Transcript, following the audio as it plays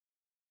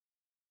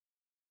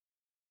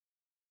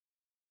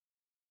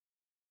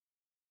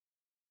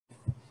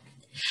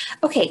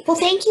Okay, well,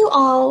 thank you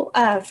all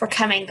for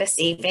coming this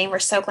evening. We're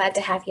so glad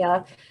to have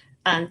you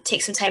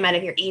take some time out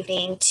of your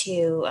evening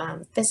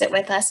to visit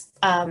with us.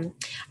 I'm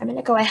going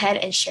to go ahead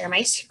and share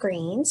my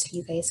screen so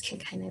you guys can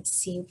kind of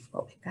see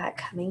what we've got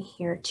coming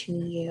here to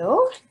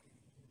you.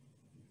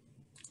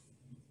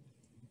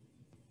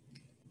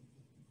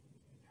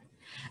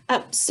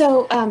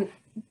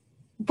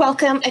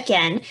 Welcome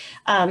again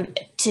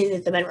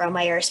to the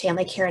Munroe-Meyer's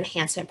Family Care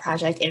Enhancement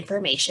Project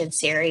Information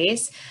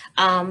Series.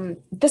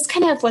 This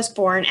kind of was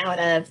born out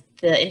of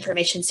the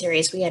information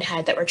series we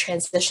had that were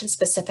transition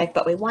specific,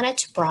 but we wanted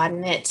to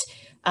broaden it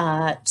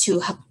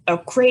to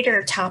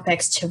greater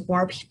topics to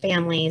more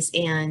families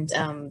and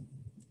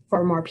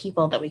for more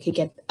people that we could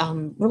get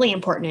really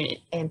important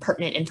and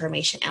pertinent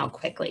information out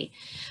quickly.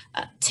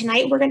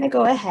 Tonight, we're going to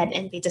go ahead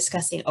and be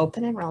discussing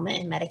open enrollment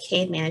in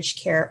Medicaid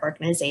managed care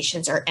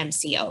organizations, or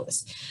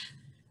MCOs.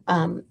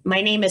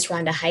 My name is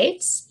Rhonda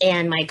Heights,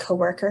 and my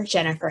coworker,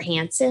 Jennifer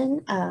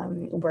Hansen.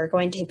 We're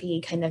going to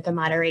be kind of the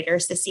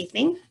moderators this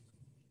evening.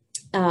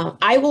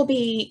 I will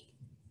be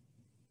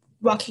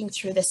walking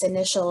through this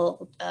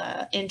initial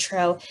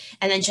intro,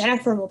 and then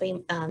Jennifer will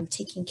be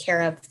taking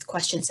care of the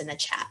questions in the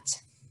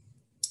chat.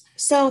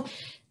 So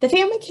the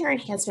Family Care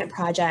Enhancement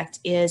Project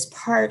is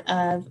part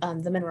of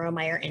the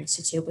Munroe-Meyer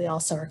Institute. We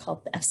also are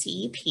called the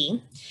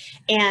FCEP.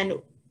 And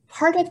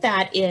part of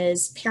that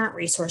is parent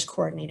resource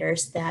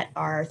coordinators that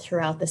are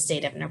throughout the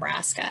state of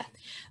Nebraska.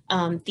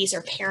 These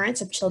are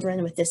parents of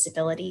children with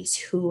disabilities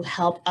who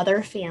help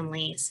other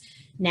families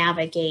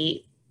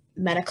navigate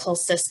medical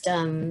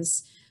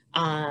systems,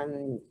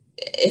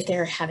 if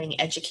they're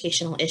having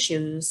educational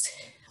issues,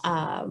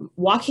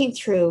 walking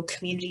through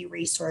community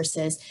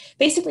resources,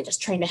 basically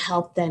just trying to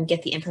help them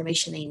get the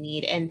information they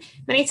need. And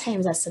many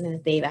times that's something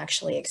that they've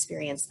actually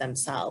experienced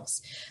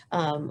themselves.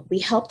 We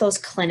help those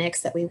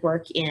clinics that we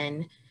work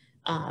in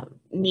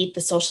meet the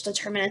social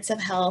determinants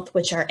of health,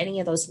 which are any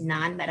of those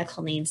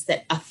non-medical needs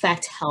that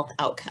affect health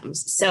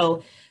outcomes.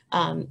 So,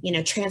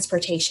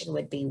 transportation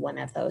would be one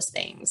of those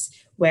things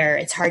where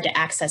it's hard to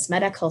access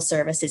medical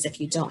services if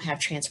you don't have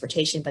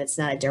transportation, but it's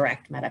not a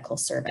direct medical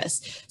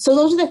service. So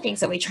those are the things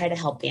that we try to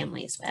help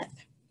families with.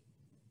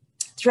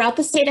 Throughout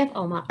the state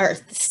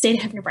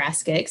of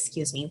Nebraska,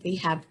 we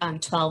have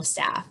 12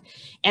 staff,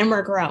 and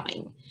we're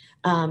growing.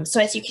 So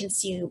as you can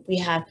see, we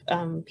have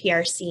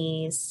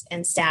PRCs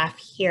and staff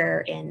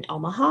here in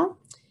Omaha,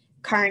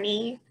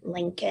 Kearney,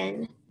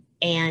 Lincoln,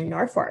 and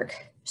Norfolk.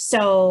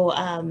 So,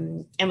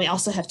 and we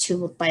also have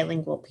 2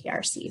 bilingual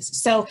PRCs.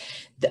 So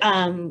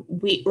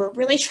we're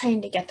really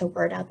trying to get the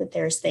word out that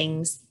there's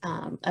things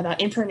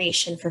about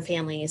information for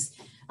families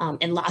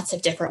in lots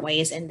of different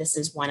ways. And this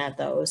is one of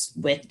those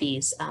with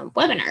these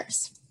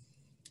webinars.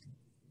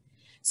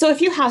 So a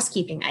few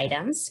housekeeping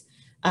items.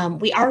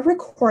 We are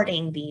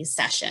recording these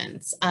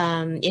sessions.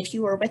 If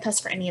you were with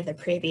us for any of the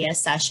previous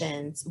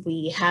sessions,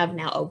 we have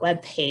now a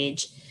web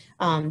page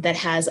that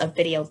has a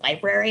video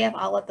library of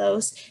all of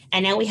those.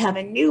 And now we have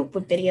a new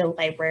video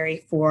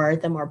library for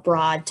the more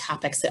broad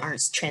topics that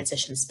aren't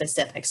transition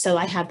specific. So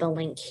I have the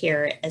link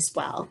here as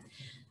well.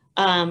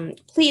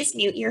 Please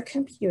mute your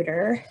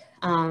computer.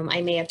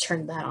 I may have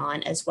turned that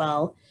on as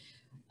well.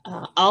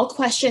 All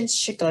questions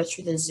should go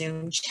through the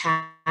Zoom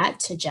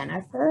chat to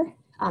Jennifer.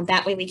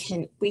 That way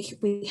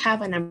we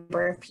have a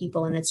number of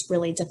people, and it's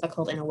really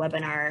difficult in a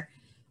webinar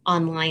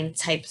online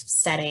type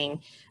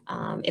setting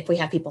if we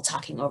have people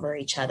talking over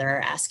each other,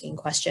 asking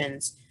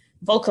questions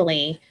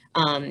vocally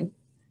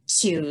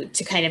to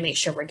kind of make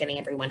sure we're getting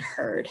everyone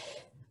heard.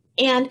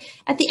 And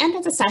at the end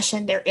of the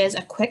session, there is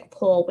a quick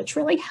poll, which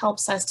really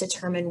helps us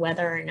determine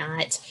whether or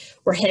not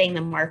we're hitting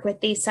the mark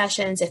with these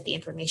sessions, if the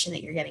information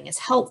that you're getting is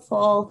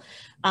helpful,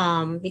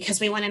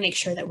 because we want to make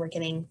sure that we're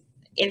getting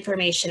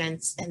information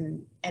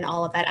and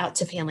all of that out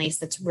to families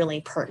that's really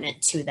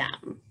pertinent to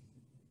them.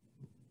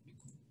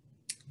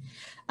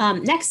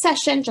 Next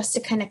session, just to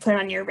kind of put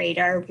on your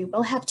radar, we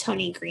will have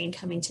Tony Green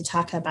coming to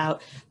talk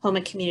about home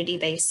and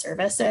community-based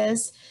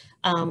services,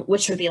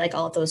 which would be like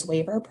all of those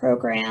waiver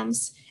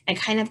programs, and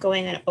kind of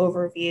going an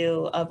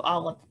overview of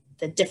all of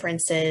the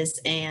differences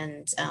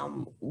and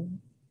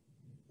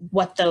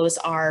what those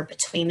are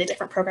between the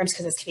different programs,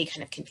 because this can be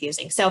kind of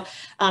confusing. So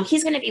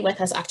he's going to be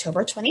with us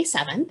October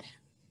 27th.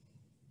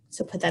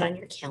 So put that on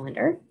your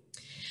calendar.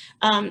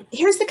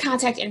 Here's the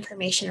contact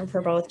information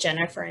for both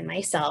Jennifer and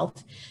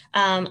myself.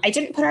 I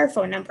didn't put our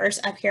phone numbers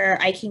up here.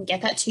 I can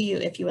get that to you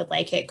if you would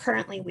like it.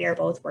 Currently, we are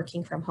both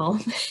working from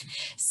home.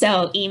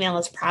 So email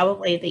is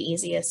probably the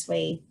easiest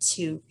way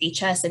to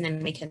reach us, and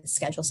then we can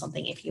schedule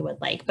something if you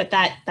would like. But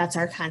that's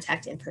our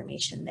contact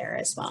information there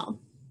as well.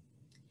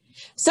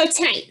 So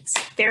tonight,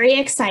 very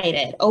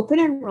excited, open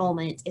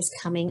enrollment is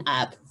coming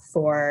up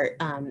for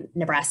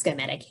Nebraska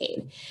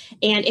Medicaid.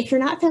 And if you're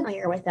not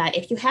familiar with that,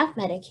 if you have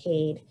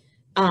Medicaid,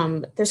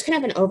 there's kind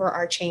of an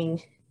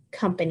overarching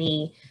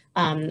company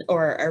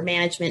or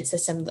management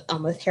system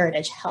with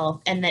Heritage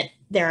Health, and that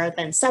there are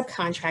then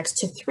subcontracts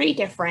to 3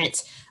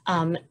 different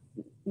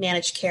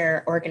managed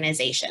care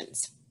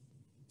organizations.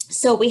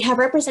 So we have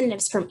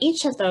representatives from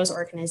each of those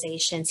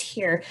organizations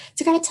here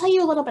to kind of tell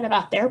you a little bit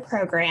about their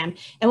program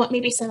and what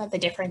maybe some of the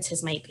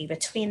differences might be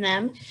between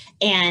them,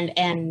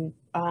 and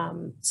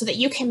so that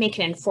you can make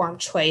an informed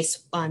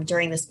choice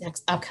during this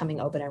next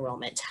upcoming open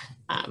enrollment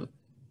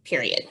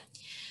period.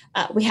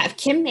 We have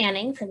Kim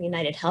Manning from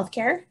United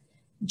Healthcare,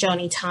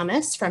 Joni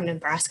Thomas from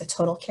Nebraska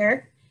Total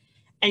Care,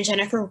 and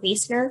Jennifer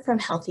Wiesner from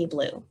Healthy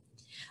Blue.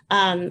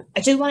 I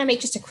do want to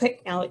make just a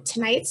quick note.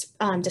 Tonight's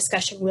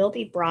discussion will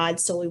be broad,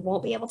 so we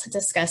won't be able to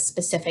discuss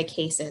specific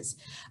cases.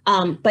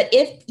 But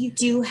if you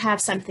do have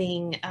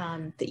something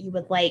that you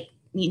would like,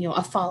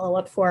 a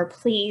follow-up for,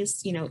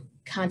 please,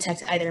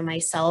 contact either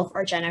myself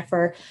or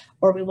Jennifer,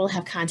 or we will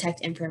have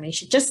contact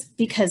information just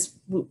because,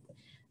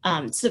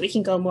 so that we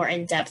can go more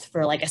in depth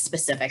for like a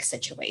specific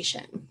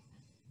situation.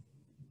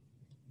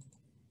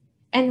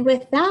 And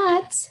with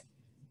that,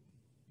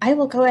 I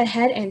will go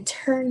ahead and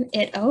turn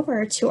it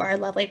over to our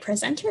lovely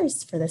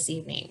presenters for this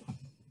evening.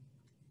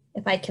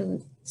 If I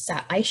can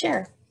stop my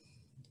share.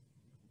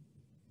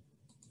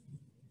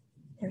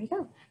 There we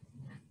go.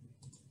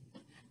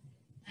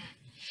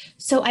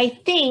 So I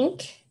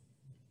think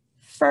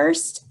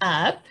first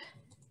up,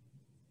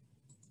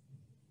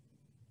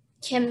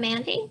 Kim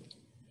Manning.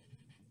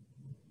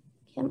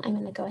 Kim, I'm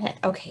going to go ahead.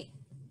 Okay.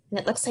 And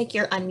it looks like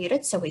you're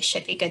unmuted, so we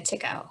should be good to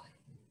go.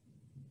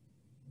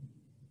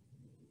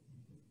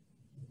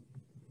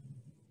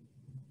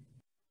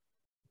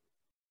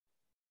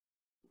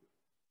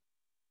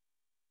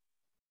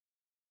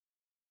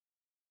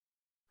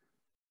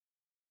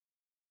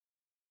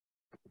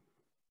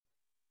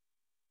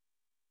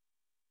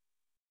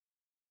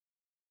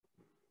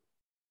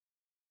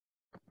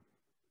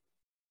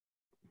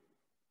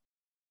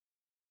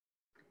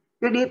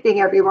 Good evening,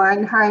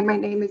 everyone. Hi, my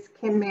name is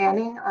Kim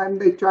Manning. I'm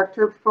the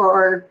Director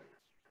for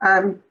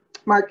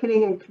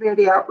Marketing and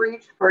Community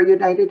Outreach for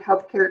United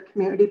Healthcare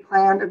Community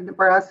Plan of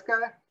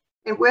Nebraska.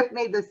 And with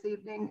me this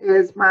evening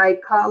is my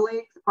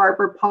colleagues,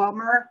 Barbara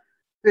Palmer,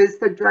 who is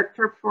the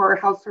Director for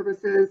Health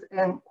Services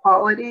and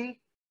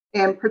Quality,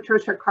 and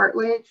Patricia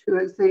Cartledge, who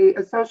is the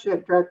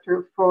Associate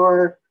Director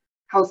for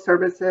Health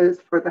Services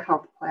for the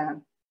Health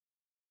Plan.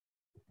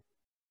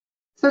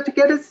 So to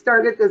get us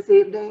started this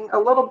evening, a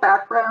little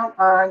background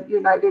on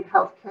United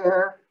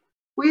Healthcare.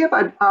 We have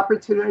an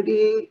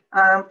opportunity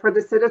for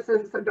the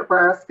citizens of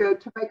Nebraska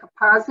to make a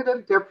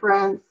positive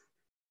difference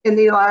in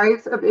the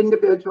lives of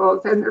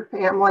individuals and their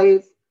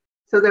families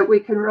so that we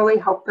can really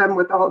help them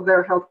with all of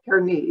their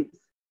healthcare needs.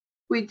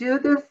 We do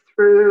this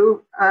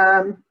through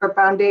a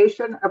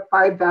foundation of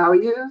 5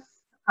 values: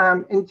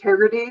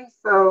 integrity,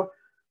 so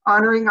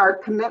honoring our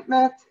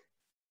commitment,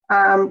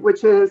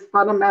 which is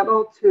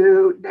fundamental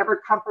to never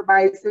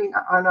compromising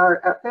on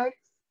our ethics;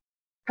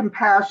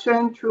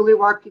 compassion, truly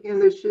walking in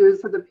the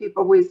shoes of the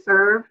people we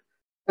serve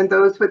and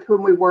those with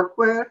whom we work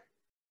with;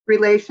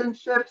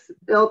 relationships,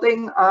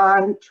 building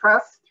on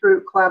trust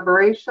through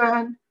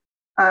collaboration;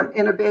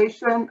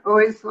 innovation,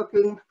 always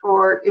looking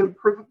for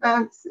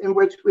improvements in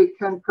which we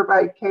can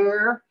provide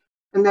care;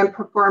 and then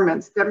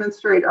performance,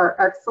 demonstrate our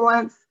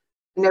excellence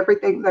in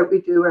everything that we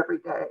do every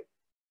day.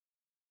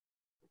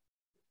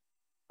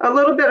 A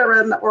little bit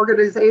around the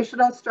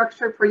organizational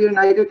structure for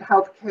United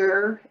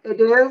Healthcare. It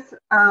is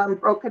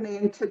broken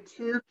into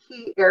 2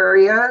 key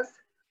areas.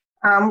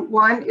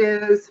 One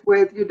is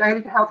with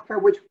United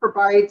Healthcare, which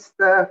provides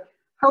the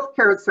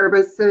healthcare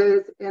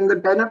services and the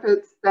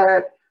benefits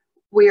that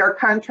we are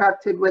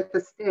contracted with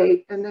the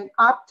state. And then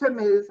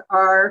Optum is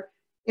our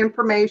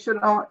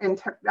informational and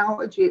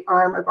technology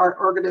arm of our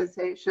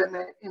organization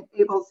that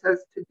enables us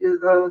to do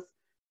those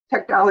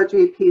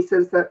technology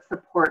pieces that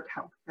support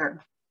healthcare.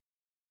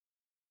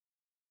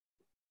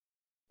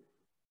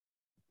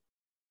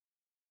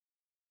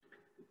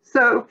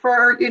 So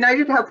for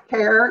United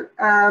Healthcare,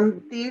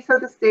 these are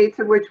the states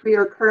in which we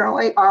are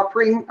currently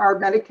offering our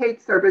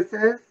Medicaid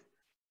services.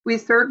 We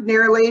serve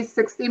nearly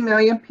 60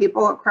 million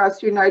people across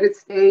the United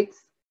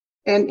States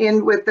and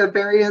in with the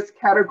various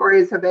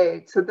categories of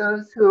aid. So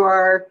those who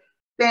are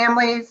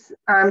families,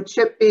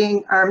 CHIP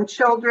being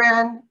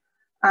children,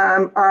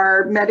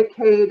 our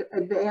Medicaid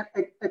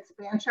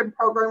expansion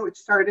program, which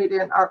started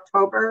in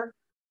October,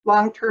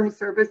 long-term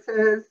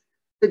services,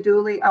 the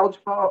dually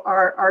eligible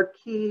are our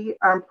key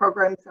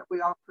programs that we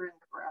offer in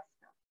Nebraska.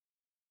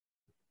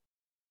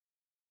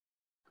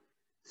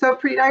 So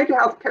for United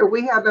Healthcare,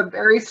 we have a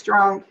very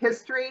strong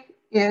history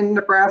in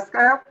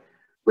Nebraska.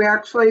 We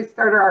actually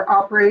started our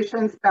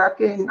operations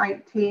back in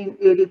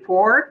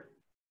 1984.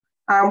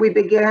 We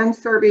began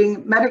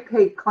serving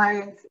Medicaid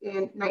clients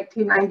in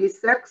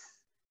 1996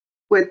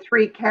 with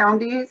 3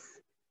 counties.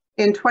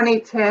 In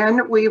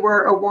 2010, we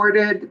were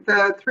awarded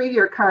the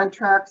 3-year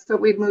contract, so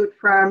we moved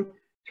from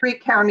 3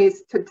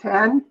 counties to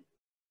 10.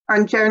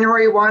 On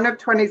January 1 of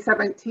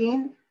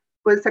 2017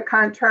 was a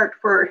contract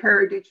for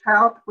Heritage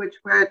Health, which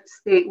went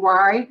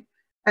statewide.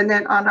 And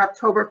then on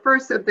October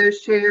 1st of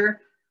this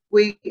year,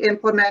 we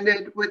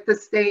implemented with the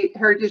state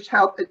Heritage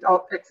Health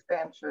adult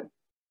expansion.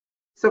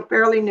 So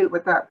fairly new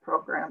with that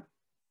program.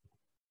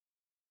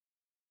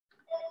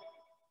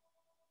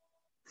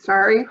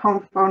 Sorry,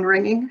 home phone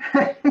ringing.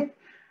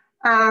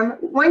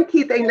 One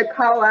key thing to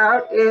call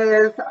out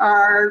is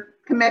our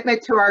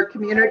commitment to our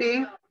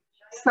community.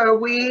 So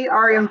we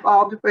are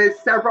involved with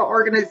several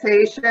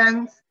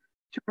organizations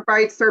to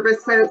provide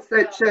services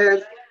such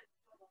as,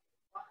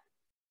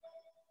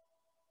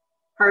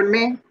 pardon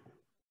me,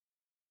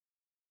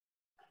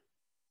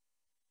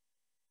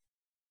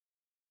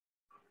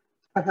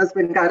 my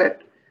husband got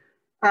it.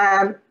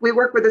 We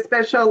work with the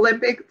Special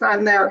Olympics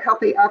on their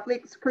healthy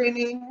athlete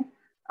screening.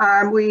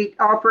 We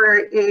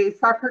offer a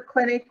soccer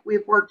clinic.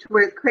 We've worked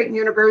with Creighton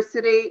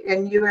University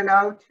and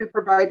UNO to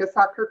provide a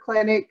soccer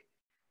clinic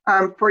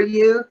for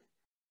youth.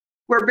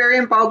 We're very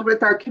involved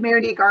with our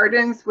community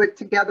gardens with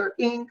Together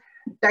Inc.,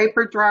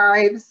 diaper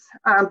drives,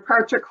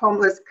 Project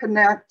Homeless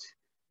Connect,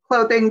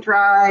 clothing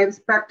drives,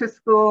 back to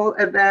school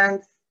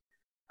events,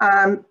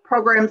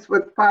 programs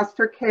with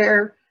foster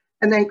care,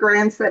 and then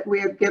grants that we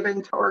have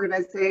given to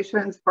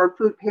organizations for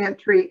food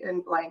pantry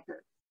and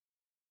blankets.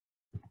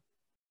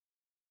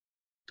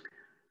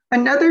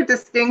 Another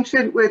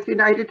distinction with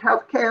United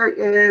Healthcare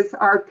is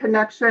our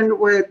connection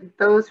with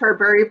those who are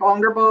very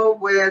vulnerable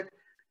with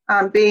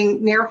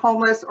being near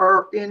homeless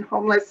or in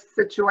homeless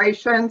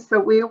situations. So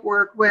we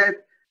work with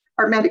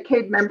our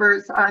Medicaid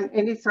members on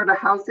any sort of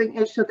housing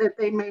issue that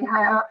they may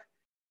have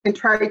and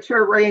try to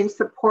arrange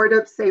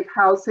supportive, safe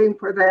housing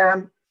for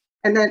them,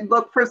 and then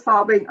look for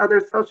solving other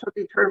social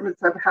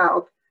determinants of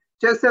health.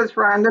 Just as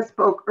Rhonda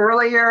spoke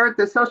earlier,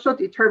 the social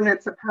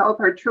determinants of health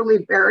are truly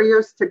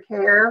barriers to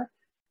care.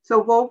 So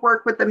we'll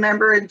work with the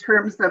member in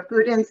terms of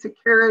food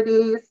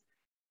insecurities.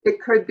 It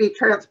could be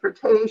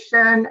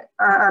transportation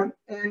and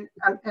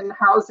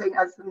housing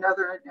as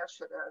another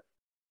initiative.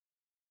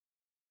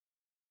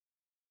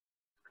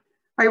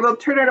 I will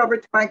turn it over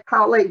to my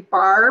colleague,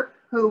 Barb,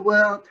 who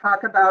will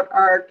talk about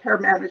our care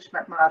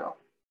management model.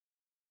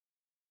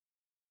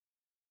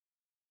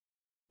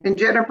 And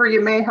Jennifer,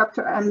 you may have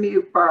to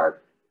unmute Barb.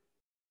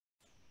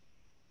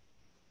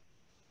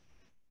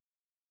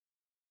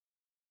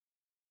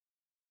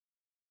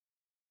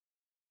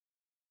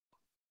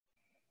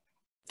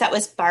 That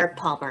was Barb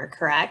Palmer,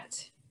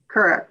 correct?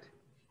 Correct.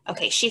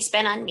 Okay, she's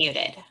been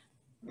unmuted.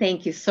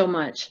 Thank you so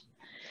much.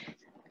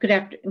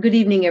 Good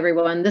evening,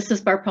 everyone. This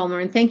is Barb Palmer,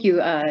 and thank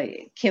you,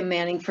 Kim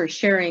Manning, for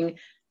sharing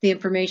the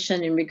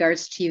information in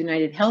regards to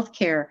United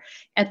Healthcare.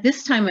 At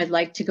this time, I'd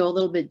like to go a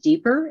little bit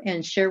deeper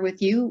and share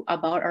with you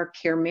about our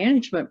care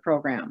management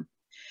program.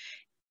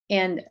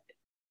 And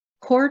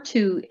core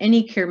to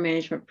any care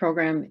management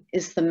program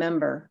is the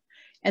member,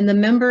 and the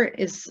member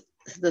is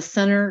the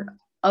center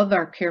of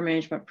our care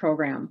management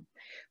program.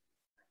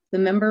 The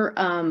member,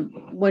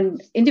 when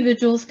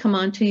individuals come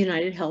on to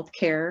United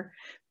Healthcare,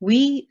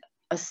 we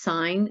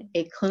assign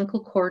a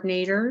clinical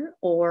coordinator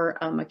or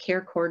a care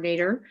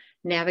coordinator,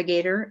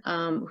 navigator,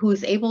 who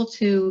is able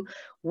to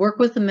work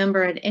with the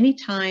member at any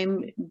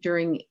time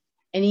during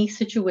any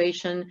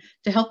situation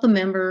to help the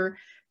member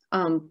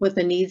with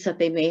the needs that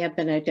they may have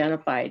been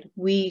identified.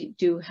 We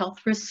do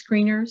health risk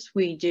screeners,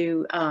 we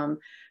do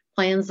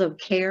plans of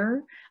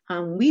care.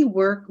 We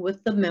work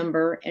with the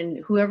member and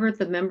whoever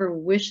the member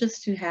wishes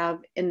to have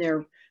in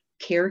their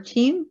care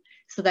team.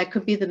 So that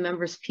could be the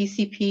member's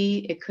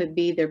PCP, it could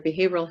be their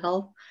behavioral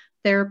health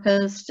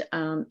therapist,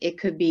 it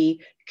could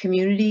be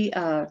community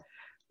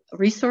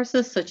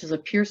resources such as a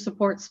peer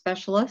support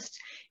specialist.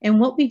 And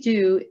what we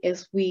do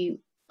is we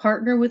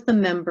partner with the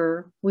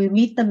member, we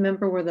meet the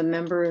member where the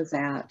member is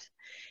at,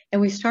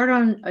 and we start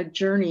on a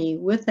journey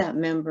with that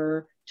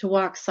member to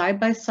walk side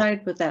by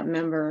side with that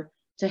member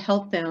to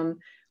help them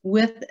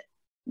with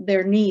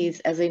their needs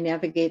as they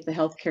navigate the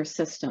healthcare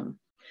system.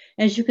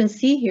 As you can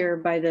see here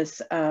by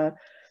this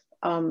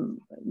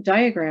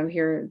diagram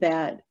here,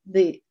 that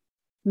the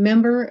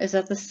member is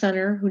at the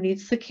center who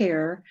needs the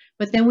care,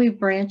 but then we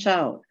branch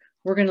out.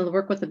 We're going to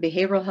work with the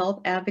behavioral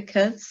health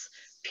advocates,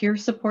 peer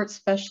support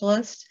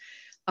specialists,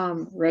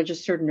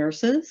 registered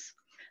nurses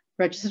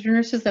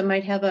that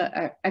might have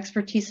a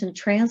expertise in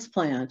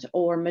transplant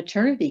or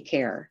maternity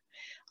care.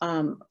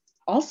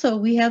 Also,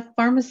 we have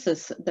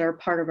pharmacists that are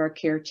part of our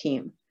care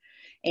team,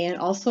 and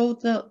also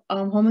the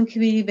home and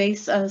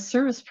community-based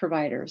service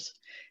providers.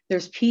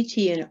 There's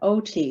PT and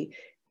OT.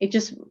 It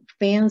just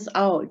fans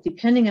out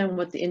depending on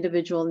what the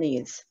individual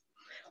needs.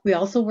 We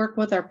also work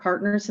with our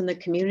partners in the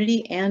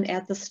community and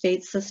at the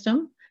state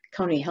system,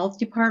 county health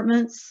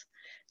departments,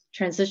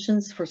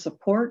 transitions for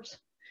support,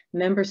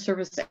 member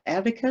service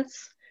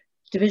advocates,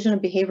 Division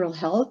of Behavioral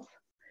Health,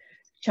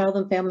 Child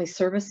and Family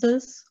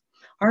Services.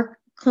 Our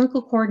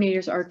clinical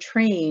coordinators are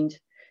trained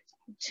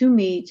to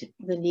meet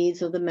the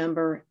needs of the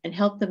member and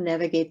help them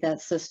navigate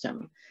that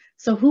system.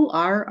 So who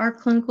are our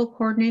clinical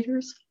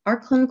coordinators? Our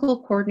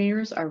clinical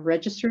coordinators are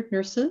registered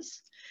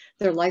nurses,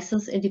 they're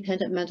licensed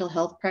independent mental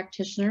health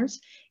practitioners,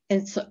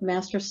 and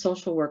master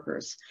social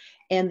workers.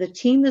 And the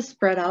team is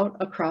spread out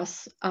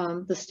across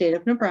the state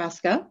of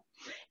Nebraska,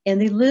 and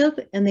they live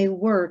and they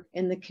work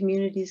in the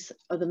communities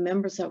of the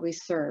members that we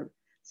serve.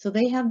 So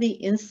they have the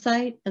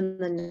insight and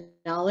the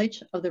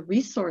knowledge of the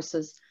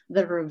resources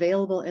that are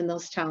available in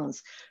those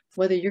towns.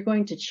 Whether you're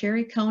going to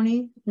Cherry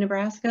County,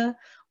 Nebraska,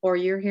 or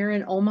you're here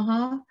in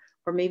Omaha,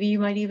 or maybe you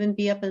might even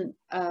be up in,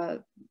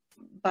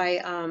 by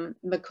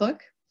McCook.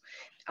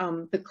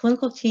 The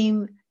clinical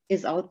team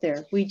is out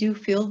there. We do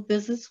field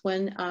visits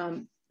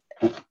when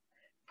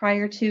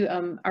prior to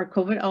our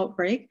COVID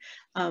outbreak,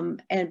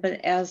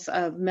 but as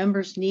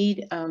members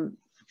need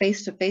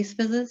face-to-face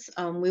visits,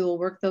 we will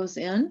work those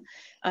in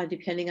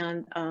depending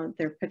on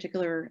their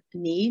particular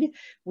need.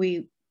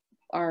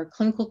 Our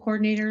clinical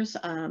coordinators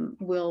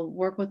will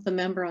work with the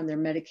member on their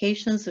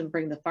medications and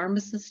bring the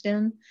pharmacist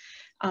in.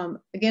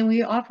 Again,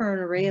 we offer an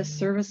array of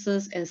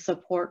services and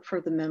support for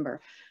the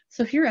member.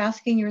 So if you're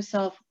asking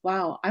yourself,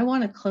 wow, I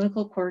want a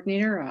clinical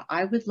coordinator, or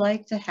I would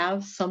like to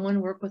have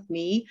someone work with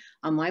me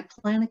on my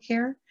plan of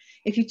care,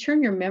 if you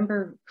turn your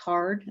member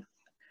card,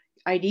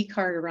 ID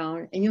card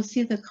around, and you'll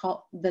see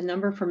the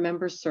number for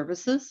member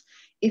services.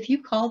 If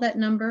you call that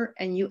number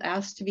and you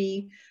ask to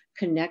be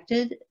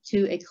connected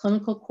to a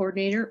clinical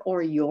coordinator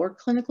or your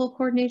clinical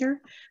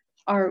coordinator,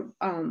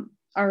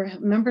 our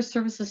member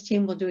services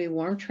team will do a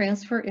warm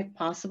transfer if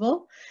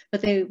possible,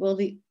 but they will,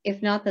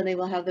 if not, then they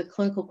will have the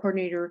clinical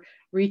coordinator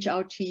reach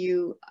out to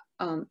you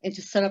and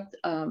to set up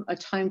a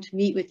time to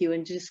meet with you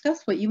and to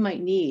discuss what you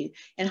might need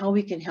and how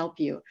we can help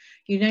you.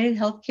 United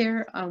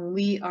Healthcare,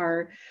 we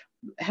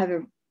have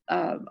an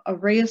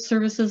array of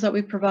services that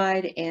we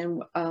provide,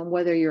 and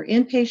whether you're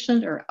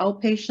inpatient or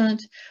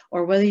outpatient,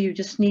 or whether you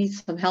just need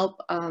some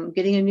help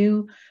getting a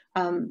new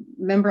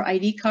member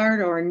ID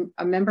card or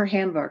a member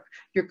handbook,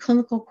 your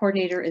clinical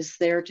coordinator is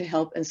there to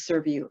help and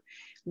serve you.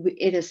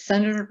 It is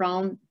centered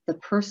around the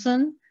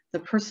person. The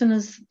person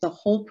is the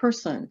whole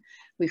person.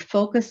 We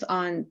focus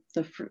on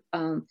the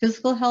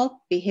physical health,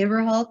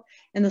 behavioral health,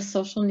 and the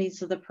social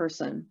needs of the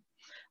person.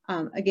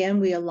 Again,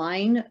 we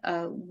align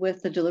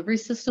with the delivery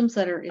systems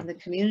that are in the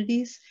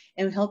communities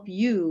and help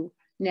you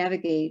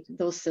navigate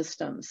those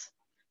systems.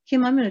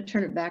 Kim, I'm going to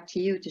turn it back to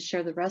you to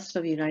share the rest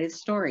of United's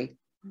story.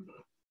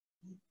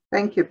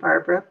 Thank you,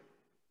 Barbara.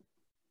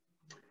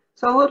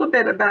 So a little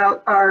bit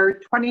about our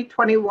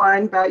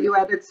 2021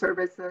 value-added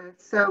services.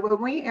 So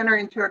when we enter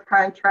into a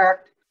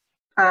contract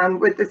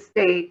with the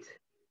state,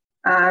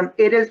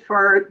 it is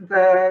for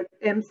the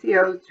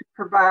MCOs to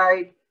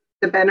provide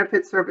the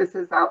benefit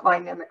services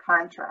outlined in the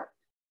contract.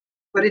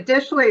 What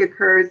additionally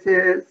occurs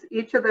is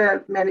each of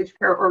the managed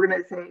care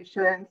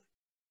organizations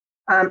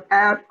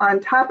on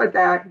top of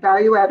that,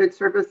 value-added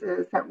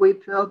services that we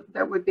feel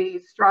that would be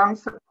strong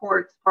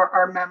supports for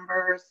our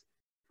members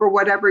for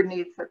whatever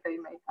needs that they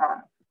may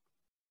have.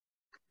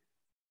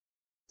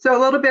 So a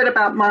little bit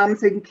about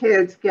moms and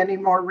kids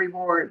getting more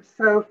rewards.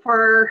 So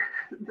for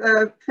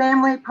the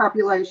family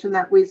population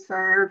that we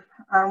serve,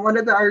 one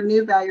of our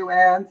new value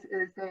adds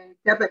is a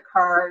debit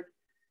card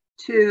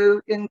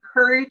to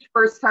encourage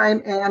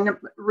first-time and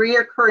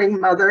reoccurring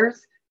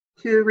mothers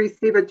to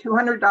receive a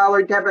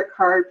 $200 debit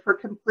card for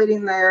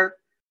completing their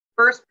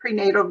first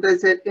prenatal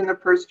visit in the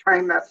first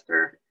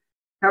trimester.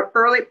 Now,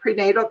 early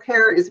prenatal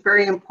care is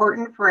very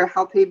important for a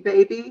healthy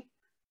baby.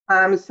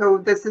 So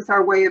this is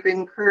our way of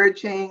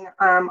encouraging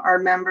our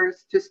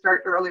members to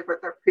start early with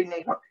their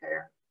prenatal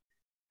care.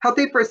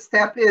 Healthy First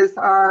Step is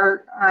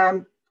our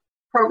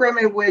program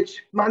in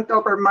which month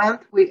over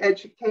month we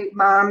educate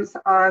moms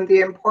on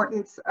the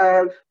importance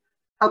of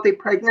healthy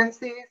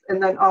pregnancies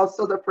and then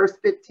also the first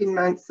 15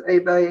 months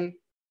of a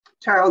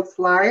child's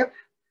life.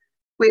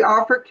 We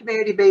offer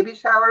community baby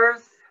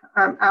showers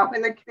out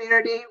in the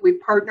community. We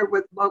partner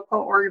with local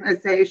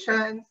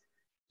organizations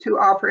to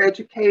offer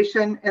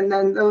education, and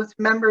then those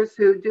members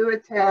who do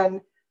attend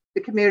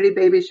the community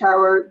baby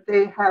shower,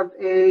 they have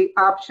an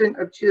option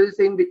of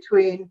choosing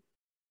between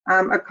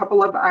a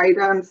couple of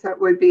items that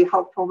would be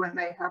helpful when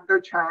they have their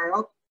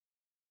child.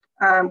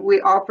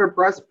 We offer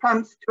breast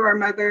pumps to our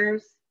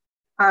mothers,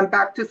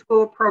 back to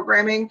school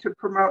programming to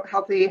promote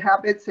healthy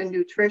habits and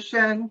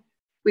nutrition.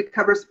 We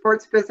cover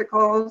sports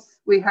physicals.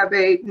 We have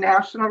a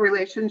national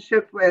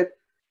relationship with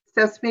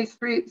Sesame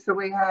Street, so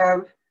we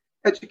have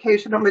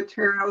educational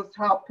materials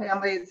to help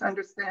families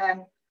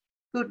understand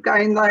food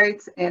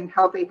guidelines and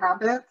healthy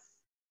habits.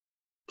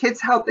 Kids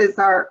Health is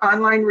our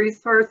online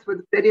resource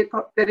with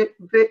videos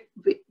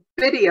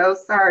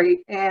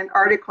and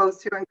articles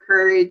to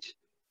encourage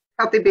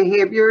healthy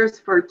behaviors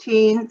for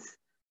teens,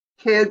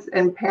 kids,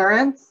 and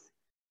parents.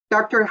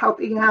 Dr.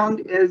 Healthy Hound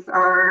is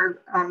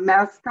our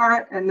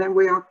mascot, and then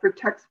we offer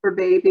Text for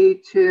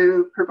Baby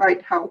to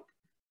provide health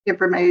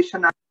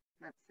information on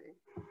pregnancy.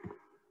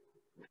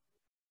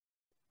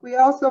 We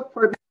also,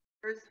 for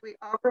members, we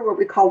offer what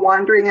we call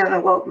wandering and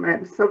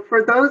elopement. So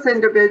for those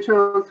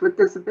individuals with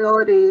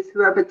disabilities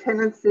who have a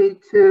tendency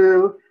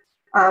to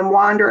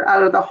wander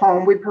out of the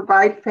home, we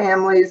provide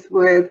families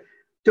with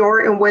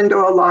door and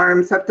window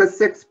alarms, up to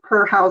 6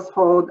 per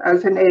household,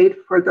 as an aid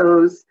for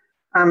those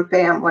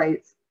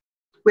families.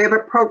 We have a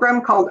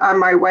program called On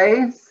My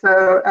Way.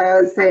 So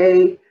as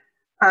a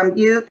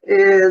youth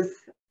is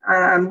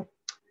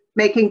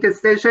making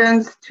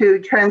decisions to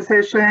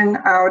transition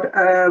out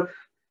of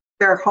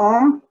their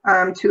home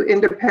to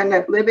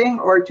independent living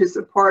or to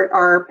support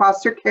our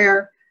foster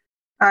care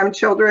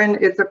children,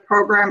 it's a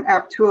program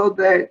app tool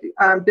that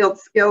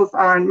builds skills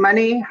on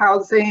money,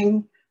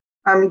 housing,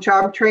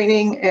 job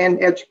training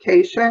and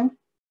education.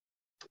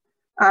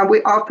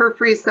 We offer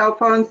free cell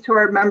phones to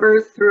our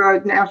members through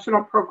a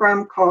national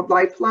program called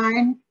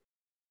Lifeline.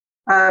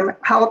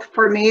 Health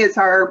for Me is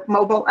our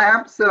mobile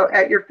app, so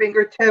at your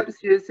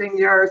fingertips using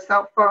your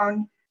cell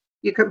phone,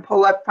 you can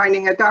pull up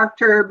finding a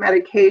doctor,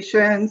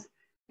 medications,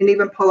 and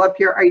even pull up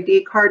your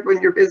ID card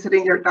when you're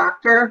visiting your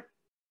doctor.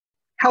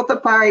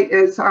 Healthify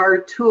is our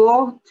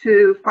tool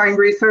to find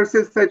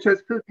resources such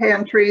as food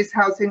pantries,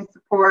 housing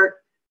support,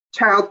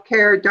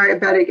 childcare,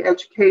 diabetic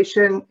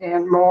education,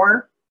 and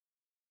more.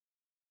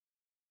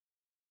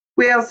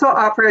 We also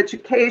offer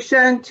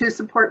education to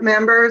support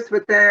members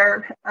with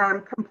their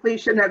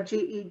completion of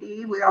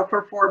GED. We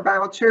offer 4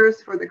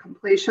 vouchers for the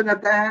completion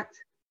of that.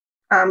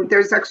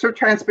 There's extra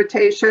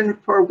transportation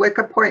for WIC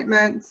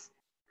appointments,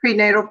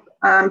 prenatal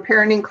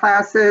parenting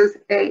classes,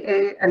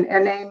 AA and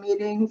NA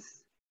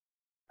meetings.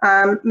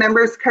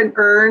 Members can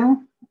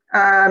earn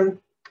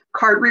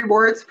card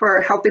rewards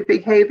for healthy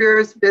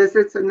behaviors,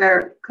 visits, and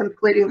their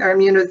completing their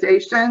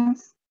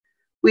immunizations.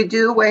 We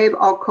do waive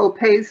all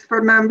co-pays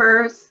for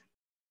members.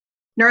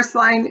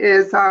 NurseLine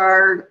is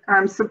our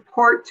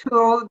support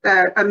tool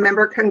that a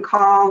member can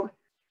call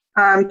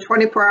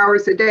 24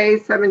 hours a day,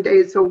 7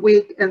 days a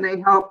week, and they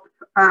help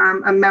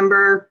a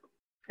member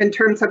in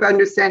terms of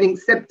understanding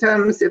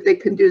symptoms, if they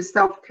can do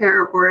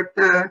self-care, or if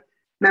the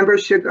member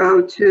should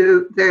go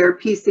to their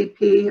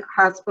PCP,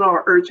 hospital,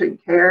 or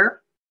urgent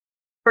care.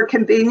 For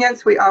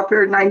convenience, we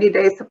offer a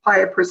 90-day supply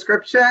of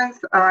prescriptions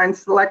on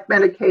select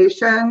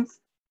medications,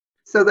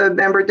 so the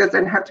member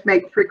doesn't have to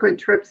make frequent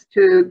trips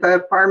to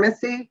the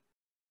pharmacy.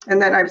 And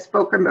then I've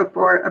spoken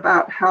before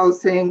about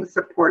housing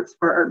supports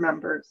for our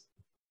members.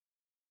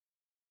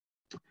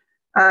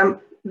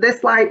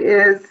 This slide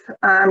is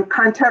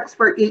context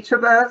for each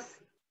of us.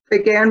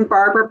 Again,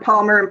 Barbara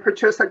Palmer and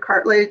Patricia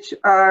Cartledge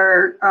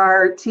are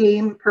our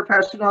team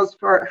professionals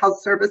for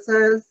health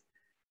services.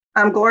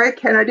 Gloria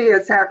Kennedy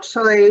is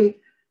actually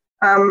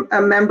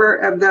a member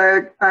of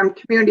the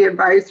Community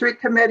Advisory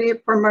Committee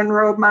for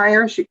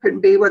Munroe-Meyer. She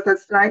couldn't be with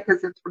us tonight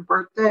because it's her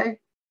birthday.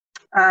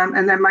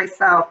 And then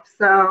myself.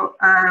 So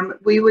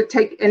we would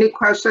take any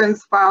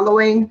questions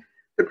following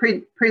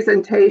the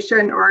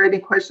presentation or any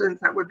questions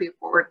that would be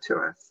forwarded to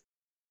us.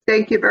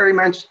 Thank you very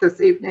much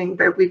this evening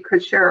that we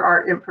could share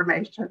our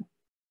information.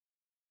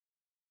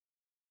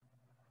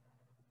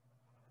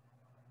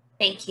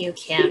 Thank you,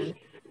 Kim.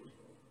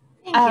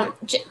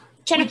 Thank you.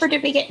 Jennifer,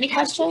 did we get any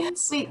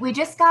questions? We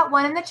just got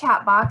one in the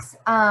chat box,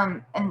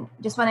 and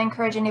just want to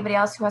encourage anybody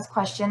else who has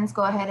questions,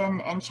 go ahead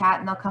and chat,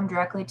 and they'll come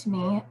directly to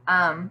me,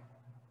 and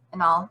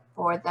I'll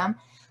forward them.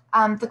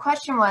 The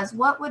question was,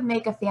 what would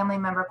make a family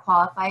member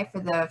qualify for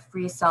the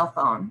free cell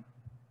phone?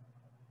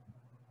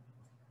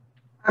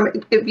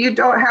 If you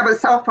don't have a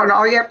cell phone,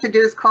 all you have to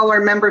do is call our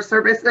member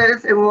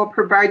services and we'll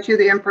provide you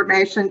the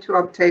information to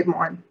obtain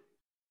one.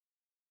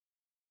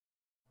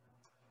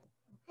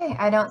 Okay,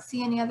 I don't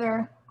see any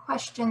other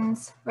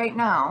questions right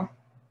now.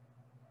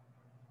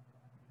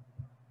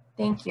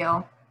 Thank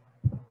you.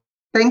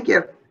 Thank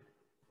you.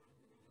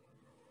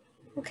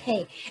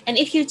 Okay, and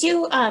if you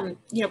do,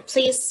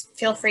 please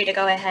feel free to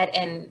go ahead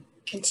and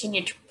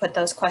continue to put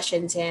those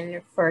questions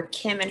in for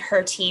Kim and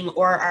her team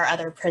or our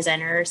other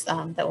presenters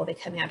that will be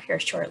coming up here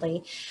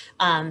shortly,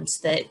 so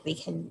that we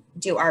can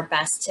do our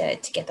best to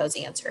get those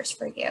answers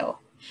for you.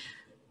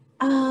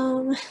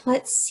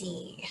 Let's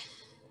see.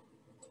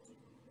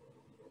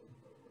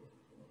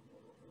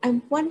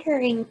 I'm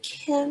wondering,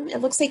 Kim, it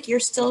looks like you're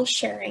still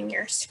sharing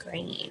your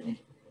screen.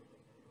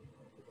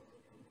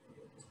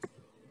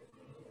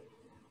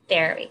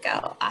 There we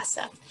go.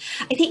 Awesome.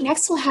 I think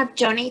next we'll have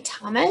Joni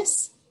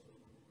Thomas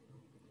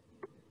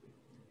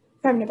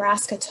from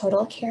Nebraska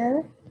Total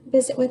Care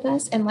visit with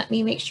us. And let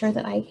me make sure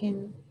that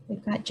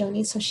we've got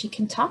Joni so she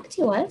can talk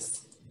to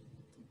us.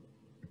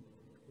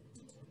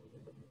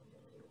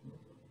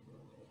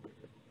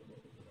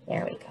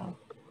 There we go.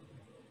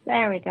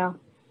 There we go.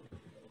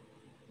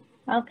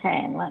 Okay,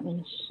 and let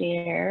me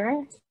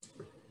share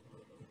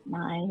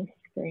my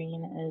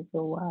screen as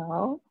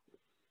well.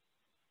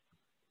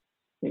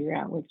 Figure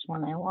out which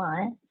one I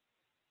want.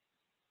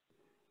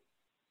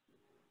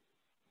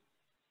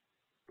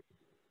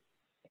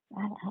 Get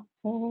that up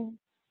there.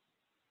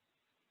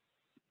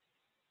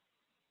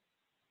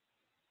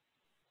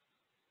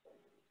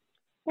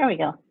 There we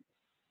go.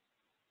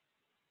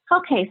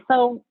 Okay,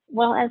 so,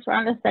 well, as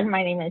Rhonda said,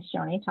 my name is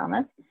Joni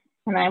Thomas,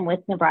 and I'm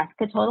with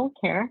Nebraska Total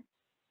Care.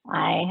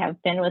 I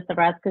have been with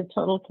Nebraska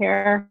Total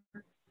Care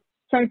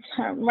since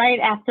right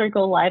after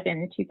go live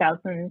in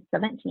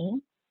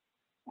 2017.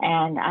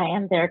 And I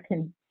am their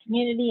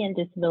community and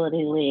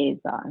disability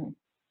liaison.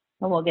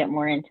 And we'll get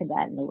more into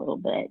that in a little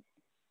bit.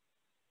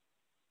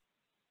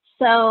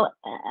 So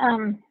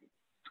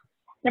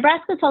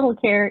Nebraska Total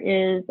Care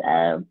is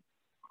a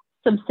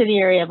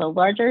subsidiary of a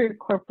larger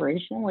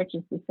corporation, which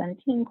is the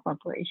Centene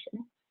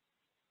Corporation.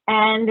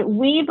 And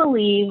we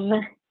believe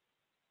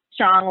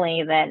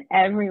strongly that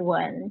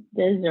everyone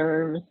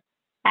deserves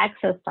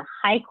access to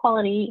high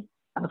quality,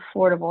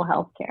 affordable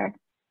health care.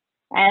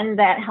 And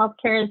that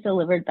healthcare is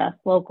delivered best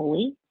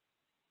locally.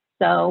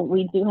 So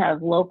we do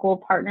have local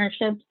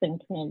partnerships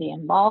and community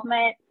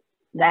involvement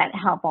that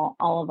help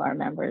all of our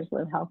members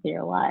live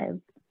healthier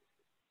lives.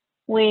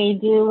 We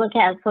do look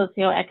at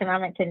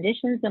socioeconomic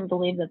conditions and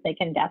believe that they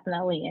can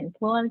definitely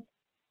influence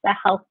the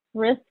health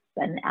risks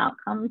and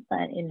outcomes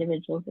that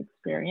individuals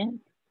experience.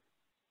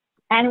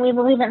 And we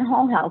believe in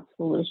whole health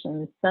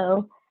solutions.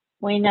 So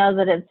we know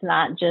that it's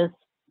not just,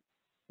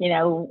 you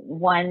know,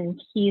 one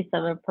piece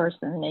of a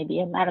person,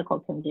 maybe a medical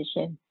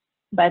condition,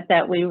 but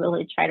that we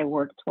really try to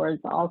work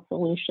towards all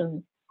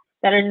solutions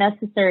that are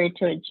necessary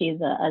to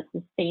achieve a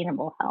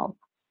sustainable health.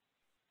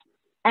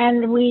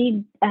 And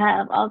we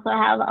also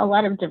have a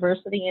lot of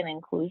diversity and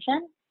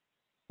inclusion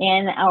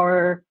in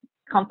our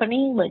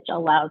company, which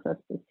allows us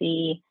to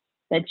see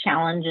the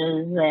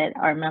challenges that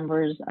our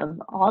members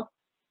of all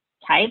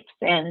types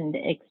and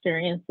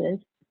experiences.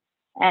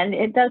 And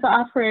it does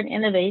offer an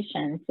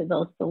innovation to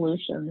those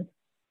solutions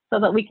so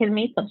that we can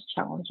meet those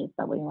challenges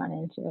that we run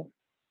into.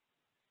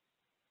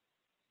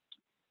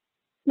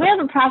 We have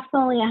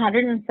approximately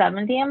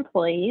 170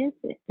 employees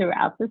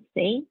throughout the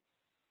state.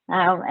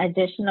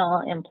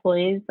 Additional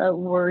employees that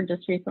were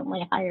just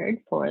recently hired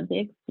for the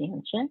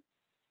expansion.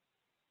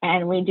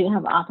 And we do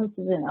have offices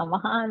in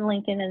Omaha and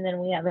Lincoln, and then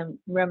we have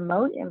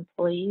remote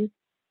employees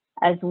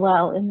as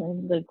well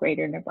in the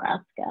greater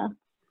Nebraska.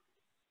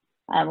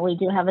 We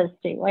do have a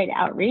statewide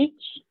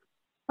outreach.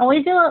 And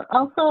we do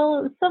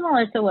also,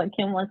 similar to what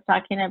Kim was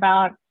talking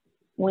about,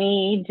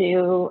 we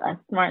do a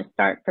Smart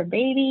Start for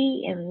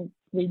Baby, and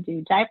we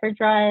do diaper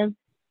drives.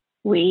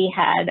 We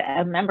had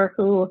a member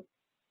who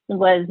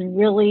was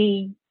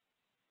really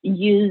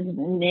used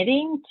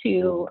knitting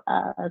to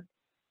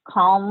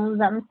calm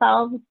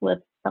themselves with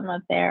some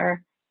of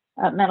their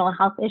mental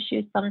health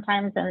issues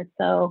sometimes. And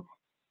so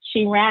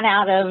she ran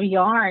out of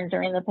yarn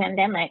during the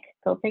pandemic.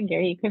 Go figure,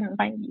 you couldn't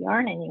find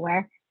yarn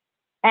anywhere.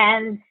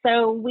 And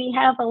so we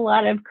have a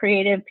lot of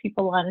creative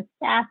people on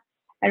staff,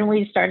 and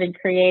we started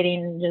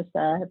creating just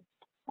a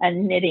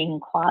knitting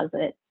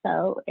closet.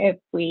 So if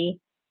we,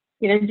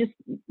 you know, just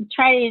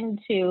trying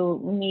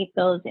to meet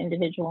those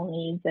individual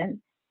needs and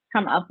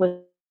come up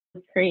with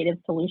creative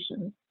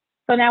solutions.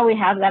 So now we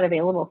have that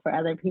available for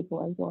other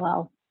people as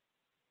well.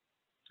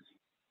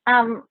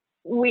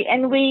 We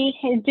have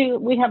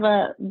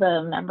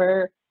the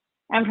member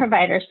and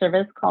provider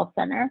service call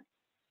center.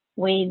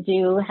 We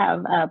do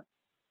have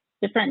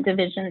different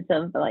divisions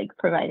of like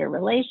provider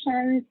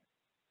relations,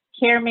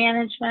 care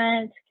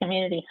management,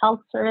 community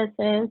health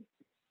services,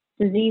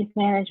 disease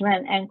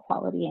management, and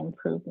quality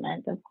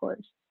improvement, of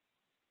course.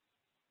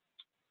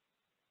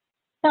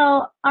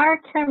 So our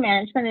care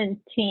management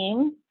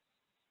team,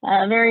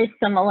 very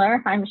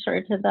similar, I'm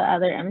sure, to the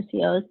other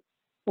MCOs.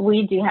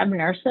 We do have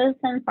nurses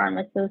and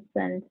pharmacists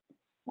and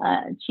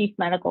chief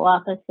medical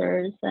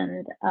officers,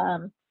 and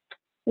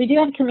we do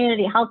have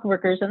community health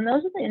workers, and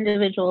those are the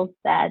individuals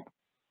that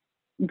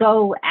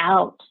go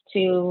out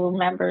to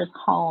members'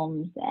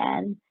 homes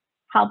and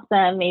help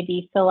them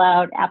maybe fill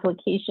out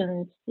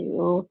applications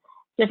to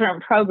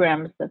different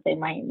programs that they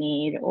might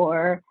need,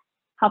 or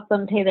help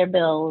them pay their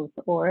bills,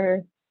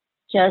 or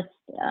just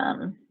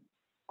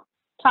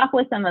talk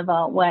with them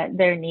about what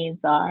their needs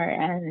are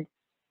and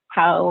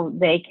how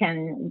they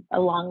can,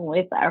 along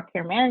with our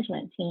care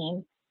management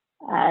team,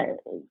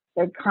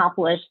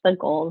 accomplish the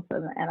goals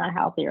and a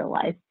healthier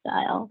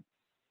lifestyle.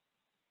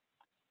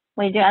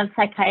 We do have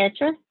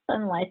psychiatrists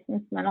and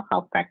licensed mental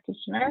health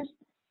practitioners,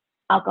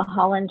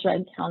 alcohol and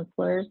drug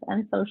counselors,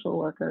 and social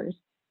workers.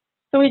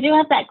 So we do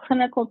have that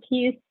clinical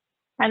piece,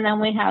 and then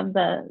we have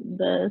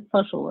the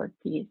social work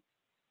piece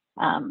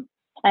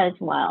as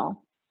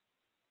well.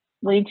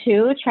 We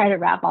too try to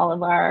wrap all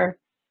of our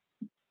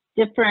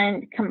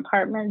different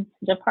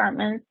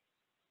departments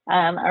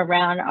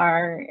around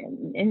our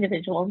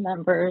individual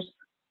members,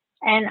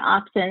 and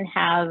often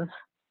have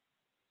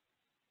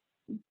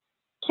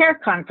care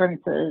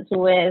conferences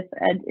with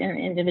an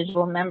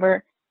individual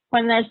member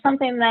when there's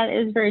something that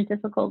is very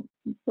difficult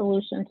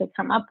solution to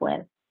come up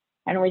with,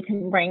 and we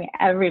can bring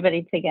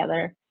everybody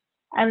together.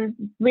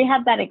 And we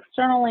have that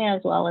externally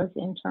as well as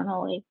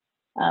internally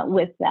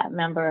with that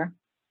member,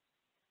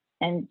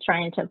 and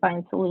trying to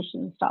find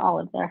solutions to all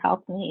of their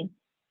health needs.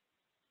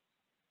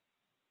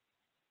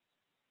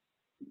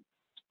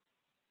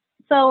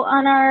 So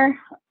on our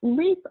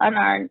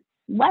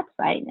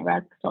website,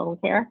 Nebraska Total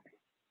Care,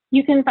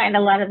 you can find a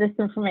lot of this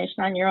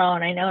information on your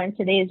own. I know in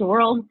today's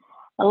world,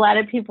 a lot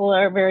of people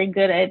are very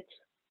good at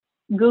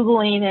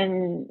Googling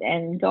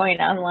and going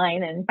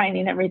online and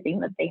finding everything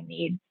that they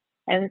need.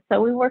 And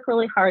so we work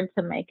really hard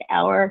to make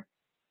our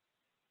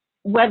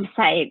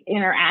website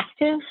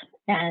interactive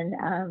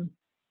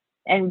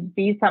and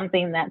be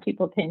something that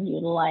people can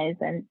utilize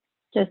and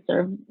just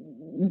serve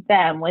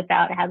them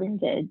without having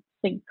to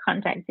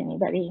contact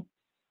anybody.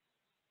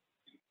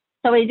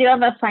 So we do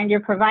have a Find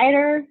Your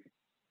Provider.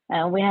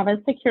 We have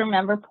a secure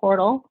member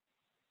portal,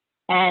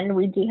 and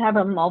we do have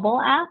a mobile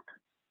app.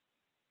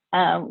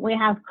 We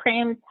have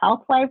Crane's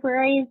Health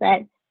Library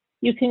that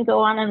you can go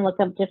on and look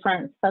up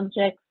different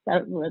subjects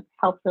with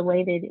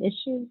health-related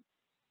issues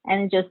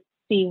and just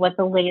see what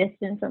the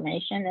latest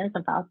information is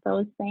about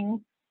those things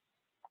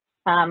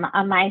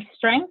on my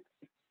strengths.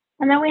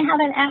 And then we have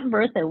an At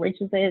Bertha,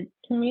 which is a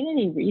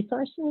community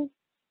resources.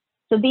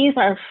 So these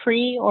are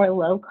free or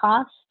low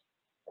cost,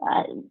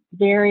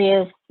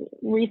 various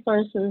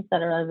resources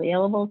that are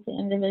available to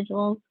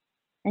individuals.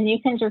 And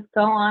you can just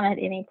go on at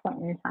any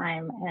point in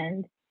time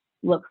and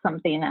look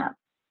something up.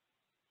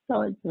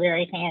 So it's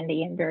very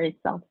handy and very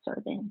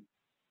self-serving.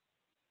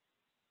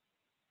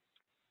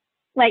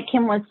 Like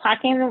Kim was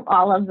talking,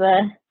 all of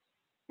the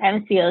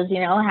MCOs, you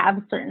know,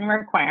 have certain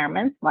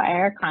requirements via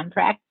our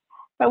contract,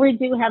 but we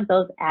do have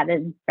those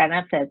added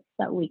benefits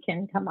that we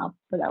can come up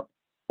with,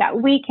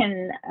 that we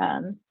can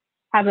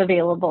have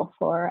available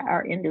for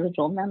our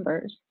individual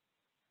members.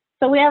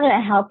 So we have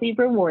a healthy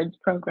rewards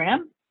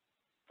program,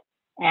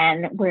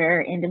 and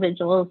where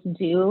individuals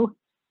do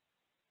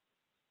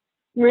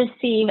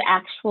receive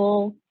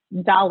actual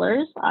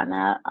dollars on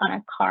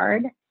a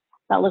card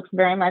that looks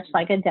very much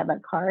like a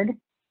debit card.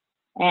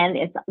 And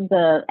it's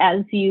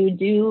as you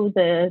do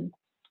the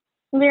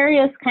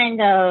various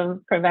kind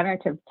of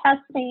preventative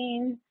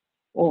testing,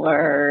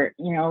 or,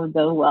 you know,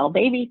 the well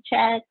baby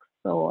checks,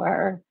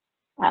 or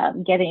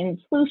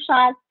getting flu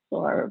shots,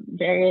 or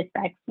various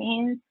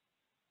vaccines,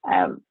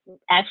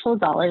 actual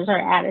dollars are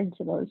added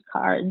to those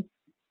cards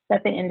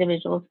that the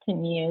individuals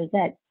can use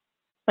at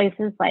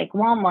places like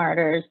Walmart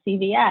or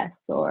CVS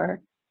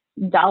or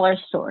dollar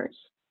stores,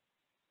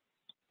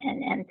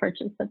 and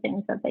purchase the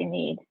things that they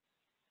need.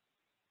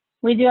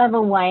 We do have a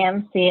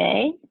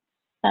YMCA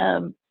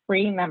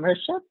free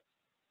membership,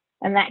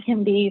 and that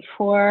can be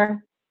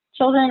for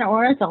children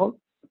or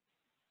adults.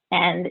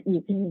 And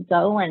you can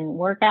go and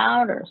work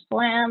out or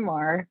swim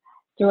or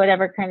do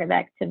whatever kind of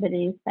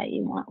activities that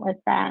you want with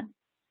that.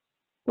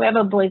 We have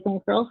a Boys and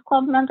Girls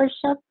Club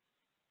membership,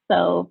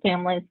 so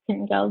families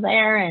can go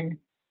there and,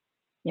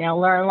 you know,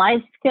 learn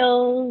life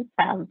skills,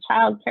 have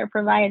childcare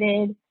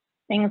provided,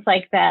 things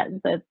like that,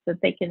 that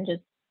they can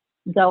just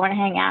go and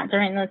hang out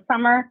during the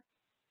summer.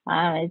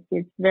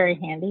 It's very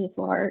handy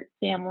for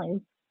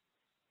families.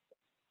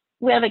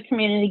 We have a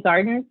community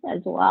gardens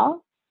as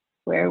well,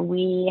 where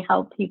we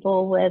help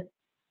people with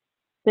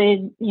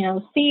the, you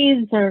know,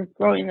 seeds or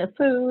growing the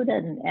food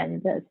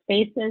and the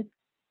spaces.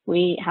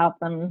 We help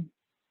them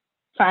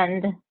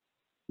fund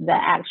the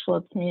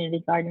actual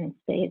community garden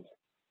space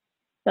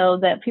so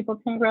that people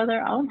can grow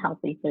their own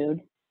healthy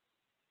food.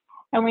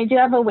 And we do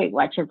have a Weight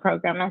Watcher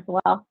program as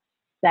well,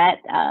 that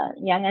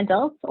young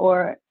adults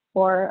or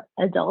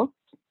adults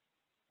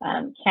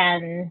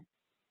can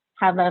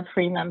have a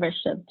free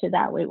membership to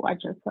that Weight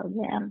Watcher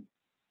program.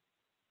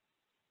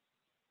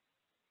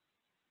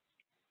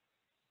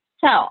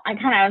 So I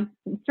kind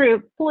of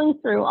flew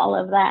through all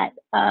of that.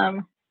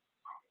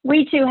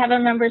 We too have a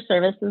member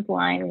services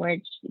line,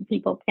 which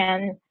people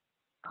can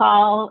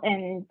call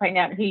and find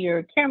out who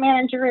your care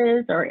manager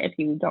is, or if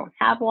you don't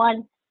have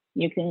one,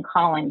 you can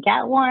call and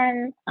get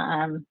one.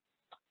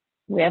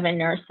 We have a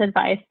nurse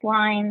advice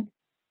line,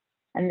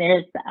 and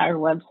there's our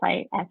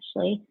website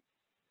actually.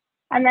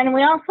 And then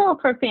we also,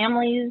 for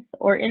families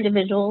or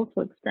individuals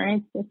who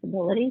experience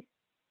disabilities,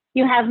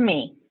 you have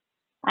me.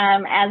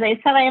 As I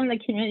said, I am the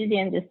community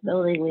and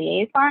disability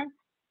liaison.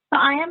 So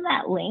I am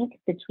that link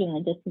between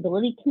the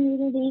disability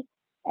community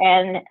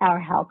and our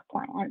health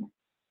plan.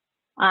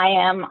 I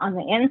am on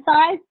the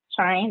inside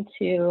trying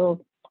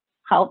to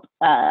help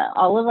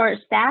all of our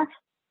staff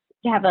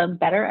to have a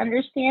better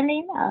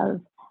understanding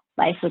of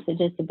life with a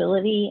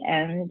disability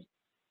and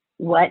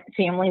what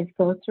families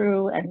go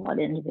through and what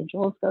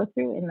individuals go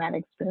through in that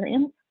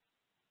experience.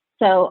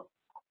 So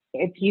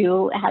if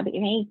you have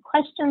any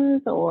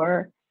questions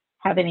or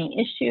have any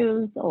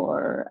issues,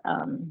 or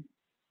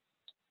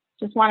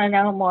just want to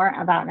know more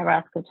about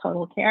Nebraska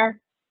Total Care,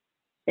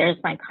 there's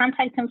my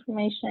contact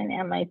information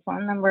and my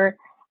phone number.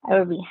 I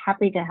would be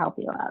happy to help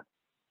you out.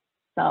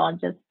 So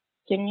just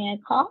give me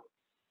a call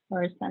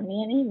or send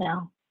me an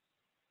email.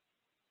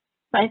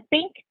 So I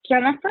think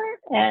Jennifer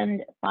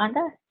and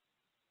Fonda,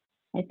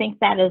 I think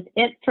that is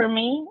it for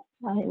me.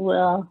 I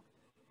will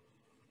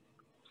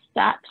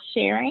stop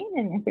sharing,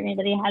 and if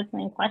anybody has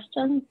any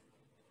questions,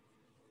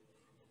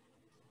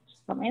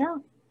 just let me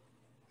know.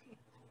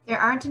 There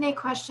aren't any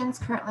questions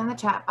currently in the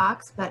chat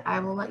box, but I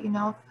will let you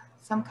know if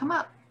some come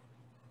up.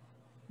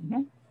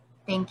 Mm-hmm.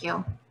 Thank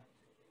you.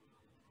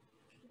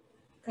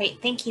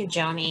 Great, thank you,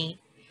 Joni.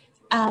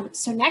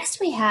 So next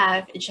we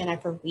have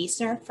Jennifer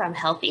Wiesner from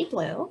Healthy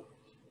Blue,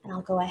 and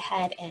I'll go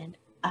ahead and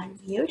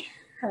unmute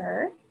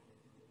her.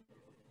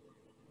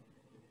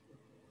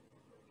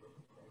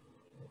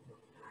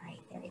 All right,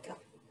 there we go.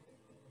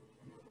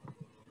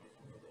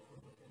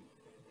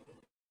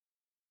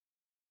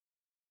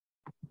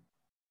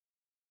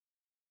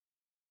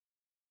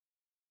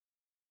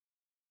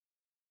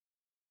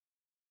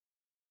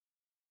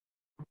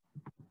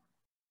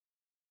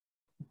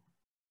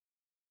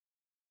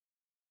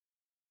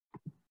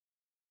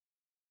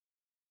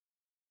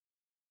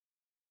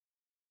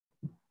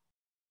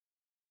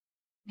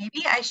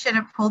 Maybe I should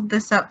have pulled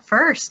this up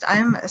first.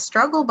 I'm a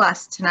struggle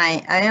bus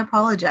tonight. I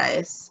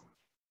apologize.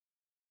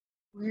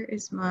 Where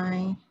is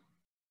my...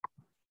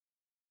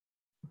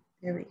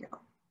 There we go.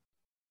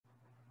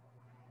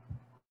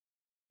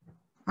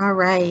 All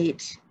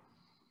right.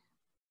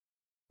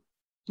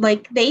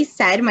 Like they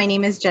said, my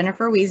name is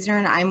Jennifer Wiesner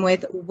and I'm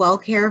with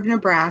WellCare of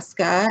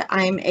Nebraska.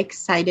 I'm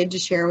excited to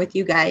share with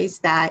you guys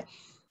that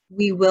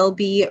we will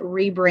be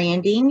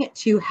rebranding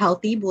to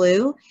Healthy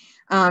Blue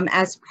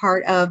as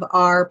part of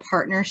our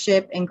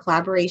partnership and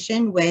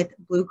collaboration with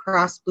Blue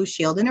Cross Blue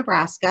Shield in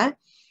Nebraska.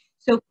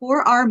 So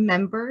for our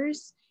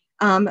members,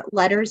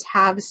 letters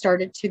have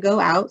started to go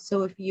out.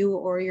 So if you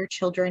or your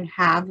children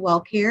have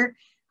WellCare,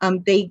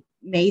 they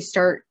may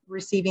start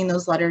receiving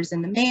those letters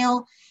in the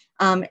mail.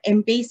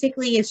 And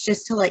basically, it's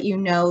just to let you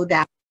know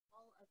that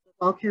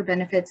all of the WellCare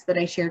benefits that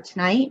I shared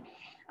tonight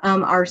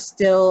are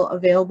still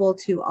available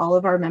to all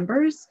of our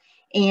members,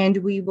 and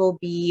we will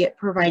be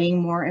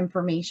providing more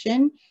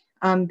information.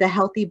 The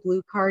Healthy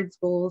Blue cards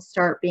will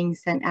start being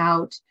sent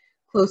out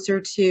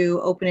closer to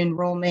open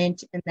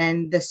enrollment, and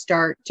then the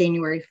start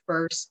January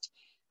 1st,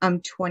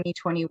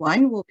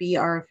 2021 will be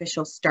our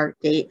official start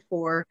date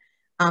for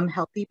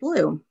Healthy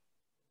Blue.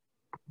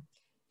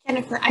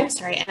 Jennifer, I'm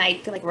sorry, and I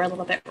feel like we're a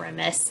little bit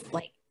remiss.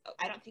 Like,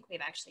 I don't think we've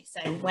actually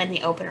said when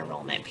the open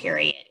enrollment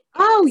period is.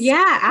 Oh,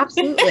 yeah,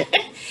 absolutely.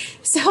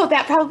 So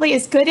that probably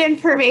is good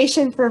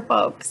information for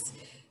folks.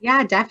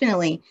 Yeah,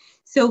 definitely.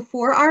 So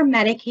for our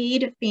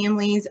Medicaid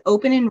families,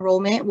 open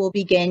enrollment will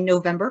begin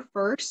November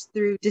 1st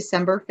through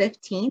December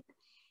 15th.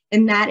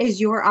 And that is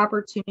your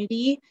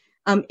opportunity.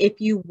 If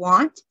you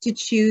want to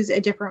choose a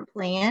different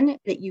plan,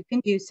 that you can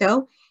do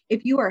so.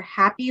 If you are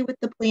happy with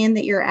the plan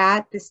that you're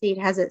at, the state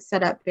has it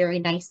set up very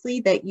nicely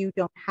that you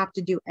don't have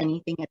to do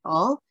anything at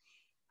all.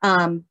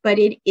 But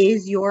it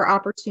is your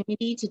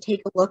opportunity to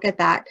take a look at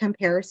that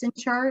comparison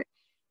chart.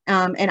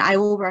 And I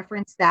will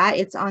reference that.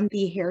 It's on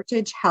the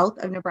Heritage Health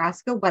of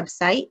Nebraska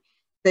website.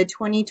 The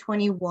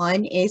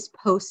 2021 is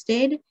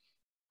posted.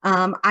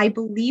 I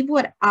believe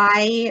what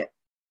I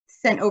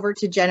sent over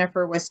to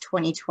Jennifer was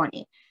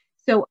 2020.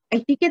 So I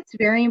think it's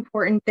very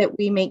important that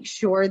we make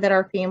sure that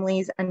our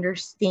families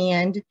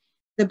understand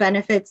the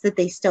benefits that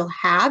they still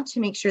have to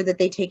make sure that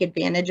they take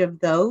advantage of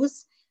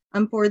those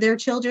for their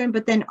children.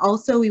 But then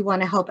also we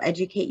want to help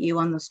educate you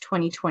on those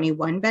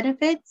 2021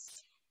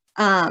 benefits.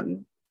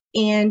 And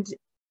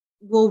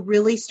we'll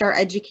really start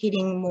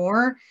educating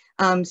more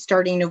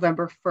starting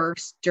November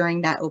 1st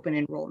during that open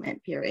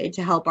enrollment period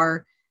to help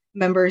our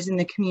members in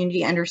the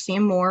community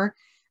understand more.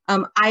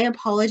 I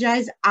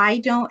apologize, I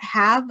don't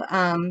have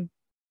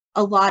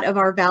a lot of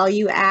our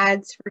value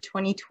adds for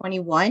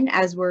 2021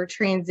 as we're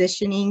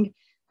transitioning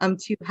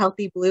to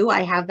Healthy Blue.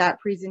 I have that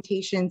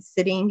presentation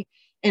sitting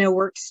in a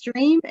work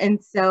stream,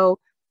 and so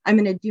I'm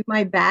going to do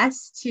my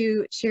best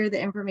to share the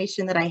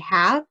information that I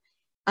have.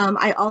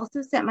 I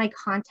also sent my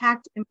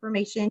contact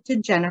information to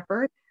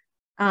Jennifer.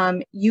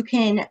 You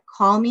can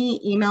call me,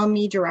 email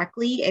me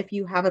directly if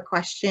you have a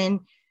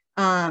question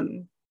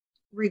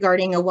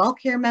regarding a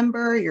WellCare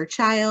member, your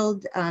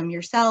child,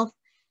 yourself.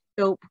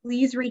 So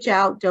please reach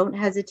out, don't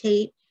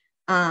hesitate.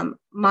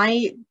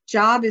 My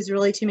job is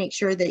really to make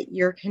sure that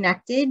you're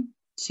connected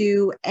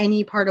to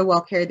any part of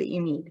WellCare that you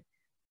need.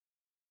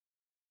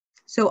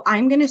 So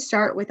I'm going to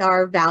start with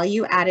our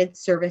value added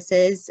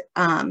services.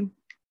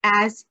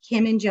 As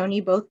Kim and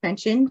Joni both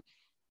mentioned,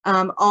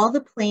 all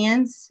the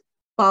plans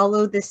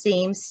follow the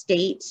same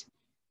state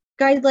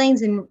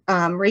guidelines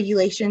and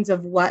regulations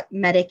of what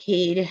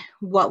Medicaid,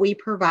 what we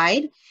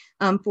provide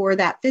for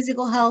that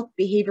physical health,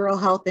 behavioral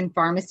health, and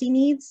pharmacy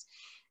needs.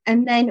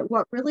 And then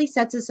what really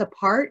sets us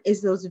apart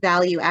is those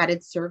value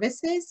added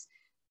services.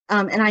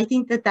 And I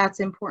think that that's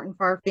important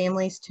for our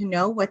families to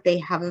know what they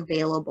have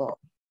available.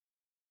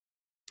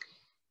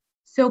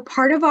 So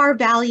part of our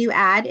value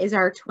add is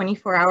our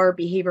 24-hour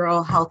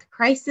behavioral health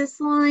crisis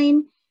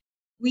line.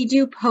 We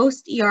do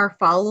post-ER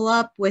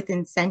follow-up with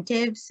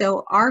incentives.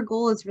 So our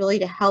goal is really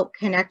to help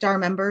connect our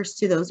members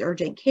to those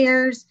urgent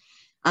cares,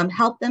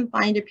 help them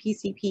find a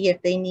PCP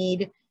if they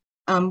need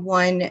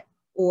one,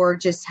 or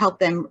just help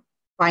them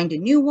find a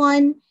new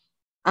one.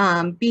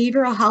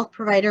 Behavioral health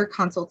provider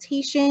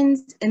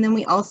consultations, and then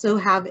we also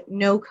have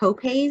no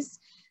copays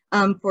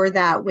for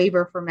that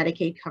waiver for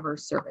Medicaid cover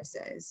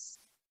services.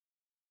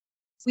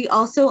 We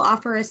also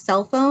offer a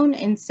cell phone,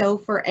 and so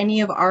for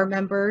any of our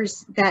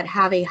members that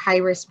have a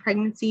high-risk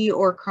pregnancy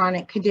or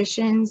chronic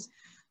conditions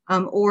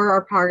or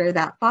are part of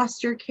that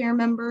foster care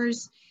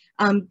members,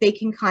 they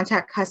can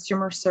contact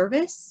customer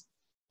service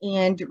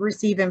and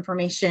receive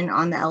information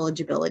on the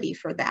eligibility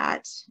for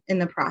that in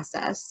the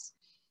process.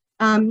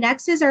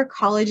 Next is our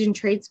college and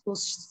trade school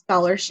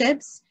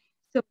scholarships.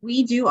 So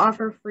we do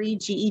offer free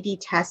GED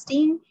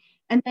testing,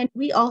 and then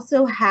we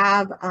also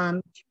have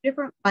 2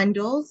 different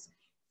bundles.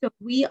 So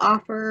we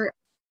offer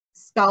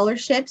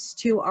scholarships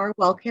to our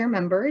WellCare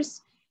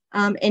members.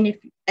 And if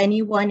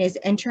anyone is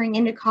entering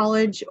into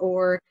college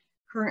or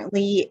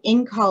currently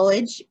in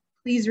college,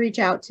 please reach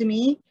out to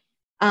me.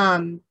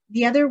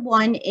 The other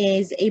one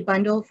is a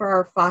bundle for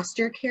our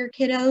foster care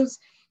kiddos.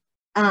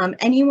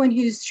 Anyone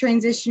who's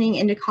transitioning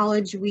into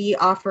college, we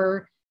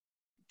offer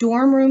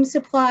dorm room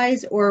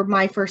supplies or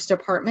My First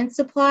Apartment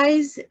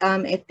supplies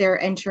if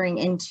they're entering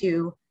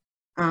into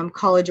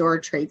college or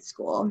trade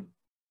school.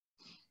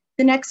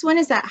 The next one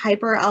is that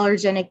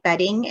hyperallergenic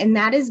bedding, and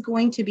that is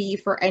going to be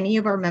for any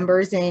of our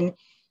members in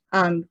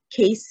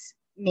case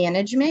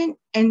management.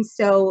 And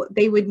so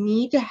they would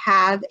need to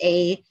have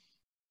a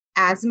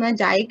asthma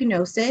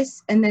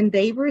diagnosis, and then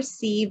they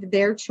receive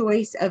their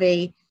choice of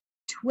a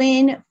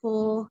twin,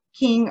 full,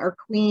 king, or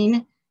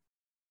queen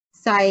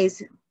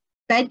size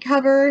bed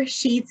cover,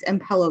 sheets,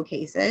 and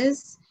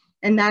pillowcases.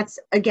 And that's,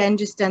 again,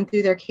 just done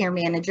through their care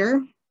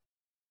manager.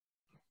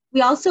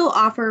 We also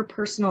offer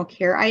personal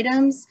care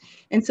items.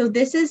 And so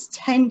this is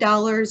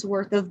 $10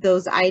 worth of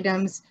those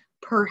items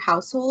per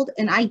household.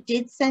 And I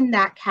did send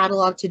that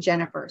catalog to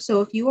Jennifer.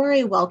 So if you are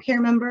a WellCare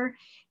member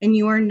and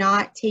you are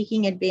not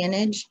taking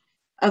advantage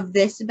of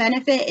this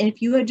benefit, and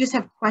if you just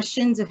have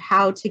questions of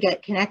how to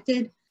get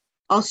connected,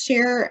 I'll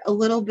share a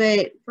little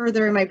bit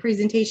further in my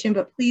presentation,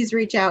 but please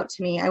reach out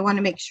to me. I want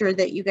to make sure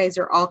that you guys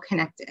are all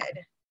connected.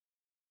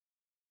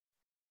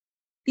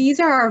 These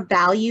are our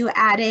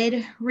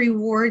value-added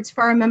rewards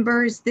for our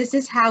members. This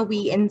is how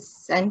we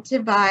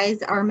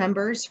incentivize our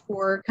members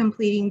for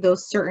completing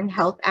those certain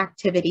health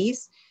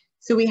activities.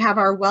 So we have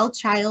our Well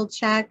Child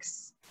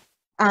checks,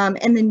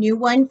 and the new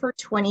one for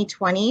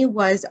 2020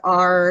 was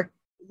our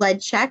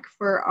lead check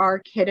for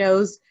our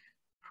kiddos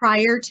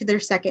prior to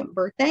their second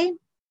birthday.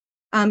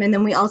 And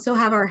then we also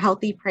have our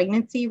Healthy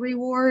Pregnancy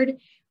Reward,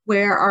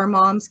 where our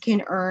moms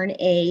can earn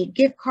a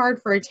gift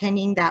card for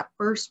attending that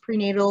first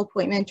prenatal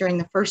appointment during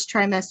the first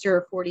trimester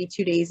or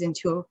 42 days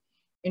into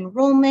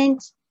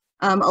enrollment,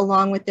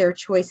 along with their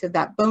choice of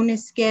that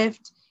bonus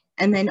gift.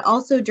 And then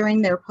also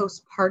during their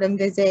postpartum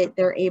visit,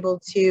 they're able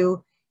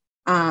to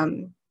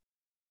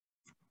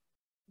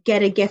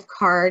get a gift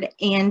card.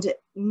 And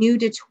new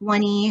to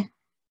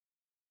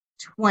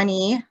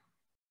 2020,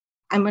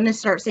 I'm going to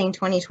start saying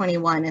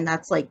 2021, and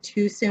that's like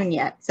too soon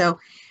yet. So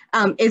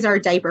is our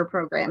diaper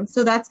program.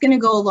 So that's going to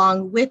go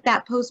along with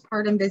that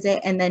postpartum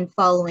visit and then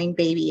following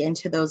baby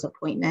into those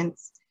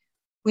appointments.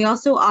 We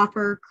also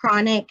offer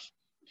chronic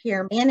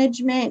care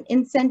management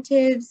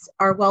incentives,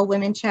 our Well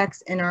Women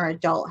checks, and our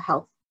adult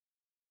health.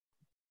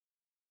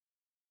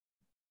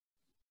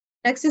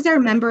 Next is our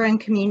member and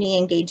community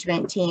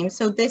engagement team.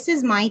 So this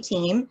is my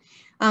team.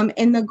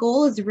 And the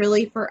goal is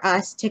really for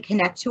us to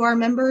connect to our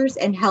members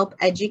and help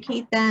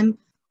educate them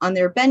on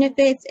their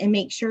benefits and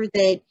make sure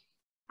that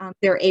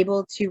they're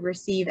able to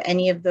receive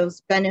any of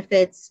those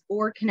benefits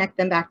or connect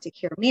them back to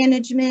care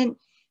management.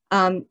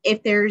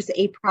 If there's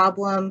a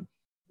problem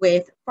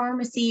with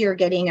pharmacy or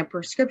getting a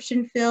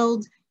prescription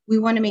filled, we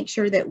want to make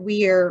sure that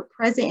we are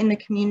present in the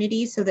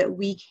community so that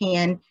we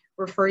can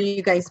refer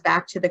you guys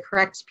back to the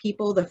correct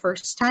people the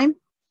first time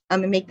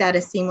and make that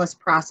a seamless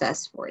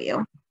process for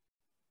you.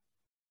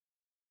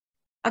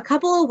 A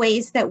couple of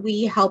ways that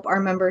we help our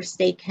members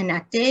stay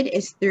connected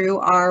is through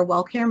our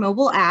WellCare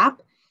mobile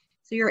app.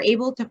 So you're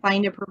able to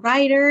find a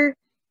provider,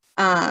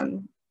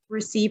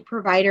 receive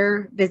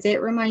provider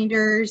visit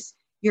reminders.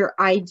 Your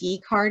ID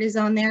card is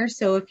on there.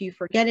 So if you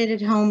forget it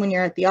at home when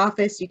you're at the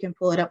office, you can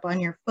pull it up on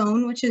your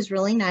phone, which is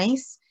really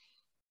nice.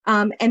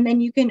 And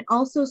then you can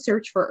also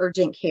search for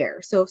urgent care.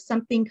 So if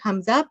something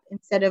comes up,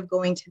 instead of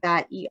going to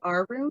that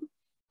ER room,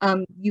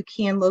 you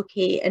can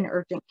locate an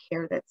urgent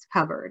care that's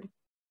covered.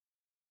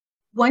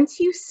 Once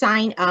you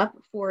sign up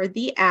for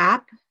the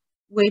app,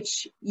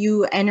 which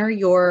you enter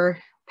your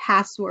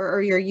password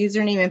or your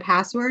username and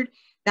password,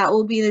 that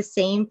will be the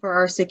same for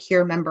our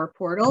secure member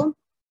portal.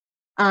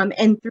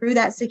 And through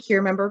that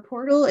secure member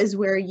portal is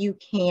where you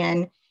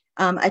can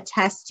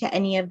attest to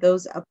any of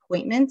those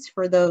appointments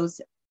for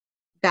those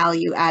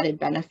value added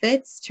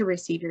benefits to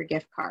receive your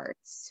gift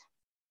cards.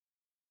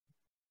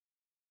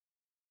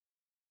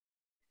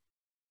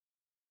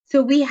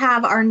 So we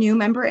have our new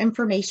member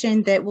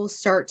information that will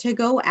start to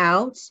go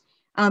out.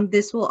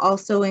 This will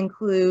also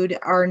include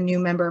our new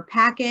member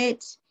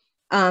packet,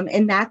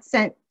 and that's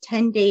sent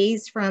 10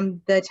 days from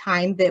the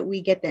time that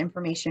we get the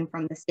information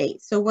from the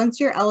state. So once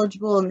you're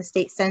eligible and the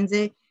state sends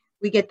it,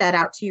 we get that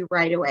out to you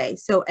right away.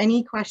 So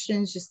any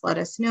questions, just let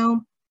us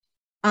know.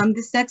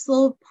 This next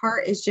little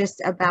part is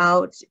just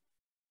about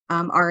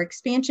our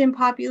expansion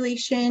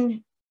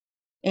population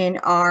and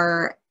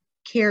our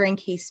care and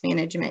case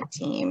management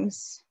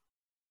teams.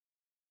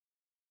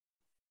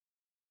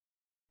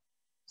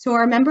 So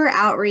our member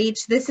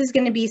outreach, this is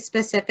going to be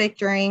specific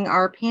during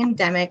our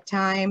pandemic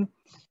time.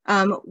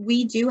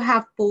 We do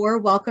have 4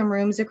 welcome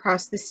rooms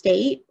across the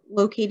state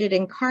located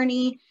in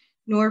Kearney,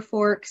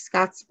 Norfolk,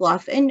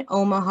 Scottsbluff, and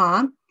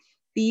Omaha.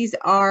 These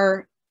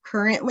are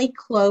currently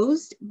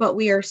closed, but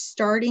we are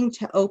starting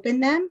to open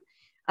them.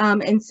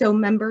 And so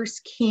members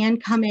can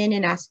come in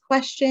and ask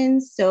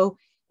questions. So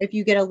if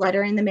you get a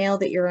letter in the mail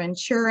that you're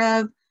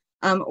unsure of,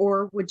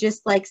 or would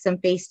just like some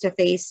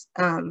face-to-face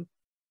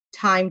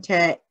time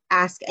to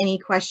ask any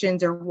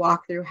questions or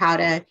walk through how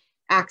to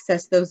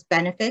access those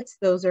benefits,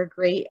 those are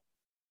great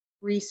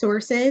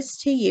resources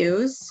to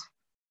use.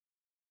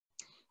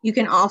 You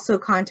can also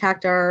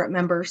contact our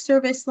member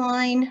service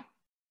line.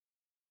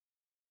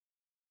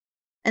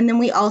 And then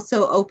we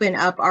also open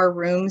up our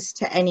rooms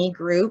to any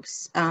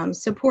groups,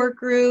 support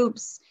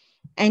groups,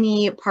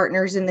 any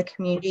partners in the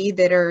community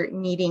that are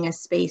needing a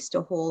space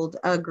to hold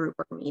a group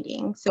or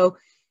meeting. So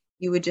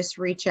you would just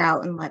reach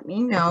out and let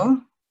me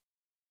know.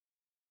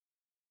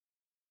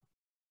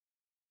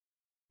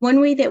 One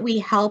way that we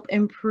help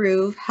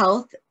improve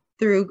health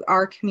through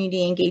our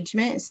community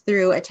engagement is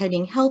through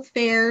attending health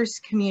fairs,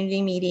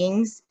 community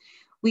meetings.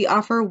 We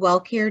offer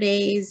WellCare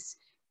days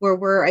where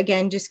we're,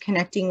 again, just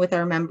connecting with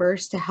our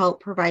members to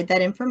help provide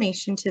that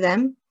information to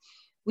them.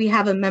 We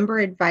have a member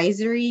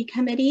advisory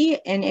committee,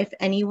 and if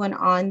anyone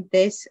on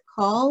this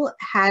call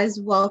has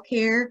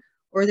WellCare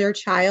or their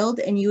child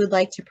and you would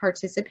like to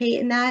participate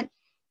in that,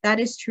 that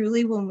is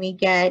truly when we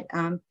get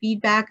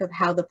feedback of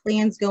how the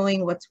plan's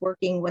going, what's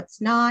working,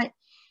 what's not.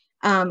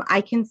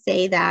 I can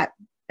say that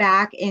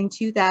back in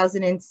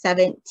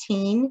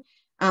 2017,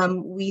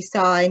 we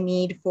saw a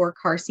need for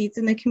car seats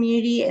in the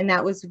community, and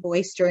that was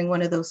voiced during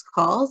one of those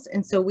calls.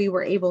 And so we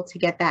were able to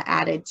get that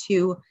added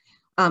to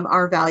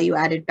our value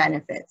added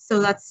benefits. So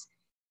that's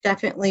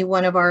definitely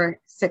one of our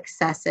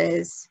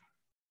successes.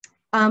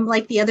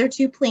 Like the other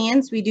two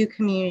plans, we do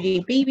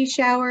community baby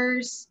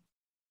showers.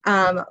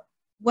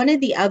 One of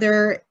the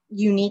other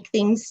unique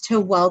things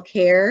to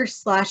WellCare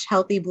 /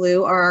 Healthy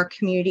Blue are our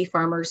community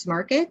farmers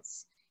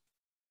markets.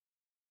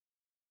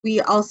 We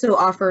also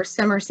offer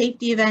summer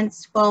safety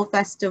events, fall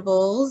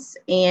festivals,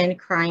 and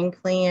crime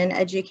plan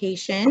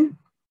education.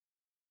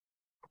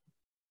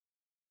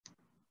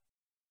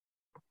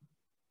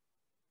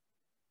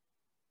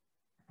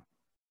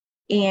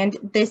 And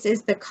this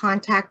is the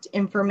contact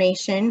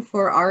information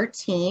for our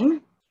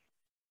team.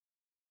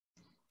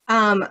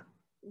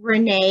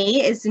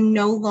 Renee is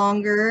no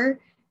longer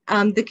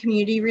the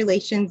community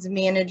relations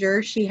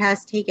manager. She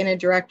has taken a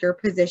director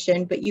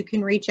position, but you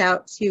can reach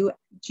out to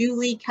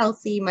Julie,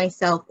 Kelsey,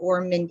 myself, or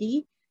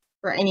Mindy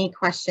for any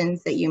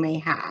questions that you may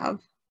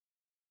have.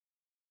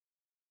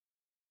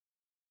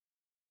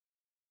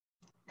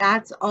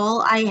 That's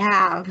all I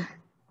have.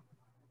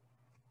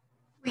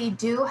 We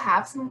do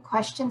have some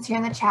questions here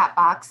in the chat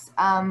box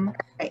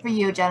for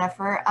you,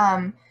 Jennifer.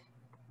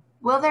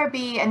 Will there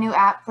be a new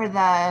app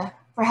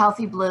for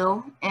Healthy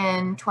Blue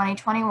in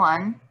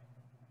 2021?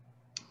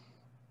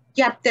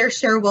 Yep, there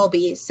sure will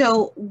be.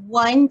 So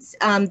once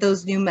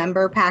those new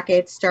member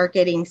packets start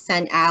getting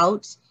sent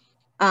out,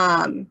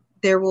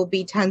 there will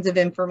be tons of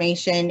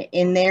information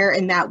in there,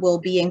 and that will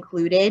be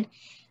included.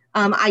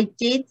 I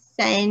did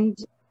send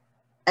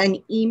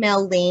an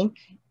email link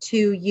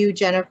to you,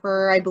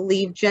 Jennifer, I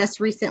believe just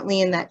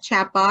recently in that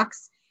chat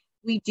box.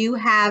 We do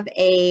have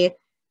a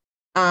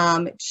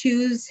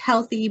Choose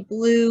Healthy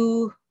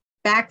Blue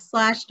 /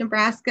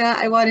 Nebraska,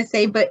 I want to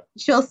say, but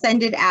she'll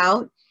send it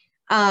out.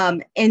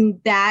 And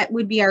that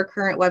would be our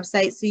current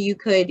website, so you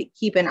could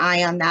keep an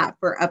eye on that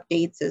for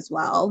updates as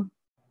well.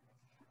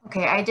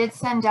 Okay, I did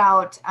send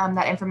out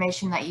that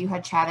information that you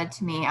had chatted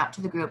to me out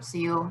to the group, so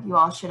you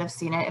all should have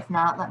seen it. If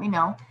not, let me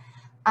know.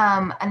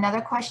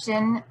 Another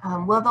question,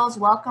 will those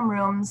welcome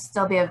rooms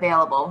still be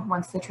available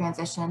once the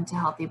transition to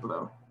Healthy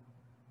Blue?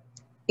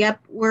 Yep,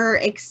 we're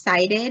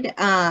excited.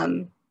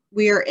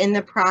 We are in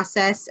the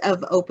process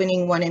of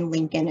opening one in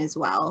Lincoln as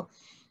well,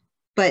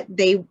 but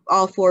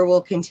all four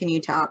will continue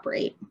to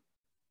operate.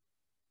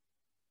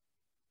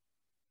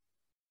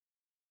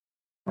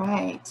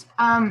 Right.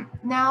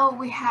 Now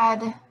we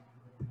had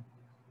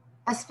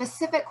a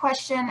specific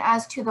question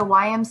as to the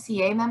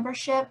YMCA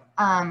membership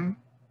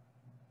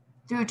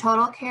through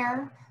Total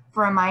Care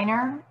for a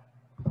minor.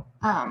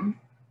 Do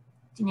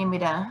you need me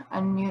to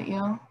unmute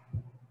you?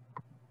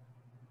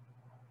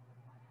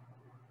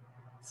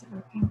 Is it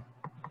working?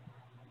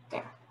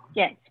 There.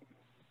 Yes.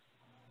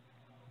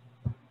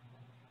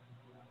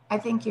 I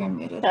think you're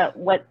unmuted.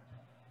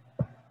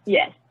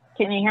 Yes.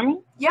 Can you hear me?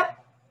 Yep.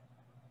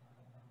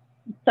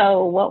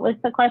 So what was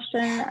the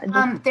question?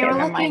 They were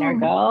looking, minor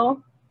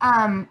go?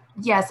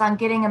 Yes, on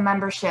getting a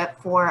membership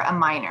for a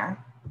minor.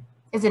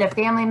 Is it a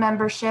family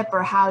membership,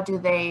 or how do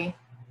they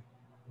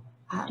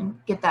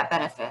get that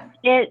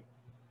benefit?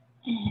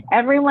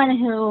 Everyone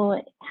who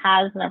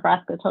has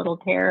Nebraska Total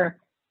Care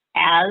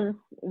as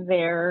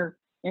their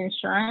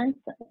insurance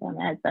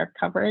and as their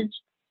coverage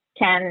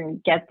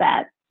can get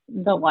the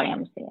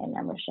YMCA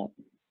membership.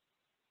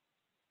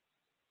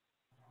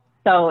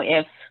 So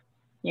if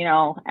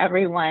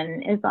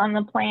everyone is on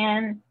the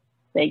plan,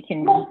 they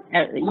can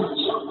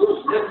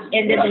each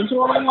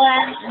individual one.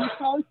 I'm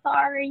so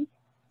sorry.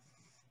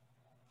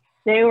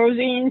 They were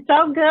being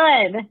so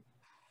good.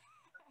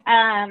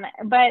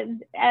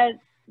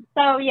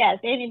 So yes,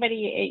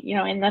 anybody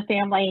in the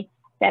family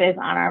that is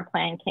on our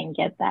plan can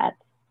get that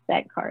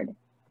card,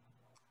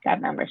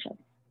 that membership.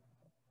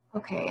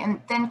 Okay,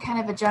 and then kind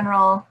of a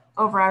general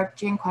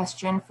overarching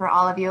question for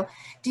all of you.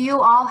 Do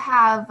you all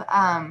have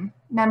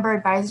member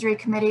advisory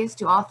committees?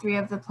 Do all three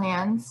of the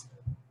plans?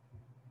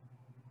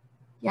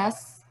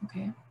 Yes?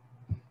 Okay.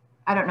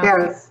 I don't know.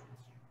 Yes.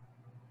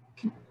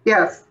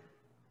 Yes.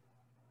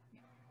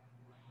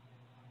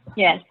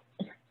 Yes.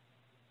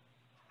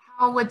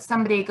 How would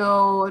somebody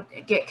go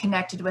get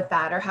connected with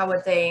that, or how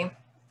would they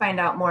find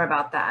out more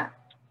about that?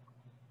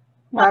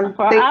 Well,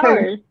 for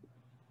ours.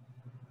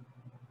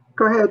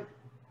 Go ahead.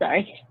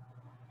 sorry.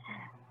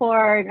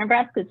 For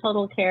Nebraska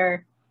Total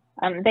Care,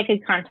 they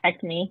could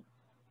contact me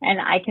and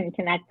I can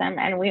connect them.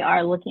 And we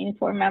are looking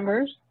for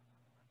members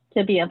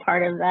to be a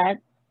part of that.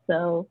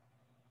 So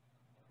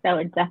that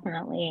would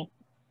definitely,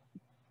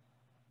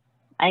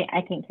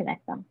 I can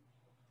connect them.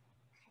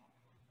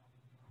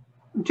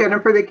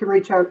 Jennifer, they can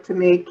reach out to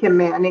me, Kim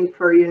Manning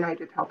for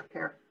United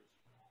Healthcare.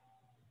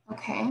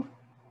 Okay.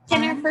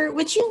 Jennifer,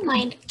 would you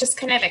mind just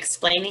kind of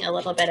explaining a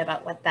little bit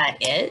about what that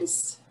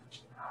is?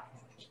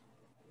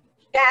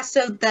 Yeah,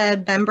 so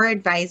the member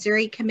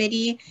advisory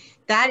committee,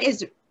 that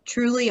is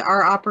truly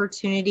our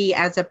opportunity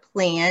as a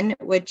plan,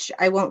 which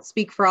I won't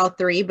speak for all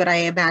three, but I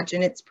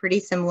imagine it's pretty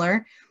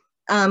similar.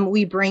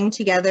 We bring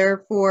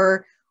together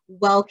for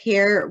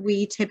WellCare,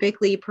 we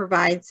typically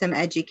provide some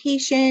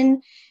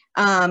education,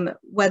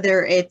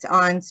 whether it's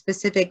on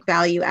specific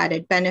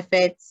value-added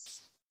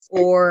benefits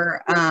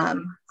or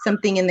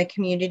something in the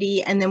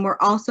community. And then we're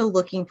also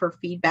looking for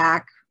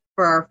feedback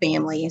for our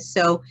families.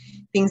 So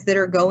things that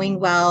are going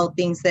well,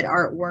 things that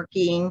aren't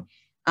working,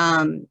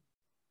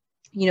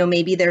 you know,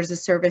 maybe there's a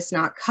service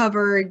not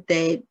covered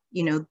that,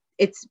 you know,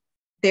 it's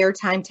their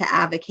time to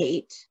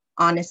advocate,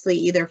 honestly,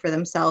 either for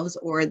themselves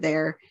or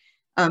their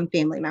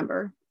family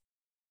member.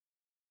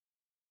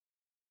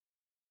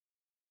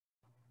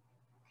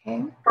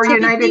 Okay. For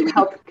United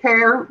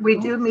Healthcare, we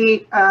do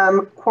meet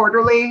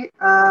quarterly.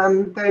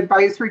 The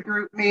advisory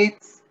group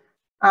meets.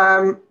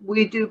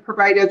 We do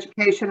provide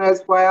education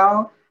as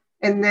well.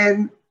 And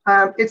then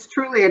it's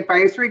truly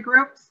advisory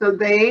groups. So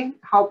they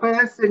help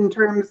us in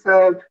terms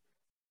of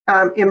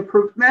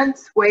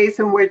improvements, ways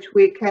in which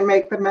we can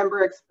make the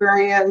member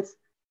experience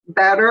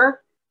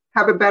better,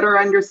 have a better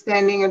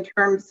understanding in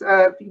terms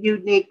of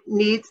unique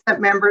needs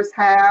that members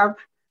have.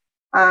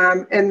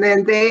 And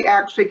then they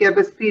actually give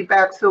us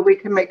feedback so we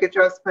can make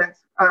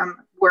adjustments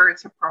where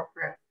it's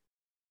appropriate.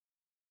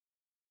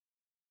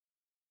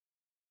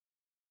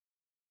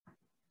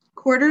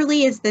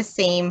 Quarterly is the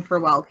same for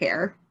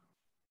WellCare.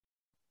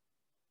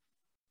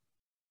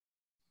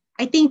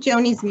 I think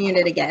Joni's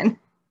muted again.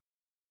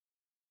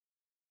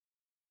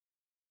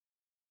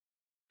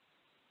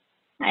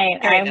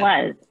 I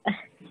was.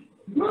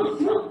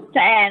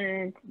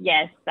 And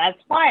yes, that's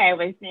why I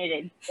was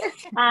muted.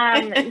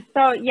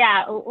 So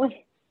yeah,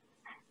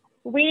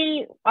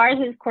 ours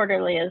is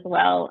quarterly as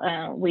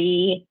well.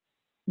 We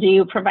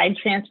do provide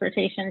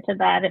transportation to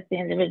that if the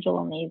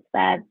individual needs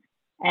that,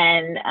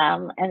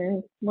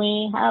 and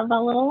we have a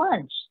little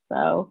lunch.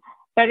 So,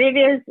 but it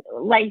is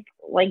like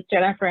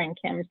Jennifer and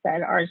Kim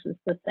said, ours is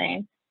the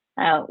same.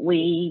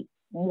 We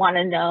want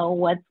to know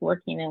what's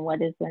working and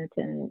what isn't,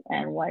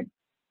 and what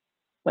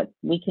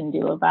we can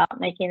do about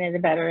making it a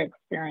better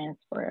experience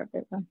for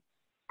everyone.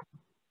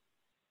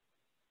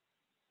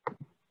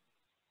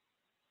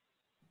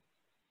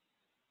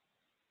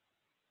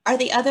 Are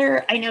the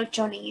other, I know,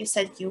 Joni, you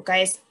said you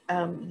guys,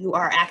 you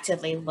are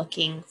actively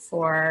looking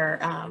for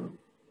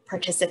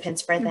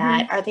participants for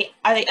that. Are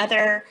the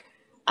other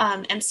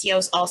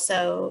MCOs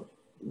also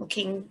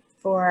looking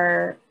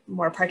for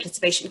more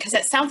participation? Because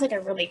it sounds like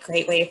a really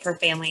great way for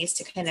families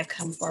to kind of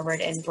come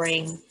forward and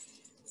bring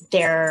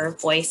their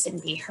voice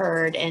and be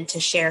heard, and to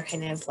share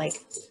kind of like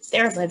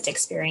their lived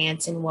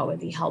experience and what would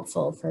be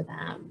helpful for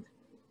them.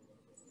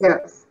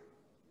 Yes,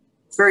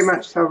 very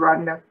much so,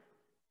 Rhonda.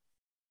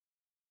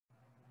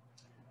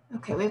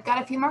 Okay, we've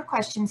got a few more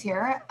questions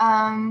here.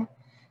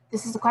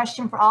 This is a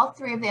question for all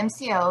three of the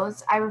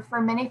MCOs. I refer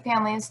many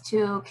families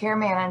to care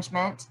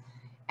management,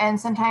 and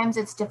sometimes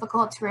it's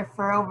difficult to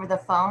refer over the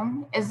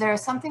phone. Is there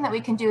something that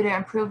we can do to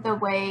improve the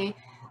way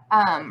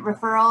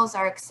referrals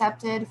are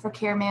accepted for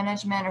care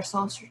management or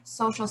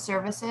social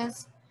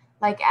services,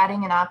 like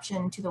adding an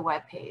option to the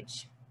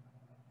webpage?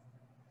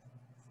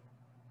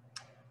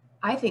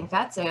 I think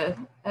that's a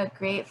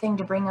great thing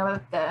to bring up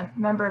with the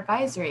member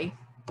advisory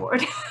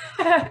board.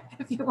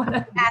 If you want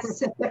to.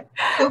 Yes.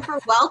 So for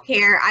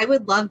WellCare, I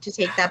would love to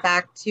take that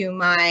back to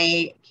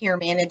my care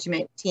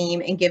management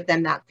team and give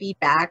them that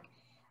feedback.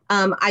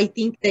 I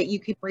think that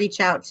you could reach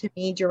out to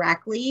me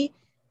directly,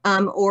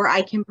 or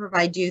I can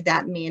provide you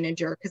that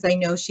manager, because I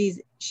know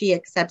she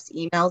accepts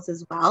emails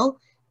as well.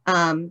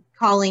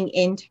 Calling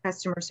into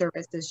customer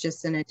service is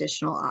just an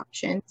additional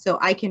option. So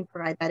I can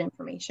provide that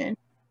information.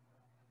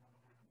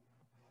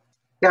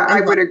 Yeah,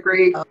 I would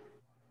agree.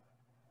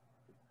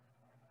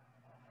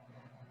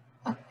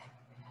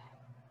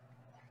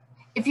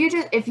 If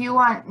you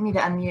want me to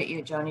unmute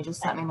you, Joni,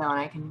 just let me know and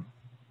I can.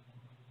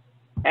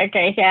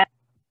 Okay, yeah.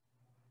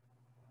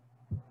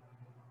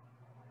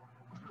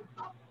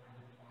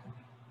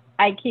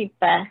 I keep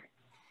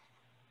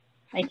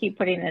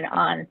putting it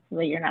on so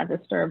that you're not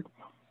disturbed.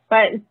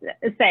 But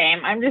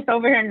same, I'm just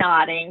over here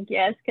nodding.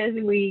 Yes, because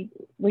we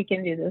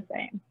can do the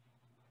same.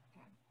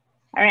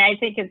 I mean, I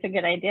think it's a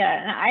good idea.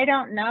 And I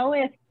don't know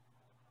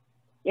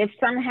if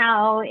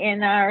somehow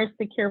in our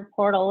secure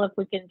portal, if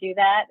we can do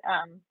that.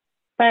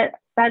 But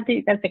that's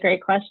a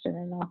great question,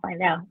 and I'll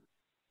find out.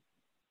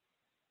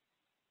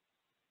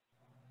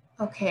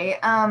 Okay,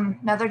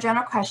 another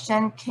general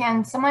question.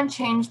 Can someone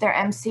change their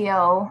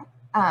MCO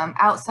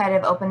outside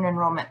of open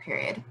enrollment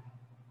period?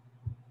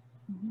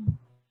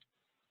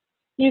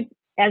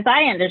 as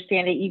I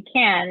understand it, you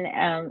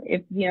can,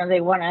 if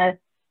they want to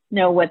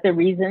know what the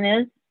reason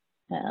is,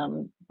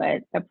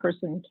 but a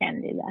person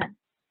can do that.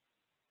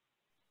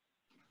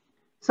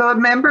 So a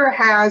member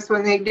has,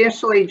 when they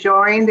initially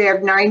join, they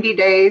have 90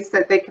 days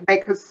that they can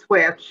make a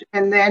switch.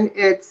 And then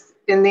it's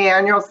in the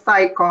annual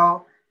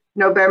cycle,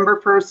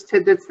 November 1st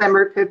to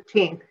December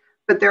 15th.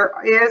 But there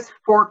is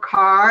for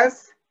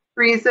cause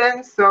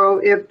reasons. So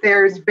if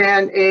there's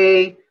been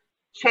a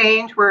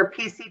change where a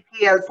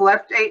PCP has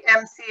left a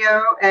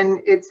MCO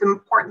and it's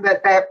important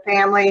that that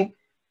family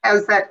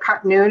has that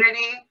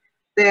continuity,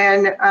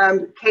 then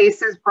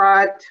case is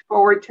brought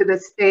forward to the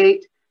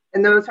state,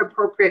 and those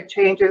appropriate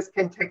changes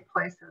can take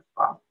place as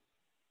well.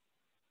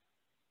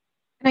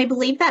 And I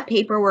believe that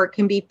paperwork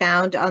can be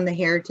found on the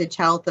Heritage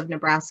Health of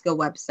Nebraska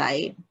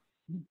website.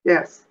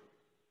 Yes.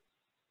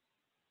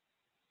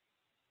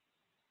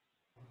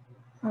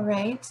 All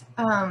right.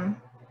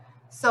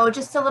 So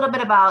just a little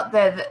bit about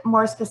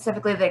more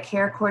specifically the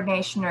care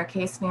coordination or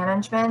case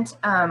management.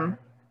 I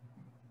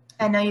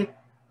know you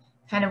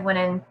kind of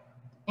went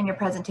in your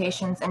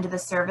presentations into the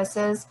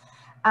services,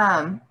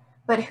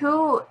 but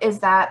who is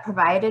that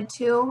provided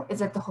to?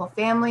 Is it the whole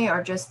family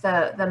or just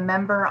the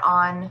member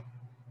on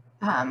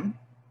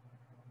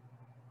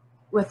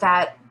with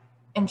that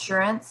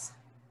insurance?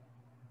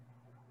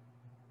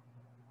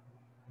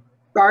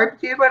 Barb,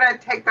 do you want to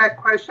take that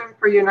question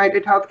for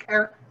United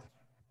Healthcare?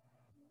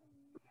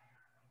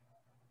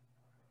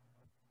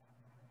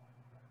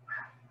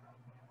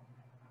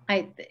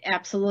 I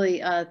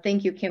absolutely.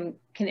 Thank you, Kim.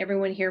 Can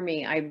everyone hear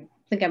me? I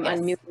think I'm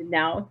unmuted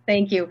now.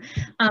 Thank you.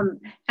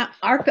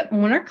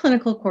 When our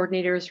clinical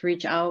coordinators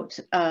reach out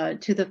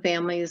to the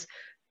families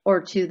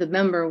or to the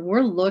member,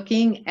 we're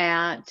looking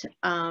at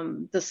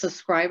the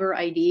subscriber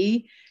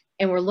ID,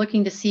 and we're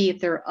looking to see if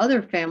there are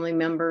other family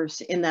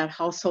members in that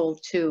household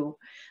too.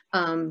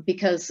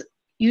 Because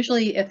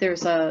usually if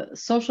there's a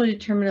social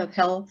determinant of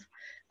health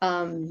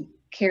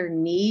care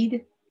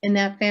need in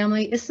that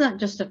family, it's not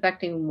just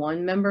affecting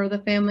one member of the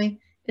family,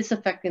 it's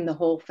affecting the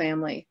whole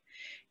family.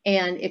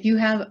 And if you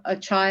have a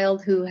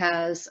child who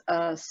has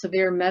a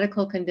severe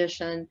medical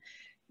condition,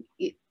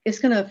 it's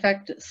going to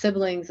affect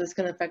siblings, it's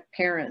going to affect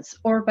parents,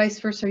 or vice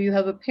versa. You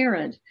have a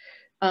parent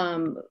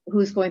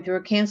who's going through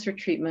a cancer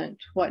treatment,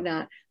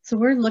 whatnot. So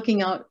we're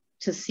looking out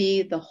to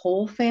see the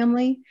whole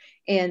family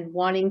and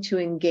wanting to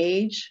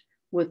engage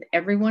with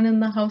everyone in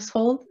the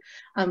household.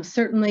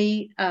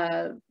 Certainly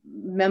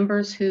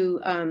members who,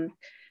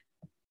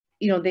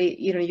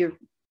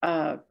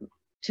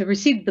 to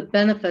receive the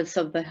benefits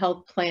of the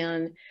health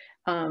plan,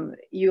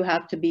 you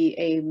have to be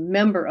a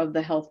member of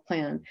the health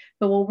plan.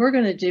 But what we're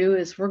going to do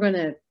is we're going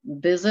to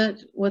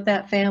visit with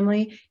that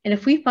family. And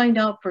if we find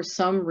out for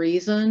some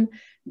reason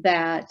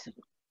that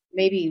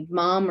maybe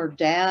mom or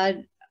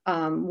dad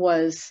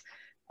was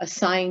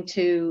assigned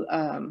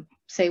to,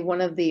 say,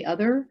 one of the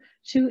other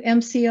two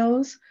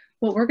MCOs,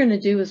 what we're going to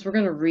do is we're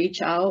going to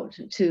reach out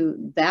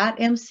to that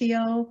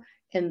MCO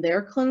and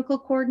their clinical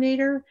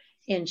coordinator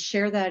and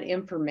share that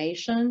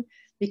information,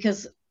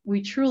 because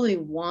we truly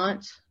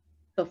want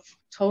the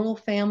total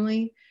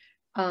family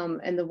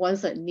and the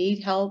ones that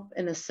need help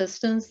and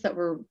assistance that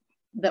we're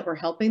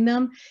helping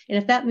them. And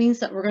if that means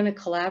that we're going to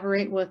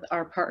collaborate with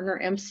our partner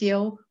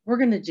MCO, we're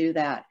going to do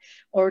that.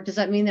 Or does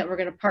that mean that we're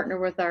going to partner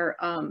with our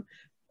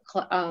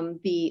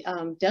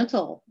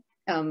dental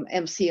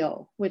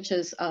MCO, which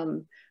is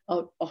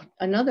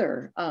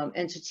another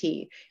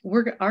entity?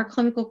 Our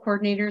clinical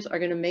coordinators are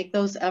going to make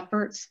those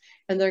efforts,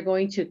 and they're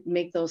going to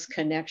make those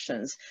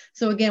connections.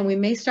 So again, we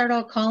may start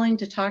out calling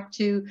to talk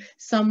to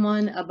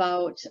someone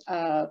about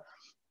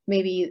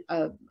maybe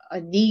a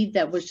need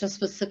that was just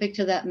specific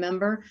to that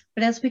member.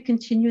 But as we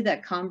continue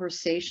that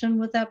conversation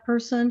with that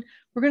person,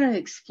 we're going to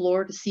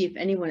explore to see if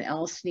anyone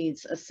else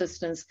needs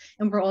assistance.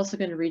 And we're also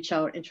going to reach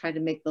out and try to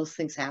make those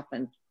things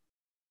happen.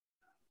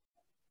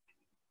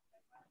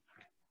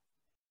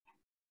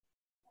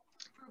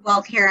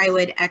 WellCare, I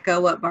would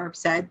echo what Barb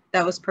said.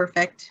 That was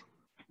perfect.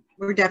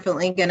 We're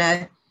definitely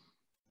gonna,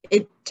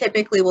 it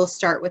typically will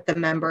start with the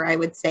member, I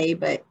would say,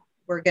 but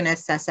we're gonna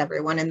assess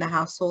everyone in the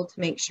household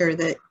to make sure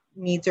that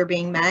needs are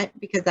being met,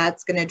 because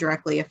that's gonna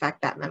directly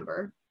affect that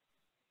member.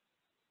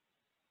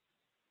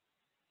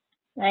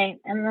 Right,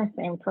 and the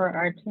same for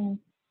our team.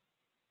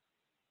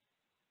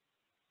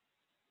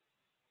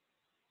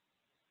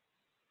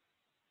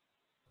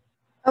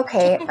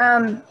 Okay,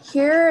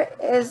 here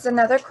is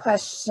another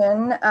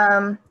question.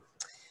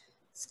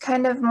 It's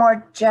kind of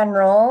more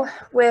general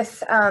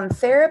with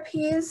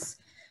therapies.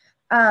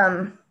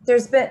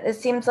 It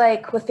seems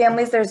like with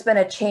families, there's been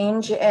a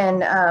change in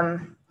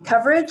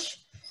coverage,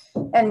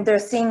 and they're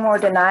seeing more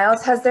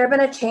denials. Has there been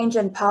a change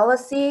in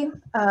policy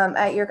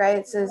at your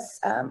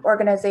guys'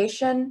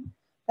 organization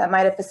that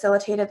might have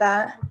facilitated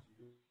that?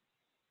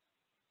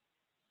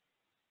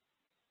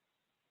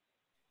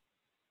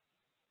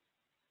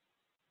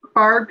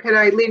 Barb, could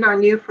I lean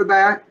on you for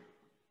that?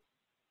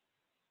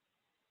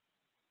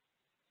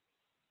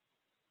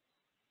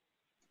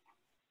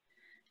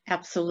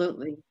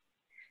 Absolutely.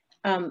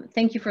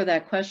 Thank you for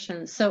that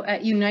question. So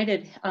at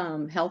United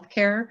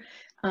Healthcare,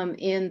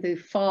 in the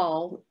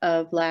fall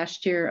of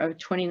last year of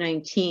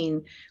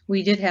 2019,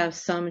 we did have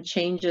some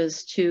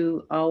changes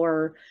to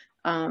our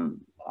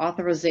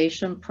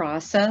authorization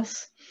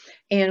process.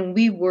 And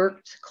we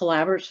worked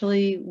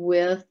collaboratively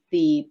with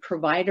the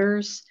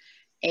providers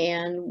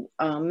and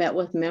met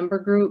with member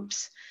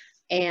groups.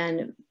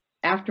 And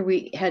after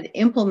we had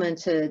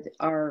implemented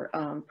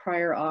our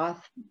prior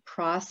auth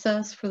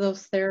process for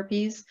those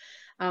therapies,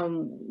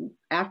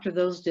 after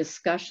those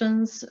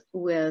discussions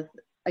with,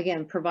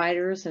 again,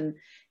 providers and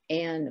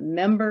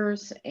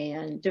members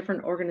and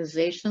different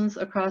organizations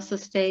across the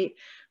state,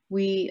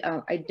 we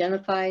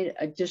identified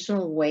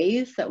additional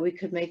ways that we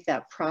could make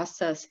that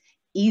process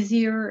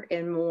easier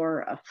and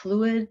more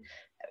fluid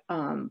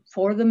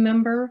for the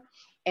member.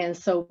 And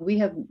so we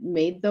have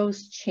made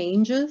those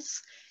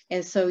changes.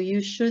 And so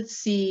you should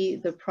see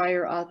the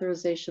prior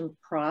authorization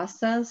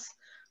process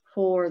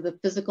for the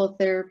physical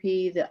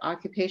therapy, the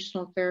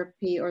occupational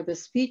therapy, or the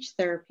speech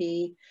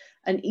therapy,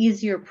 an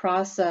easier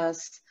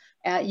process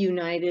at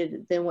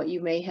United than what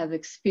you may have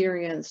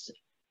experienced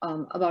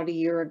about a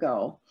year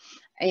ago.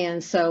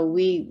 And so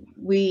we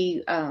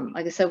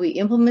like I said, we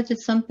implemented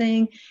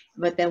something,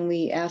 but then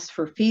we asked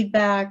for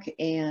feedback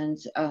and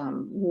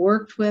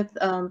worked with,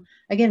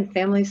 again,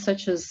 families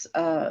such as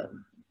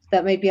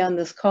that may be on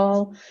this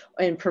call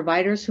and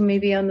providers who may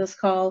be on this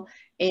call,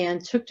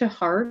 and took to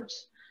heart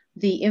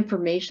the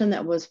information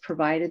that was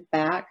provided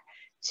back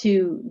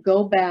to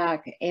go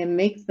back and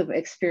make the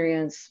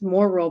experience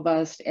more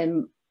robust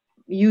and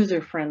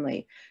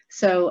user-friendly.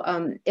 So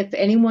if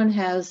anyone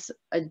has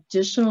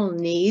additional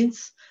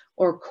needs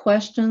or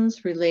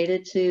questions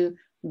related to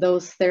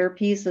those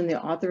therapies and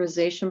the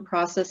authorization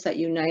process at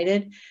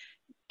United,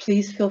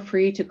 please feel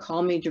free to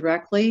call me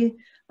directly.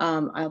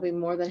 I'll be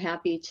more than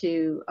happy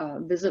to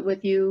visit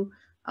with you,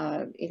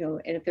 and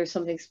if there's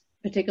something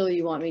particularly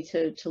you want me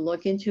to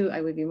look into,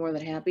 I would be more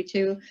than happy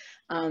to.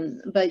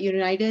 But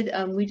United,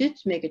 we did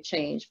make a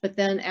change, but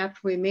then after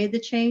we made the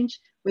change,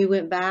 we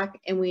went back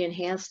and we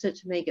enhanced it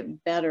to make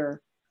it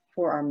better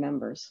for our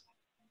members.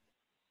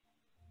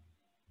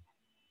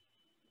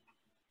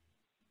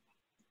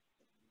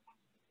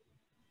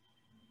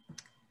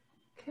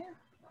 Okay.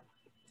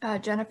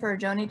 Jennifer or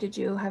Joni, did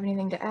you have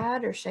anything to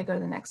add, or should I go to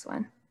the next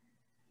one?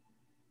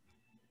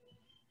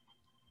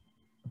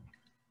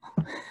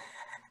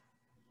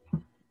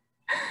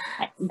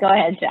 Go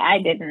ahead, I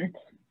didn't.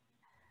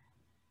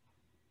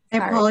 I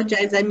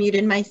apologize, I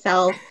muted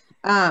myself.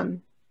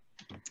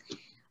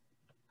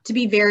 To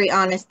be very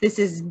honest, this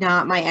is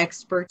not my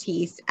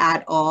expertise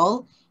at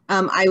all.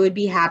 I would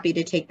be happy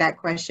to take that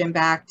question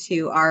back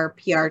to our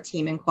PR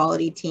team and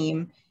quality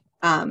team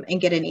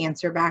and get an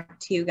answer back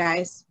to you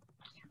guys.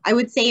 I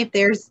would say if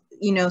there's,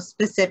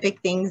 specific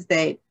things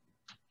that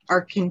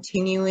are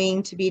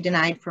continuing to be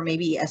denied for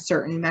maybe a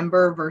certain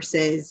member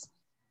versus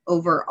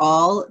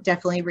overall,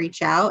 definitely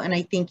reach out. And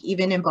I think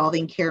even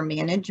involving care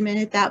management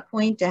at that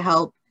point to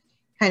help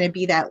kind of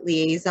be that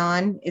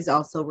liaison is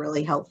also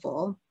really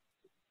helpful.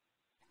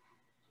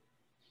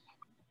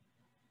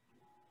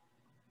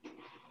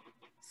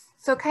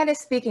 So kind of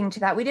speaking to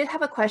that, we did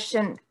have a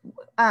question.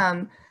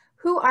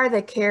 Who are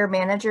the care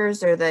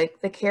managers or the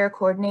care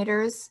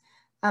coordinators?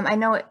 I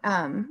know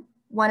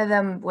one of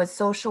them was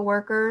social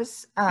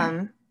workers.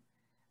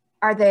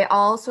 Are they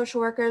all social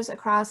workers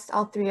across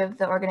all three of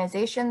the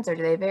organizations, or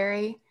do they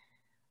vary?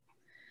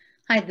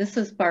 Hi, this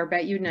is Barb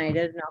at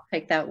United, and I'll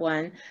take that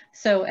one.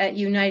 So at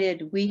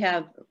United, we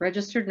have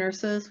registered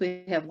nurses,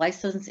 we have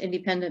licensed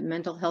independent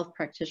mental health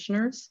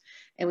practitioners,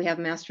 and we have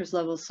master's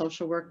level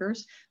social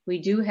workers. We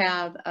do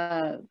have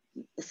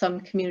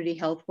some community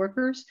health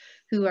workers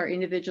who are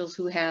individuals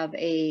who have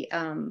a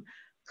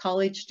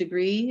college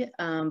degree,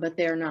 but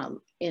they're not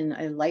in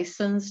a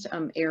licensed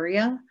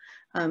area.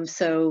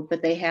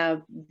 But they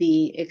have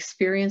the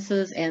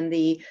experiences and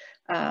the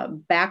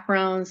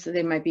backgrounds.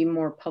 They might be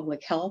more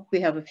public health. We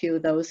have a few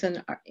of those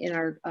in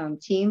our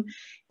team.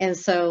 And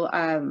so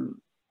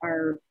I'm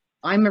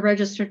a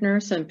registered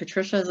nurse, and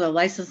Patricia is a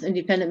licensed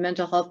independent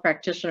mental health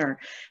practitioner.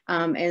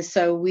 And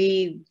so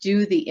we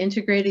do the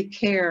integrated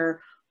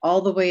care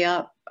all the way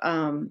up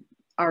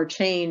our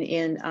chain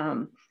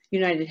in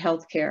United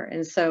Healthcare.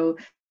 And so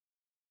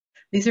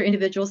these are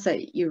individuals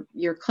that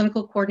your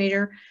clinical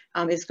coordinator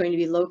is going to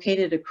be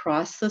located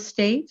across the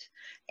state.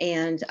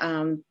 And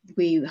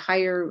we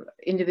hire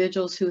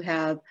individuals who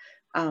have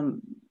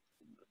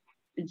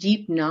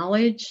deep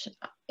knowledge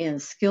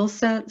and skill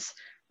sets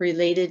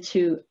related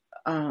to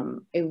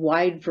a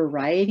wide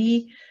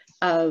variety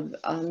of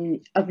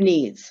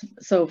needs.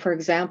 So for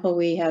example,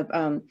 we have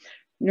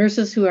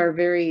nurses who are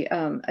very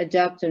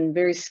adept and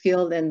very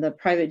skilled in the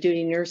private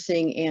duty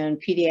nursing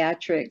and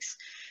pediatrics.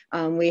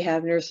 We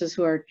have nurses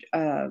who are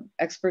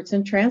experts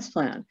in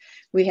transplant.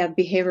 We have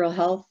behavioral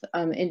health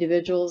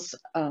individuals,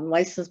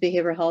 licensed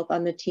behavioral health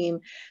on the team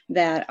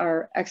that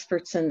are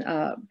experts in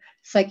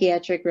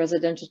psychiatric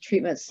residential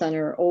treatment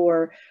center,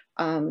 or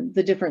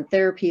the different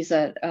therapies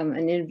that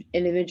an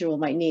individual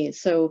might need.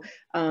 So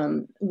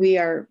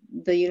the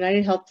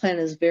United Health Plan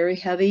is very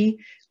heavy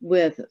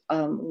with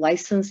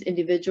licensed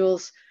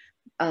individuals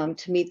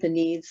to meet the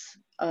needs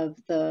of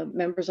the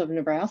members of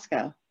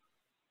Nebraska.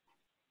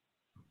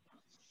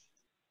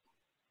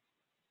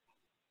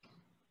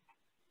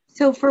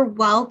 So for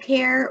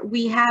WellCare,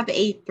 we have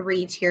a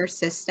 3-tier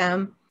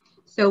system.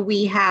 So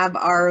we have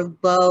our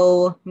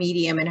low,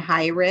 medium, and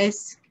high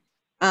risk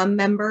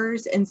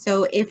members. And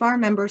so if our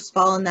members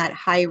fall in that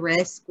high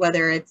risk,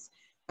 whether it's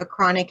a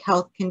chronic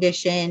health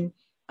condition,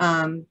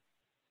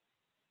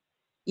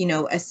 you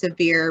know, a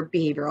severe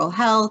behavioral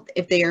health,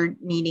 if they are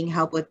needing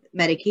help with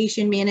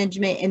medication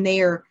management, and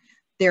they're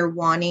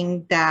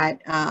wanting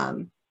that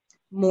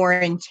more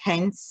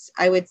intense,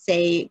 I would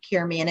say,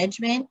 care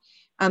management,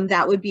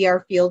 that would be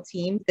our field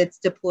team that's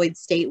deployed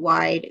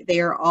statewide. They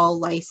are all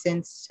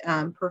licensed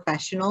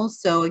professionals.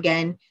 So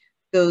again,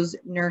 those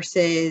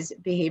nurses,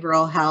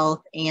 behavioral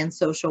health, and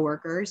social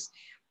workers.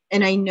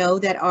 And I know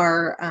that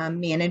our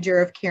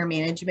manager of care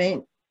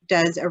management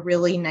does a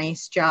really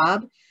nice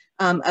job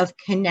of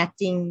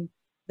connecting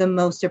the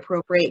most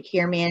appropriate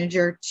care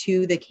manager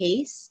to the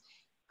case.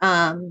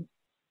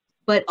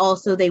 But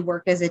also they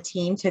work as a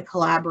team to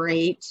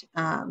collaborate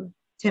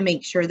to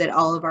make sure that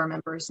all of our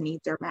members'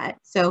 needs are met.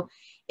 So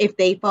if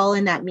they fall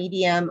in that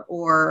medium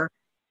or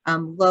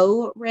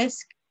low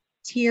risk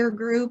tier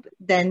group,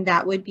 then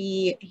that would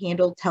be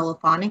handled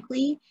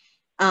telephonically.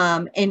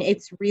 And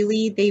it's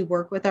really, they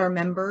work with our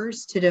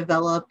members to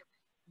develop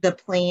the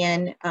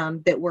plan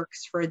that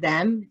works for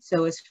them.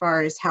 So as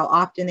far as how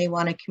often they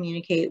want to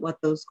communicate,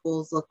 what those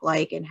goals look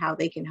like, and how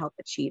they can help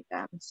achieve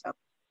them. So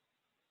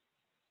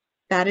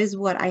that is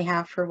what I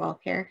have for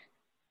WellCare.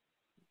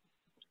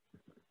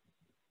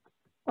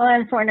 Well,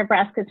 and for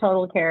Nebraska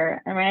Total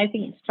Care, I mean, I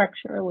think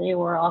structurally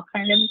we're all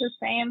kind of the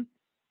same.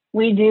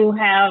 We do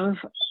have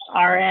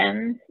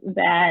RNs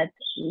that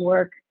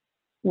work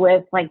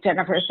with, like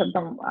Jennifer said,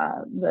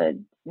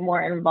 the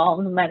more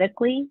involved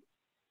medically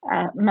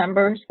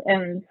members.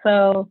 And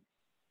so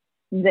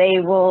they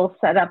will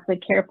set up the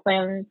care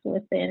plans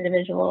with the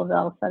individual.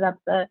 They'll set up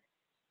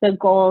the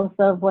goals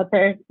of what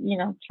they're, you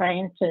know,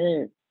 trying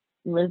to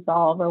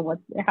resolve, or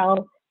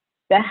how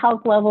the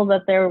health level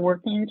that they're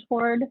working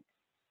toward.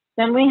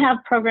 Then we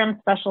have program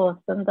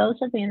specialists, and those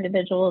are the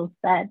individuals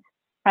that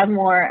have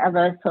more of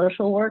a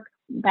social work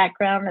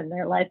background, and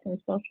they're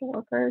licensed social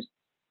workers.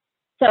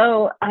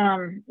 So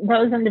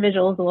those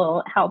individuals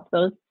will help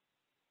those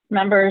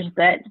members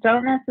that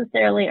don't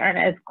necessarily aren't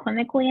as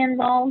clinically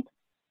involved,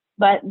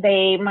 but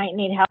they might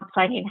need help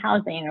finding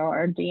housing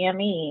or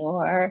DME,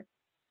 or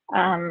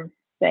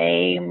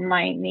they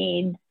might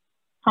need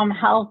home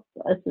health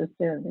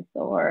assistance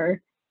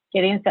or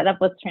getting set up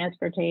with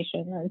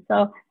transportation. And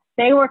so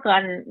they work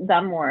on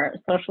the more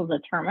social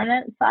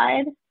determinant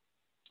side.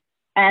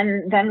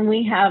 And then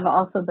we have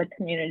also the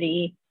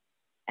community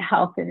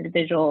health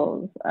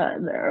individuals,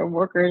 there are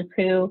workers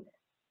who,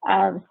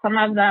 some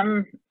of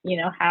them, you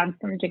know, have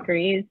some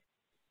degrees,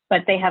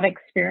 but they have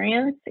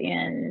experience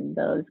in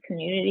those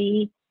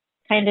community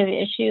kind of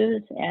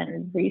issues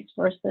and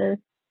resources.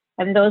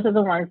 And those are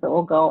the ones that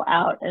will go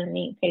out and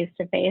meet face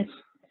to face.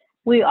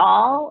 We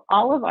all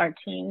of our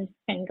teams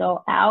can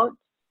go out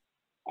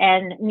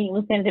and meet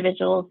with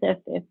individuals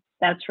if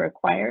that's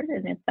required,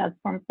 and if that's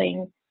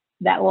something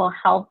that will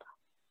help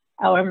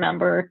our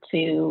member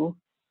to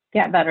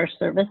get better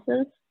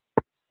services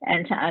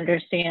and to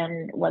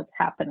understand what's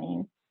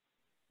happening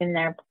in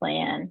their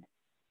plan.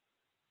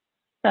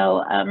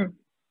 So,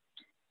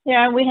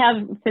 yeah, we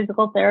have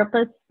physical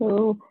therapists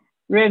who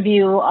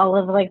review all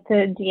of like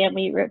the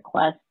DME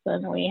requests,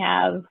 and we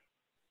have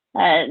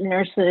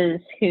nurses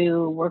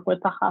who work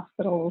with the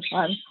hospitals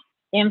on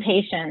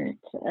inpatient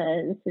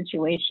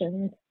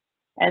situations,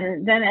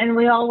 and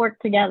we all work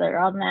together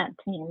on that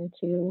team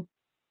to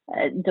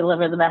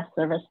deliver the best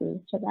services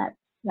to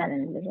that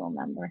individual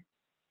member.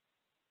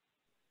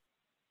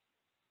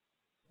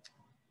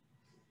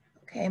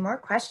 Okay, more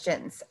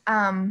questions.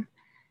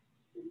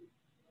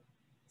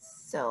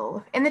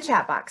 So in the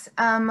chat box,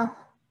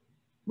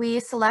 we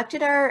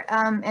selected our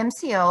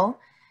MCO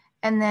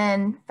and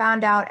then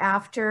found out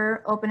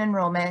after open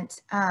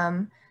enrollment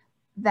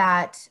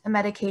that a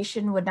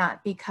medication would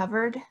not be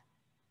covered,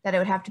 that it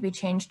would have to be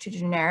changed to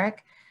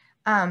generic.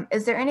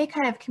 Is there any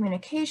kind of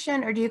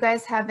communication, or do you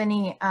guys have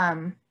any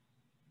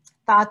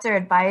thoughts or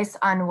advice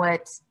on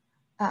what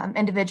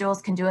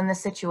individuals can do in this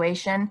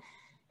situation?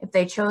 If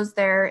they chose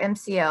their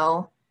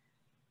MCO,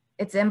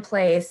 it's in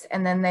place,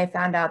 and then they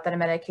found out that a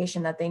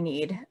medication that they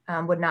need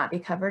would not be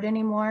covered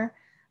anymore.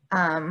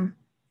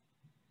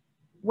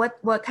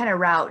 What kind of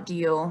route do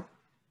you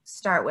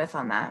start with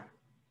on that?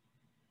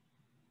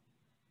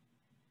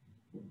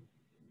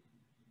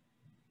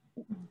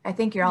 I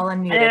think you're all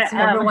unmuted, so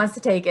whoever wants to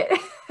take it.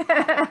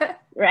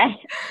 Right.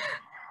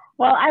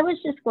 Well, I was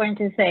just going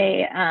to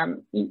say,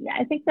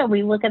 I think that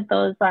we look at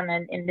those on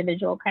an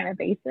individual kind of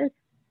basis.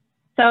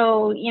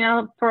 So, you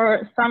know,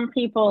 for some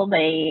people,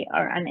 they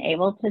are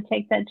unable to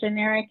take that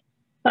generic.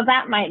 So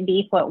that might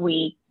be what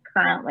we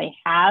currently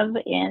have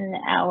in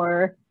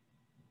our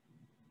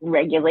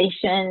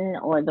regulation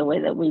or the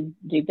way that we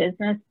do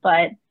business.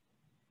 But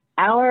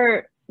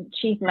our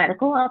chief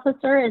medical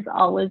officer is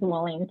always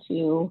willing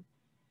to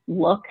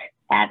look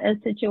at a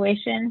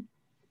situation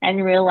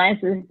and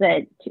realizes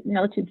that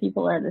no two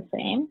people are the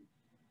same.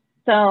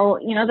 So,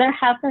 you know, there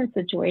have been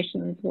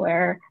situations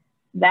where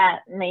that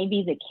may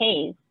be the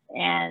case,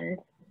 and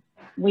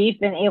we've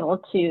been able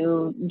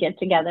to get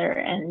together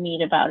and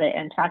meet about it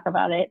and talk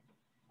about it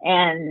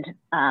and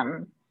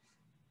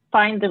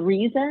find the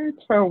reasons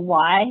for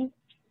why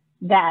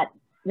that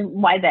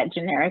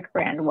generic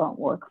brand won't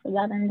work for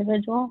that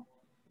individual.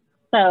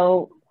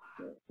 So,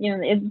 you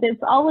know,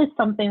 it's always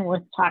something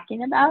worth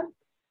talking about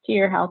to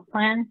your health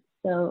plan.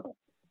 So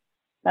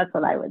that's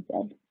what I would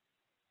say.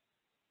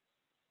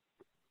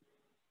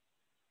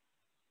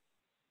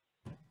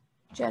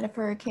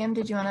 Jennifer or Kim,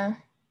 did you want to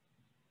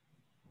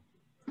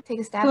take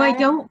a stab So at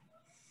it?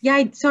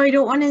 So I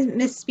don't want to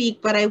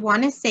misspeak, but I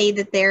want to say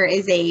that there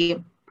is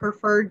a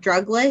preferred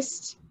drug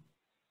list,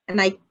 and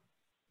I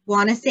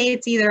want to say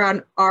it's either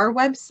on our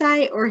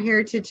website or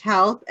Heritage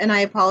Health, and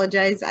I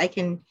apologize, I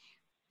can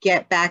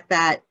get back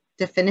that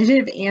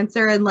definitive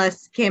answer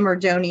unless Kim or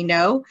Joni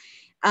know.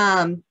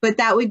 But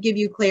that would give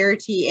you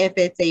clarity if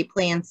it's a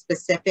plan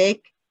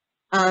specific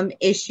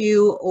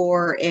issue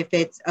or if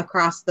it's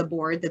across the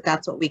board,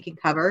 that's what we can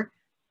cover.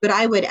 But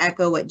I would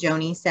echo what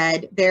Joni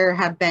said. There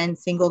have been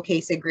single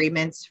case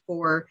agreements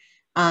for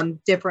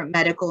different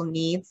medical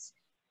needs.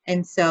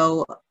 And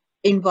so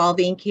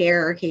involving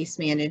care or case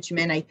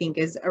management, I think,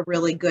 is a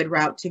really good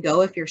route to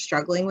go if you're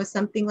struggling with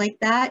something like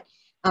that,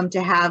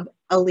 to have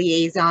a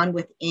liaison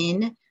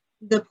within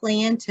the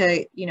plan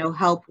to, you know,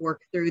 help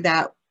work through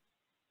that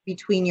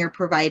between your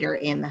provider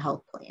and the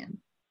health plan.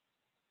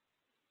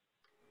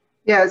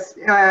 Yes,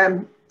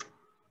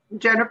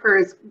 Jennifer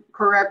is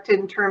correct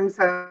in terms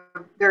of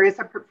there is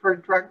a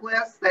preferred drug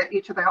list that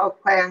each of the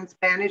health plans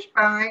managed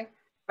by,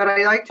 but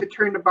I like to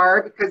turn to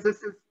Barb because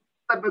this is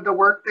some of the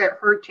work that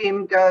her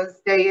team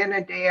does day in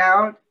and day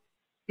out.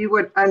 If you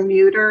would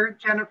unmute her,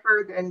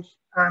 Jennifer, then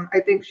I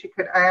think she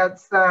could add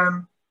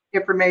some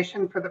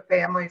information for the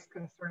families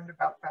concerned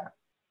about that.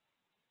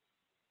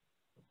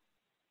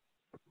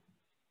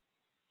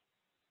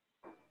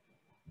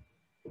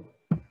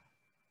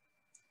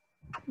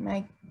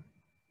 Meg.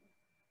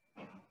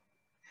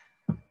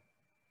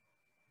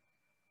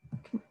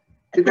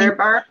 You there,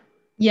 Barb?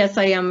 Yes,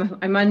 I am.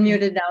 I'm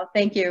unmuted now.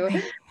 Thank you.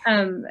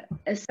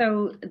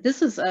 So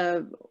this is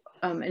an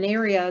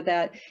area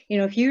that, you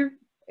know,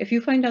 if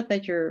you find out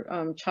that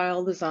your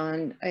child is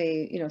on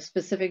a, you know,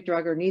 specific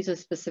drug or needs a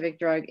specific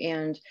drug,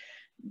 and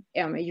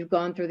you've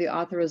gone through the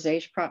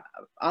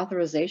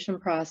authorization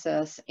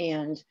process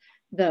and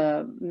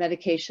the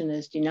medication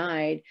is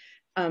denied,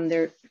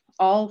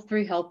 all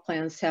three health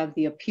plans have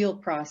the appeal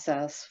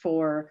process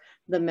for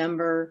the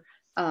member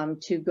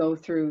to go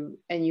through,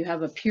 and you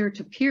have a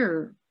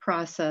peer-to-peer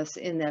process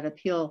in that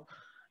appeal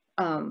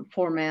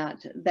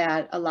format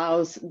that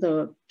allows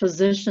the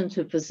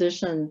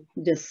physician-to-physician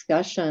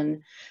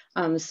discussion.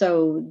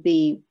 So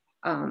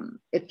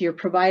if your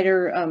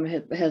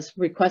provider has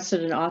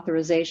requested an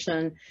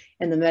authorization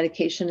and the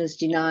medication is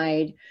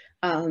denied,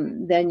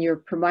 then your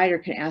provider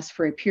can ask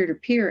for a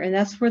peer-to-peer, and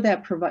that's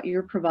where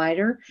your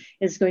provider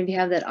is going to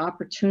have that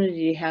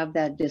opportunity to have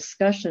that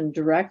discussion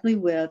directly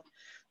with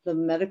the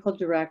medical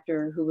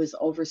director who is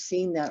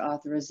overseeing that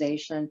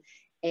authorization,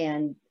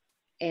 and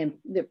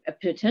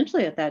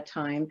potentially at that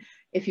time,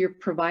 if your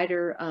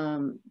provider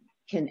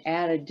can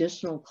add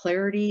additional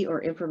clarity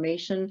or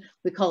information,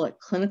 we call it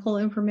clinical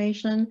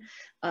information,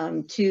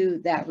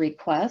 to that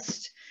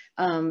request,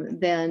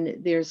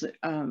 then there's,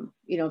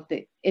 you know,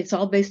 it's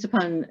all based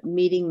upon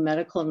meeting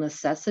medical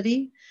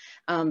necessity,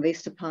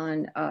 based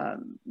upon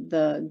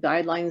the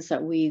guidelines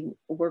that we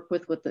work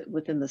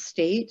within the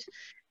state.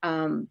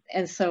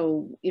 And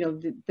so, you know,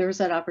 there's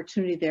that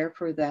opportunity there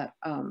for that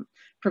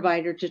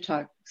provider to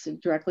talk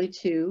directly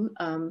to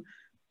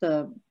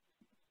the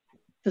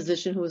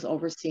physician who is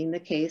overseeing the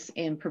case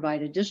and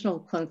provide additional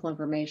clinical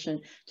information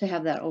to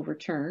have that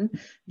overturned.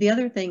 The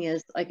other thing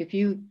is, like, if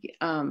you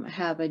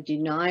have a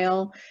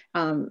denial,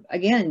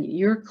 again,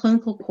 your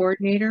clinical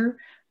coordinator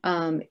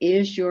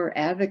is your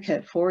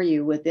advocate for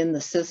you within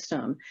the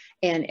system.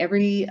 And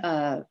every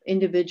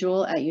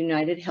individual at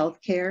United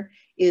Healthcare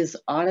is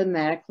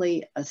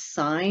automatically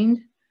assigned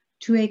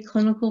to a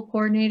clinical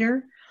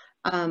coordinator.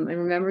 And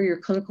remember, your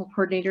clinical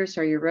coordinators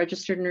are your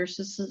registered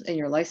nurses and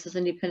your licensed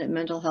independent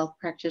mental health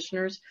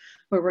practitioners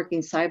who are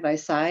working side by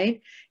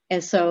side.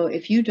 And so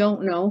if you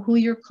don't know who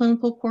your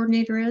clinical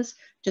coordinator is,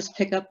 just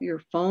pick up your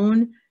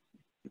phone,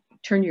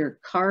 turn your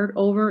card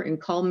over and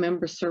call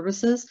member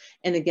services.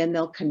 And again,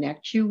 they'll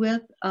connect you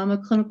with a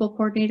clinical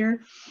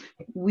coordinator.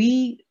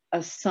 We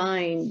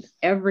assign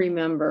every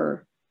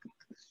member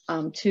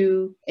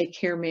to a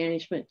care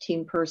management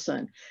team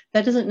person.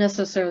 That doesn't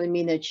necessarily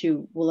mean that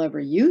you will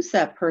ever use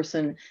that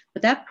person,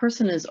 but that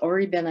person has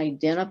already been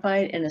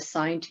identified and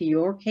assigned to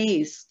your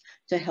case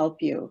to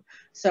help you.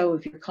 So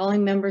if you're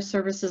calling member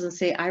services and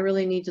say, I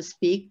really need to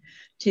speak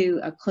to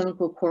a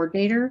clinical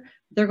coordinator,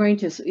 they're going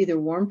to either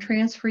warm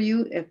transfer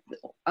you if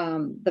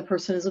the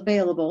person is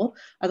available.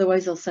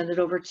 Otherwise, they'll send it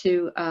over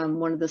to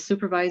one of the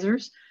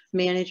supervisors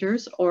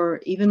managers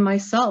or even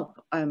myself.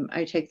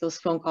 I take those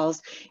phone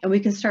calls, and we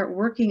can start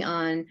working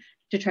on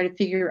to try to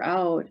figure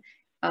out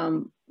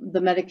the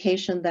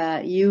medication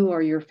that you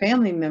or your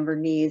family member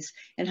needs,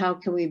 and how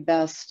can we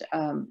best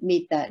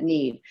meet that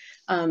need.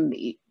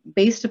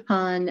 Based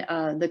upon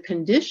the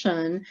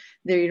condition,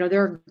 there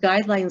are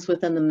guidelines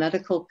within the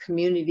medical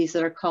communities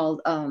that are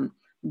called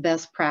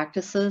best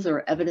practices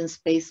or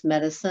evidence-based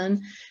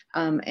medicine.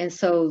 And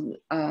so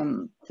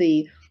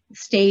the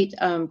state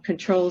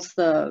controls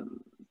the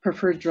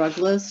preferred drug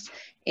list,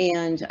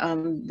 and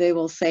they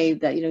will say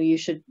that,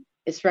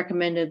 it's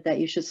recommended that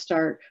you should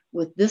start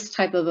with this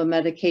type of a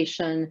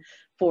medication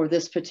for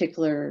this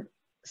particular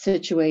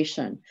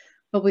situation.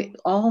 But we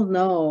all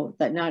know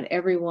that not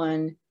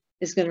everyone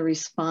is going to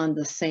respond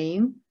the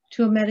same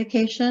to a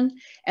medication.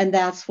 And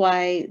that's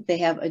why they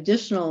have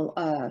additional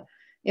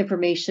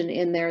information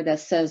in there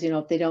that says,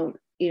 if they don't,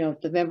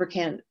 if the member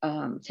can't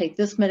take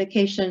this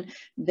medication,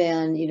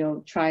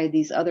 then, try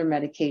these other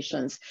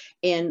medications.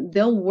 And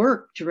they'll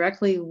work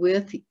directly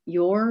with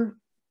your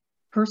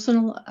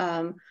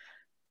personal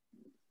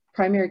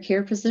primary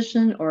care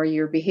physician or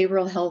your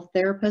behavioral health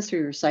therapist or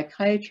your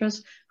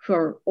psychiatrist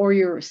or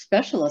your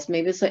specialist.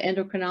 Maybe it's an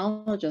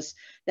endocrinologist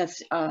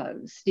that's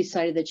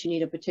decided that you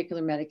need a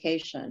particular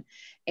medication,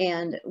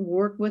 and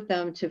work with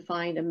them to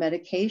find a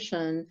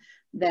medication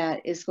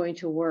that is going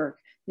to work.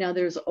 Now,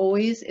 there's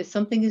always, if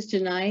something is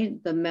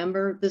denied, the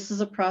member, this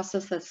is a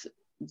process that's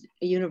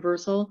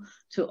universal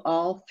to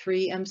all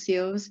 3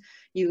 MCOs.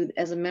 You,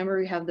 as a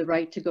member, you have the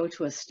right to go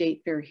to a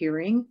state fair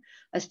hearing.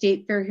 A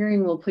state fair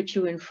hearing will put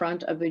you in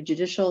front of a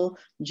judicial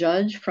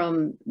judge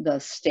from the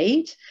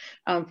state.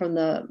 From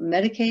the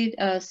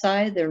Medicaid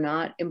side, they're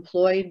not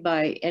employed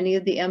by any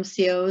of the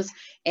MCOs,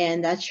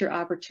 and that's your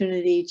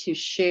opportunity to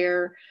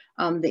share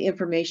the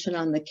information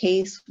on the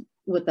case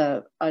with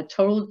a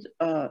total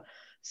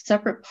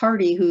separate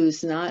party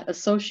who's not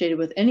associated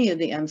with any of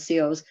the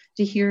MCOs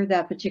to hear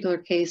that particular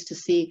case to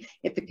see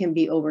if it can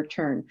be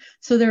overturned.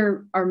 So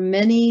there are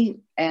many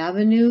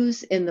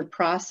avenues in the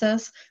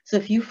process. So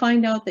if you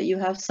find out that you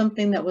have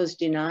something that was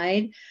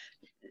denied,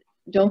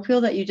 don't feel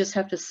that you just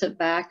have to sit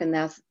back and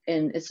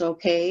it's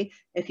okay.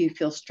 If you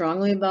feel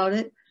strongly about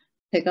it,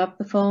 pick up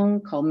the phone,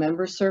 call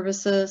member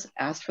services,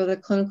 ask for the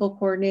clinical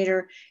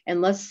coordinator,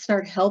 and let's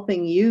start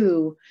helping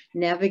you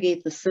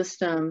navigate the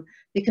system,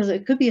 because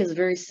it could be as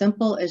very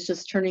simple as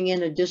just turning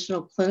in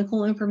additional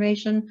clinical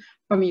information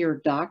from your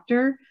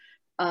doctor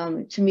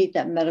to meet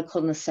that medical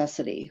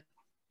necessity.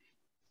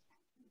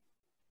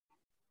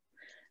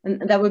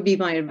 And that would be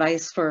my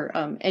advice for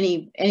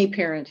any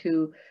parent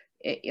who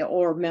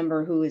or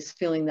member who is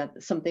feeling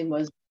that something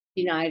was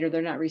denied or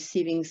they're not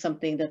receiving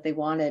something that they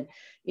wanted.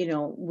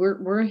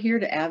 We're here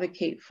to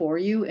advocate for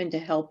you and to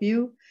help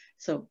you.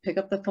 So pick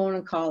up the phone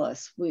and call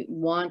us. We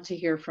want to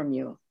hear from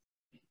you.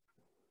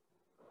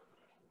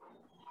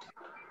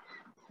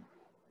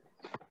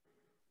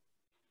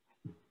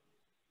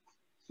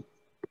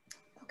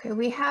 Okay,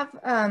 we have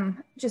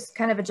just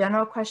kind of a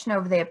general question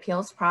over the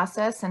appeals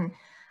process, and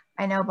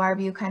I know Barb,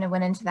 you kind of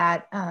went into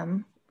that,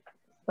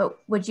 but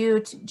would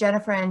you,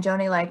 Jennifer and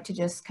Joni, like to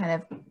just kind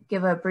of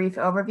give a brief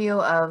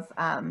overview of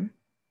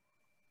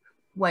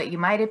what you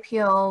might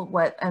appeal,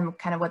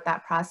 kind of what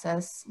that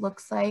process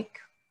looks like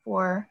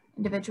for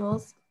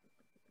individuals?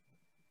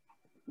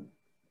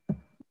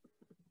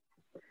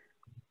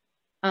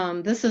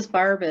 This is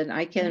Barb, and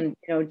I can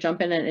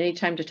jump in at any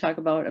time to talk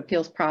about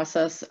appeals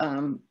process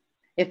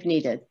if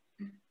needed.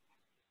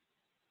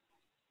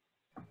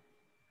 I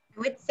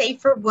would say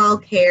for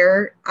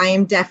WellCare, I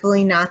am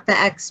definitely not the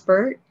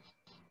expert.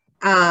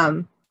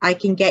 I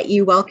can get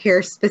you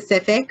WellCare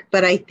specific,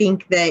 but I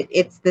think that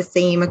it's the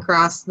same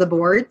across the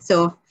board.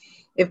 So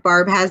if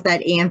Barb has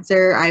that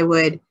answer, I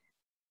would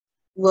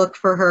look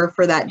for her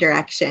for that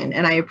direction,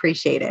 and I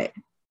appreciate it.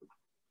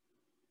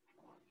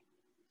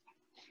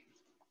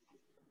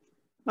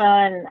 Well,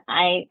 and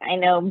I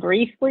know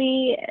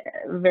briefly,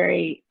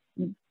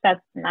 that's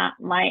not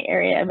my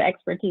area of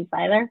expertise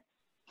either,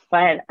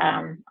 but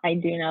I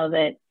do know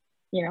that,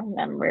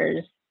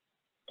 members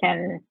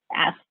can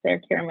ask their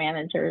care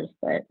managers,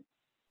 but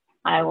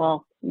I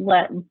will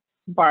let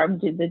Barb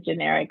do the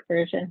generic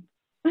version.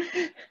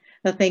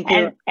 Well, thank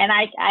you. And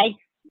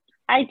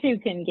I too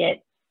can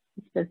get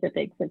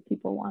specifics if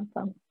people want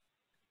them.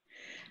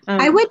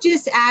 I would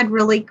just add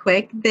really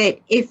quick that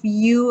if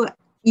you,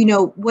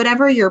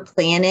 whatever your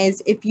plan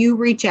is, if you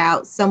reach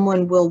out,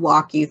 someone will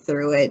walk you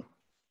through it.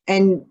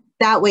 And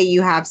that way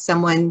you have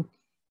someone,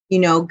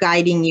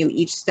 guiding you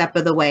each step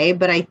of the way.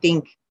 But I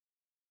think,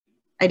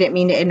 I didn't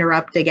mean to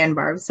interrupt again,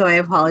 Barb, so I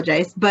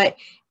apologize, but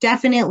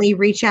definitely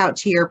reach out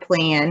to your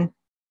plan.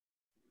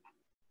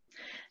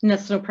 And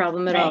that's no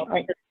problem at all.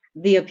 Right.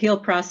 The appeal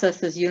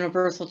process is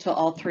universal to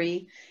all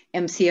 3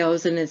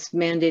 MCOs, and it's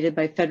mandated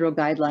by federal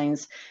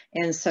guidelines.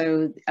 And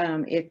so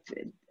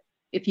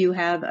if you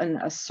have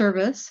a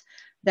service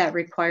that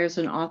requires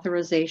an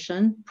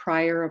authorization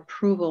prior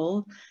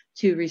approval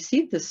to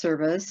receive the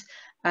service,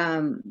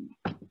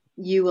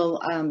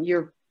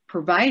 your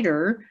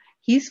provider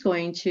he's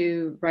going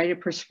to write a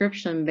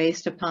prescription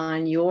based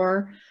upon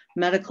your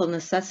medical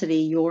necessity,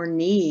 your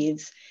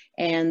needs,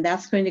 and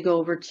that's going to go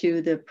over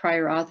to the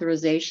prior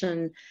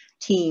authorization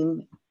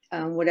team,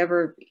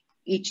 whatever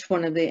each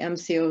one of the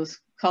MCOs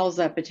calls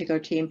that particular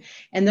team,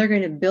 and they're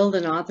going to build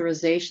an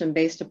authorization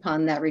based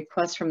upon that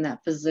request from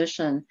that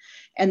physician.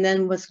 And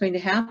then what's going to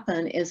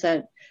happen is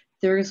that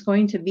there is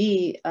going to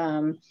be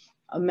a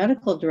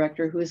medical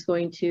director who is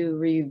going to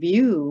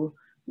review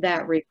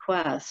that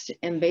request,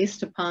 and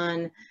based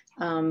upon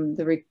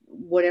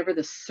whatever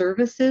the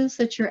service is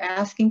that you're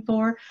asking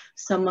for,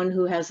 someone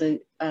who has a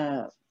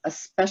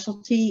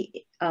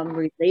specialty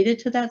related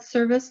to that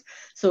service.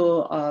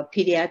 So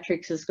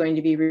pediatrics is going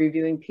to be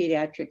reviewing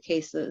pediatric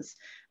cases,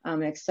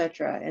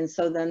 etc. And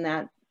so then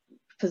that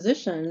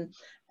physician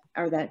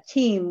or that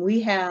team,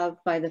 we have,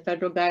 by the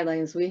federal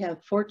guidelines, we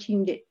have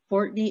 14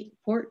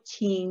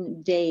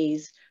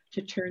 days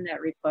to turn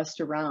that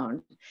request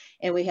around.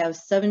 And we have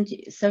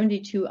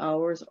 72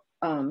 hours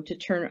to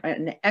turn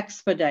an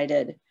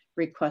expedited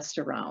request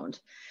around.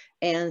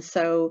 And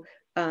so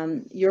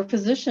your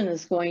physician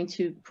is going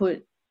to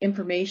put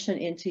information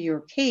into your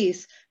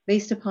case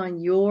based upon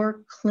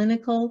your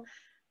clinical,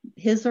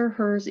 his or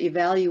hers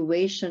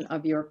evaluation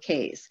of your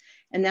case.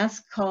 And that's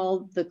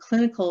called the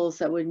clinicals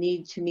that would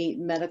need to meet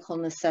medical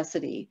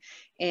necessity.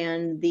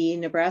 And the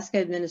Nebraska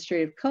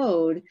Administrative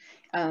Code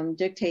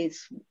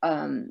dictates,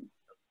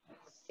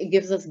 it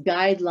gives us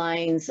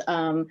guidelines,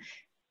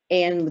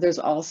 and there's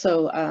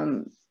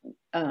also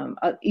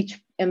each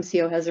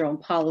MCO has their own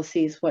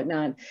policies,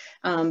 whatnot,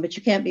 but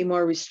you can't be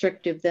more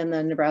restrictive than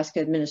the Nebraska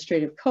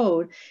Administrative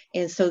Code.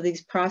 And so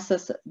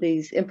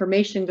these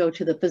information go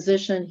to the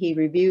physician, he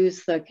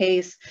reviews the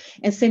case,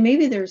 and say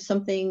maybe there's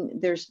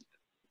something,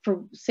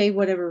 for say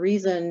whatever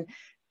reason,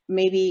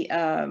 maybe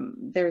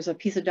there's a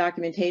piece of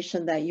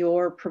documentation that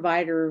your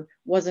provider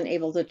wasn't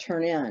able to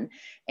turn in.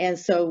 And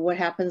so what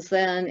happens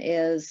then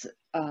is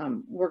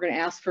we're going to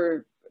ask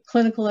for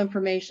clinical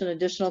information,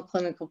 additional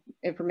clinical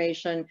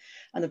information,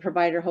 and the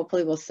provider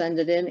hopefully will send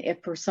it in. If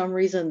for some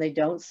reason they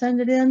don't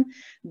send it in,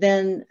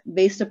 then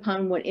based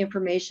upon what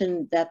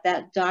information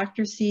that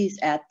doctor sees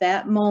at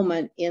that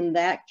moment in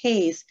that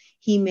case,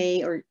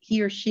 he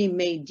or she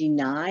may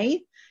deny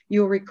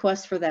your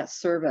request for that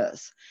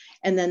service.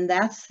 And then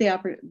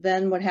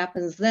then what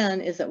happens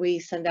then is that we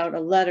send out a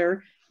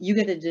letter, you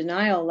get a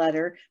denial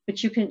letter,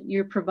 but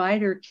your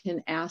provider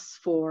can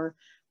ask for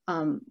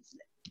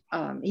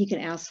he can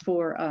ask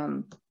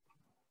for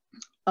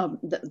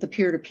the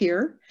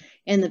peer-to-peer,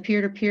 and the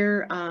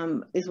peer-to-peer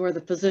is where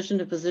the physician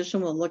to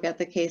physician will look at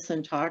the case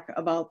and talk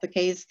about the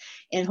case,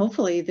 and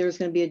hopefully there's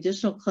going to be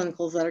additional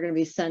clinicals that are going to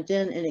be sent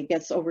in and it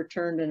gets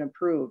overturned and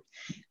approved.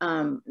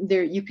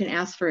 You can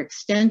ask for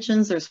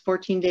extensions. There's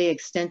 14-day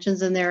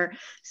extensions in there.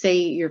 Say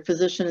your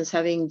physician is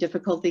having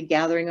difficulty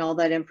gathering all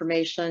that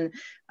information,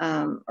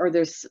 or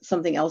there's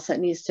something else that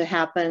needs to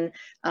happen.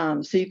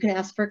 So you can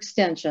ask for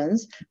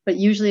extensions, but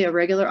usually a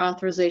regular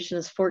authorization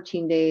is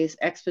 14 days,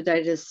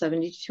 expedited is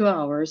 72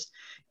 hours.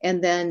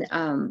 And then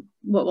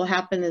what will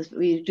happen is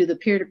we do the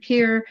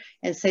peer-to-peer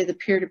and say the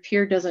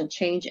peer-to-peer doesn't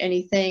change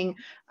anything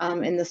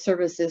and the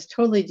service is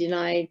totally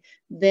denied.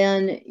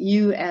 Then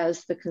you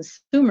as the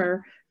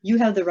consumer, you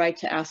have the right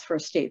to ask for a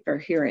state fair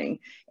hearing.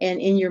 And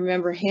in your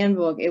member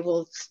handbook, it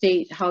will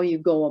state how you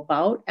go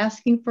about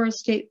asking for a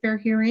state fair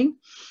hearing.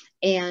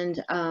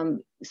 And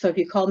so if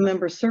you call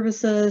member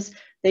services,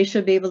 they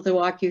should be able to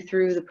walk you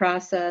through the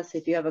process.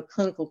 If you have a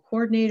clinical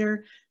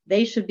coordinator,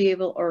 they should be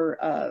able,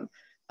 or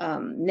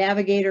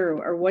navigator,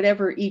 or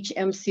whatever each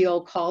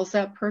MCO calls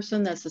that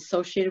person that's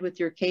associated with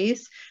your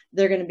case,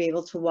 they're going to be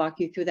able to walk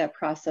you through that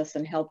process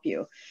and help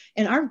you.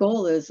 And our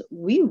goal is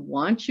we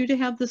want you to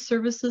have the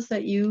services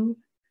that you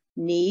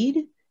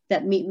need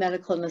that meet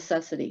medical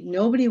necessity.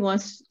 Nobody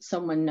wants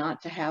someone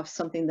not to have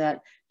something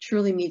that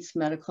truly meets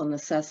medical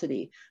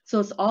necessity. So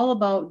it's all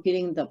about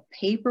getting the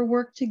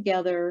paperwork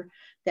together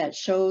that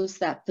shows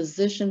that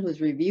physician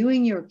who's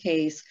reviewing your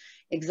case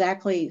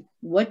exactly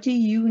what do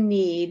you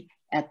need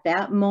at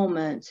that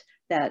moment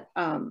that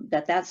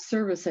that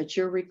service that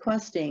you're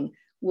requesting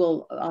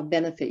will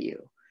benefit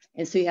you.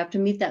 And so you have to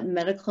meet that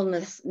medical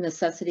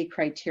necessity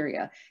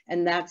criteria,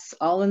 and that's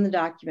all in the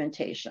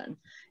documentation.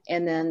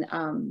 And then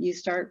you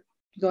start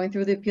going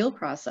through the appeal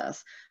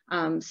process.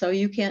 So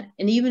you can't,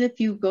 and even if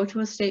you go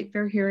to a state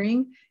fair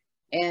hearing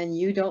and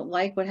you don't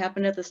like what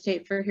happened at the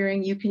state fair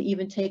hearing, you can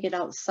even take it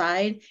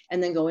outside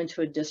and then go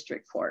into a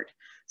district court.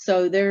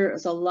 So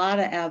there's a lot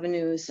of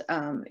avenues.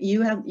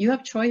 You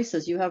have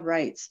choices, you have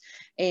rights,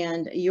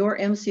 and your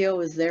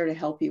MCO is there to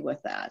help you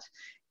with that.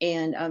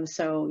 And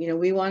so,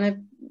 we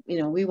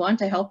want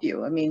to help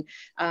you. I mean,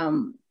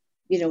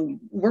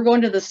 we're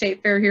going to the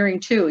state fair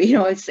hearing too.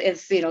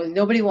 It's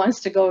nobody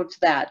wants to go to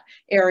that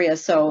area.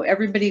 So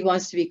everybody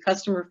wants to be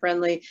customer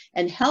friendly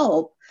and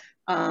help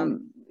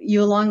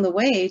you along the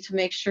way to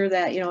make sure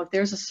that, if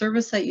there's a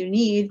service that you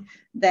need,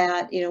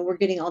 that, we're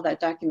getting all that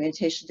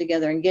documentation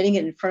together and getting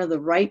it in front of the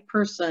right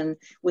person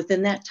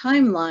within that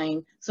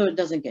timeline so it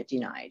doesn't get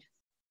denied.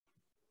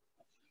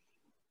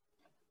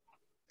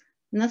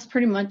 And that's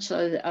pretty much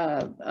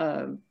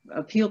a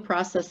appeal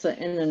process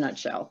in a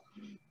nutshell.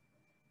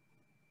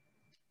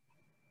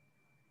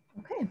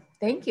 Okay,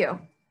 thank you.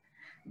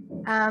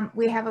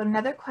 We have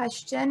another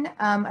question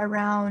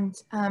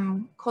around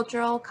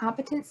cultural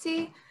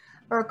competency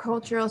or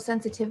cultural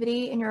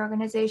sensitivity in your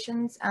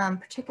organizations,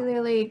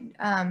 particularly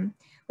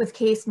with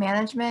case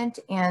management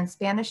and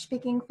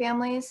Spanish-speaking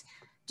families.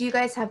 Do you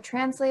guys have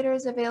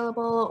translators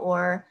available,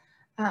 or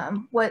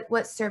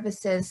what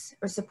services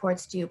or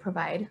supports do you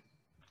provide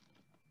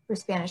for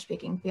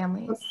Spanish-speaking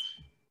families?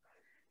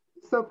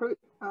 So for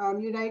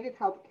United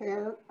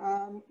Healthcare,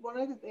 one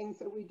of the things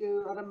that we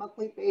do on a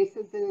monthly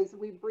basis is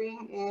we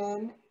bring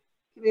in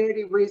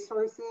community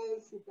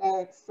resources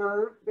that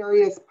serve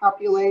various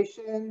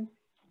populations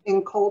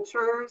and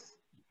cultures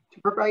to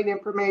provide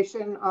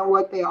information on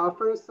what they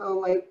offer. So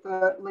like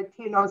the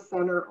Latino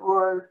Center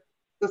or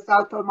the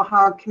South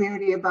Omaha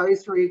Community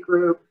Advisory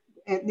Group.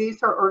 And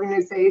these are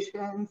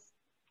organizations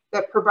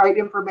that provide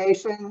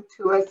information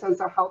to us as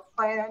a health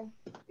plan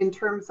in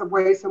terms of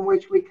ways in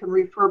which we can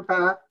refer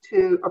back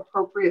to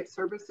appropriate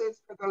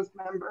services for those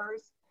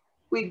members.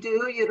 We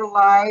do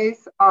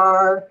utilize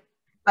our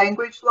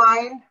language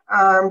line,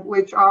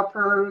 which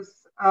offers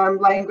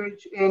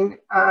language in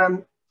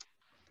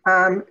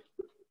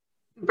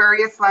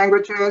various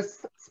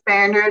languages: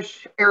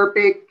 Spanish,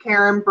 Arabic,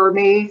 Karen,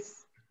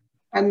 Burmese.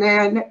 And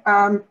then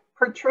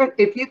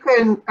if you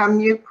can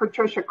unmute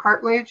Patricia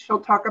Cartledge, she'll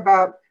talk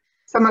about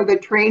some of the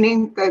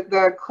training that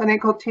the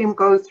clinical team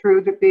goes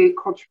through to be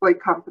culturally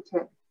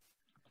competent.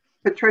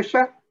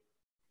 Patricia?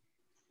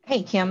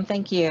 Hey, Kim,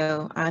 thank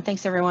you.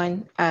 Thanks,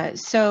 everyone.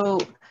 So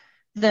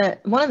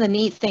one of the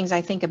neat things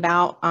I think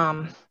about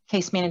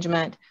case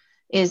management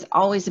is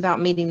always about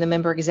meeting the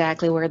member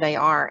exactly where they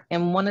are.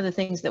 And one of the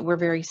things that we're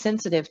very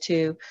sensitive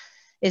to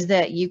is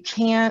that you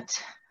can't,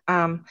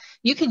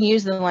 you can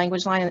use the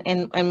language line,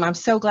 and I'm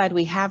so glad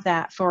we have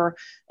that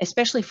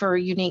especially for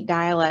unique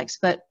dialects,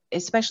 but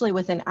especially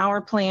within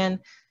our plan,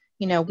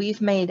 you know, we've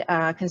made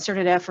a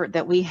concerted effort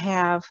that we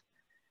have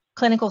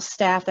clinical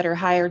staff that are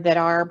hired that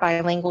are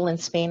bilingual in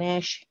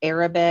Spanish,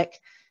 Arabic.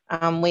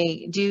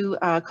 We do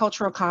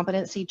cultural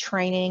competency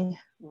training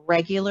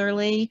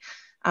regularly.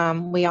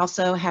 We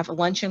also have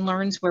lunch and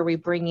learns where we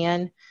bring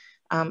in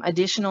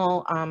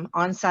additional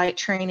on-site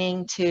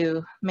training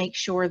to make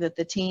sure that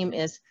the team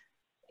is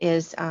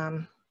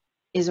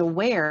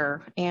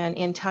aware and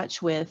in touch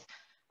with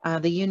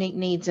the unique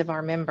needs of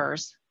our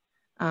members.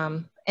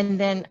 And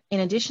then in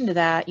addition to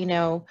that, you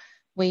know,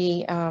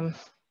 we,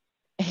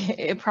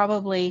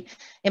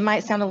 it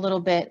might sound a little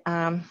bit,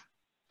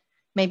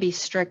 maybe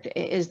strict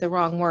is the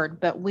wrong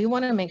word, but we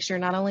want to make sure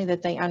not only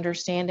that they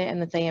understand it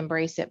and that they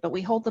embrace it, but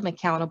we hold them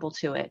accountable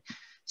to it.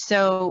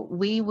 So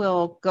we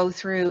will go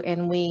through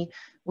and we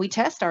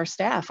test our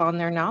staff on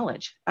their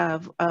knowledge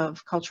of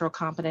cultural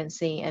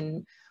competency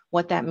and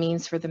what that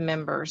means for the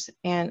members.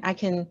 And I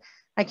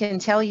can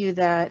tell you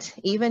that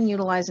even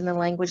utilizing the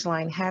language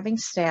line, having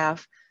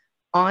staff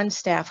on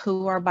staff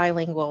who are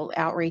bilingual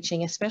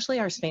outreaching, especially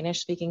our Spanish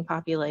speaking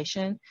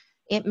population,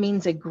 it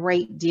means a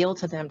great deal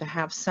to them to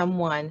have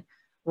someone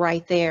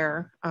right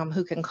there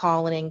who can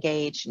call and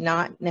engage,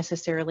 not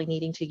necessarily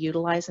needing to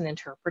utilize an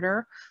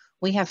interpreter.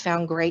 We have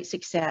found great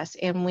success,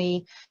 and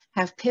we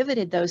have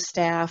pivoted those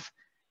staff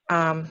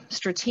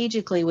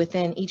strategically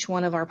within each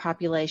one of our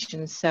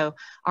populations. So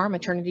our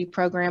maternity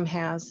program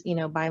has, you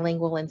know,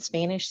 bilingual in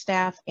Spanish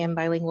staff and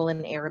bilingual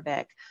in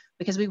Arabic,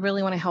 because we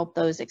really want to help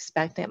those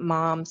expectant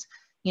moms,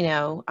 you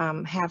know,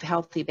 have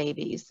healthy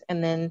babies.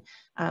 And then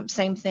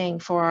same thing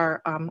for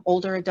our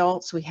older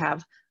adults. We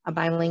have a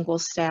bilingual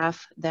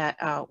staff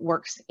that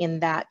works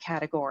in that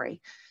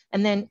category.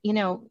 And then, you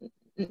know,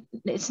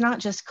 it's not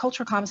just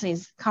cultural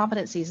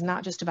competency is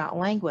not just about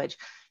language.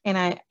 And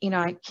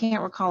I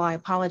can't recall, I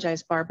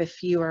apologize, Barb,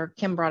 if you or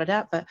Kim brought it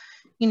up, but,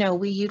 you know,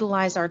 we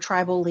utilize our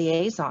tribal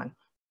liaison,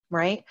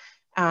 right?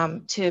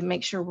 To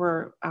make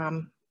sure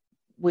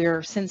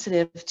we're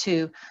sensitive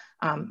to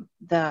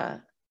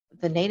the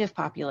Native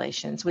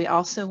populations. We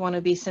also want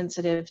to be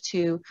sensitive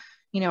to,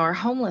 you know, our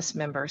homeless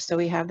members. So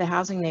we have the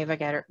housing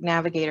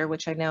navigator,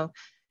 which I know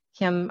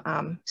Kim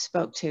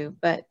spoke to,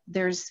 but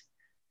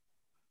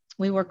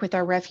we work with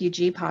our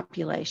refugee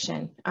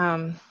population.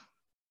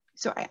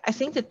 So I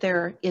think that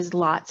there is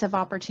lots of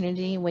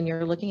opportunity when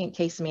you're looking at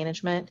case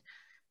management.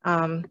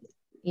 You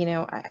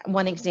know,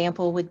 one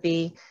example would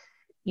be,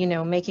 you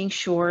know, making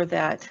sure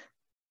that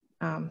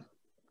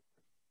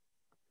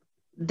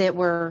that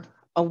we're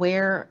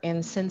aware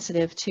and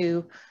sensitive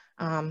to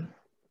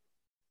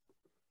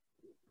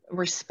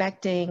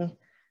respecting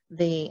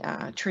the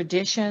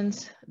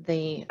traditions,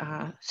 the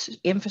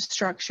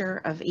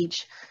infrastructure of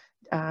each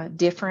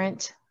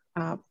different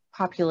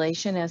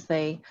population as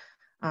they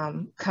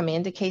come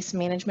into case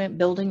management.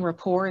 Building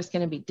rapport is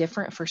going to be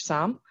different for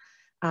some.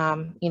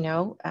 You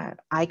know,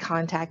 eye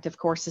contact, of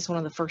course, is one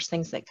of the first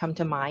things that come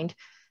to mind.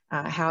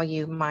 How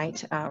you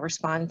might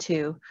respond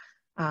to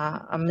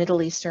a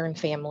Middle Eastern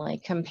family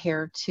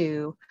compared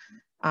to,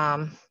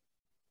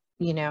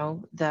 you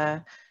know,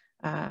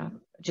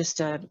 just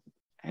a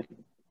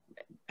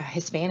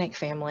Hispanic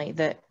family,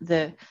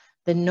 the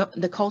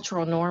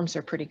cultural norms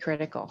are pretty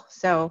critical.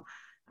 So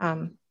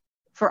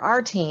for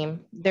our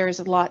team, there's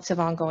lots of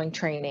ongoing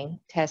training,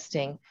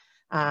 testing,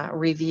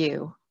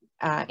 review,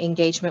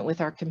 engagement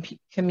with our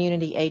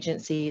community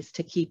agencies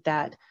to keep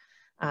that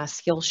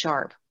skill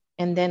sharp.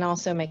 And then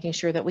also making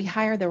sure that we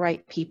hire the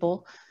right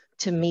people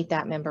to meet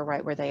that member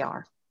right where they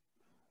are.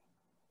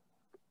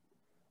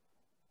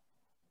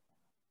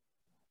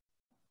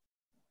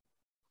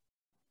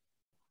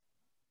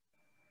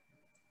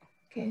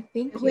 Okay,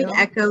 thank you. I would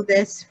echo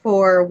this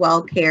for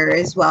WellCare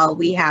as well.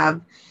 We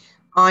have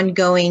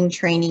ongoing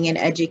training and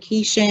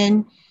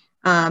education,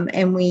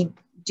 and we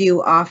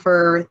do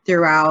offer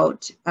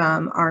throughout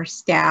our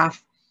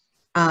staff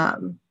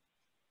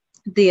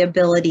the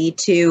ability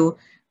to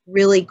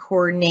really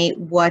coordinate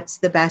what's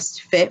the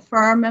best fit for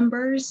our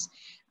members.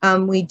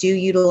 We do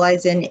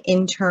utilize an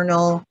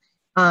internal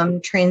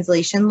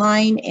translation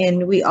line,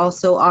 and we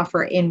also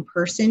offer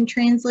in-person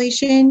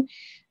translation.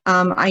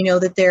 I know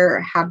that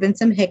there have been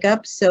some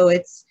hiccups, so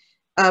it's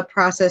a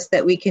process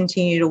that we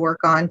continue to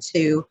work on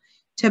to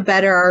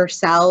better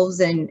ourselves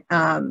and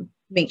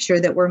make sure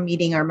that we're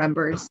meeting our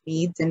members'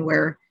 needs and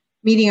we're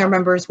meeting our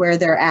members where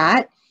they're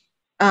at.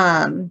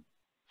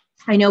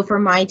 I know for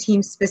my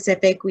team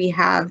specific, we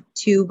have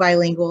 2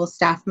 bilingual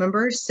staff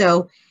members.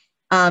 So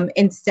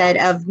instead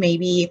of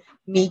maybe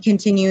me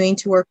continuing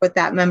to work with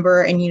that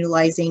member and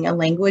utilizing a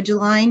language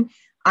line,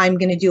 I'm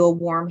going to do a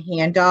warm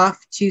handoff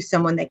to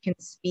someone that can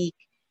speak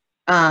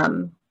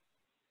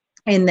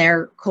in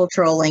their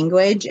cultural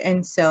language.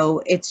 And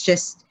so it's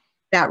just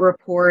that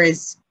rapport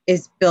is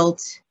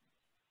built.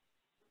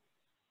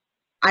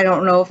 I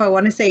don't know if I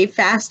want to say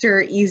faster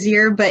or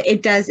easier, but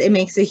it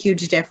makes a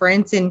huge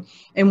difference, and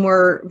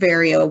we're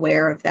very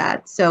aware of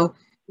that. So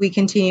we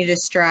continue to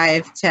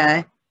strive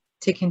to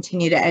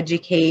continue to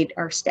educate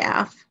our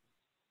staff.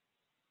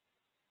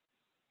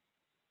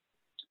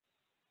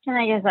 And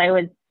I guess I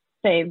would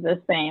say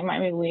the same. I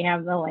mean, we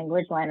have the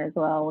language line as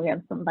well. We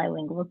have some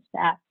bilingual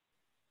staff.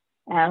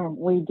 And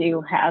we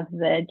do have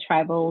the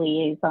tribal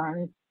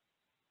liaisons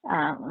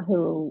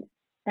who,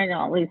 I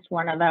know at least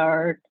one of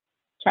our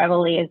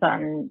tribal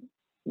liaison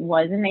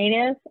was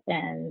native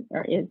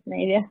or is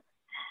native.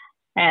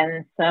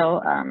 And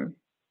so,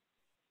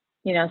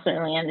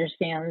 certainly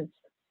understands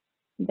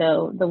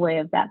the way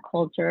of that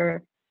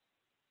culture.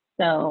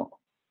 So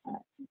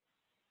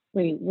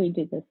we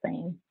do the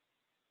same.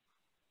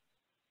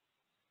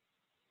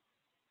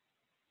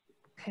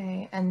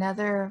 Okay,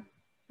 another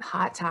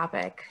hot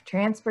topic,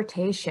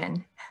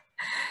 transportation.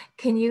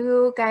 Can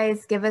you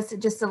guys give us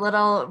just a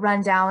little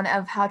rundown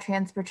of how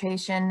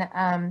transportation,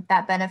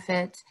 that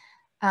benefit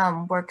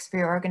works for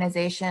your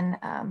organization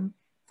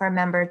for a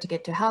member to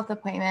get to a health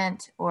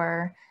appointment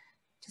or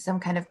to some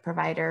kind of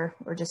provider,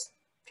 or just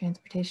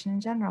transportation in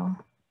general?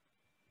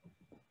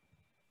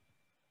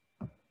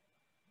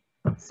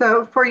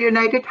 So for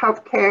United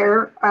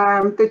Healthcare,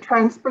 the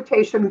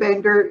transportation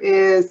vendor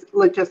is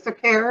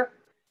Logisticare.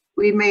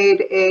 We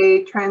made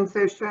a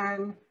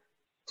transition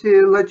to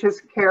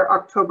Logisticare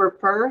October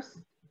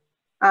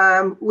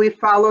 1st. We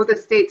follow the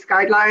state's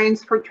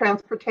guidelines for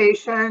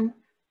transportation.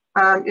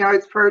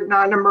 It's for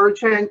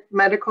non-emergent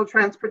medical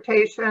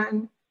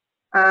transportation.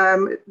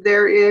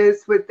 There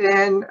is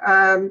within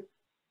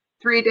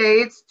 3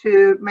 days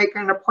to make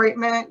an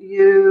appointment.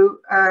 You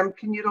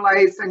can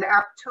utilize an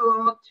app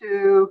tool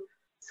to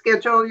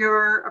schedule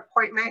your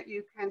appointment.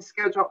 You can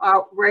schedule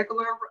out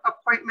regular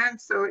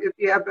appointments. So if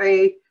you have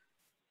a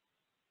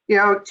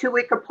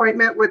 2-week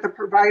appointment with a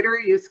provider,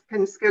 you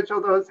can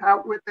schedule those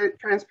out with the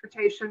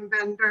transportation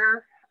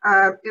vendor.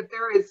 If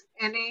there is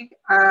any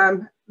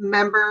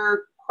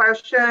member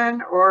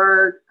question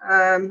or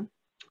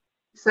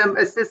some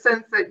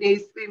assistance that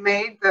needs to be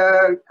made,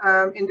 the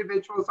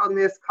individuals on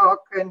this call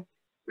can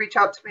reach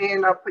out to me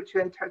and I'll put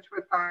you in touch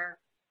with our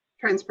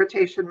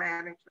transportation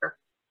manager.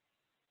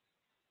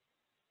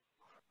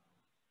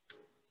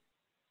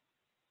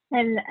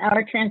 And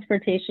our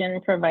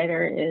transportation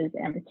provider is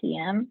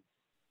MTM.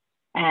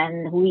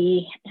 And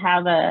we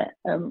have a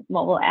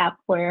mobile app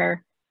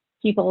where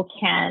people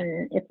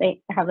can, if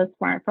they have a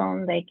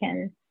smartphone, they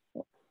can,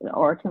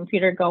 or a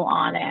computer, go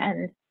on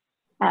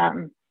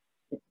and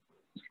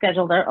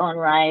schedule their own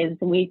rides.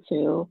 We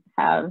too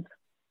have,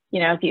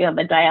 if you have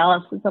a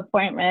dialysis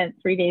appointment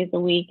 3 days a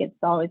week, it's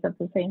always at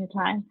the same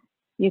time.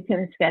 You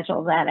can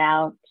schedule that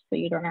out so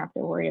you don't have to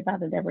worry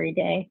about it every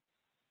day.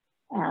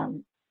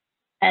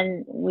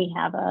 And we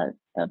have a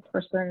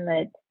person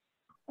that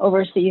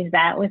oversees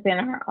that within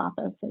our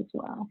office as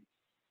well.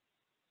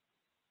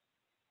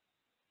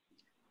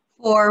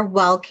 For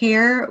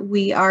WellCare,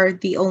 we are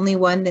the only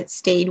one that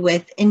stayed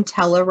with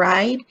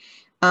IntelliRide,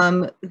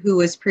 who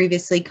was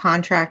previously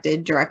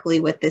contracted directly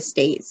with the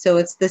state. So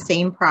it's the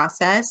same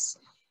process.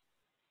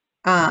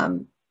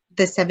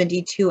 The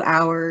 72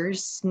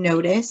 hours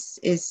notice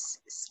is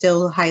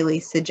still highly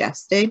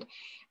suggested.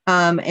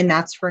 And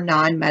that's for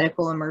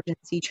non-medical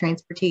emergency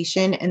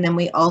transportation. And then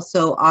we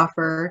also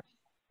offer,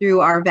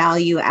 through our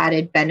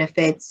value-added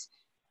benefits,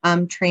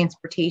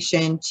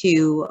 transportation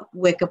to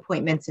WIC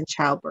appointments and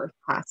childbirth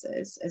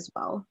classes as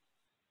well.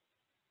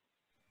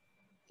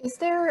 Is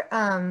there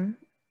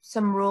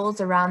some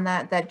rules around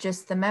that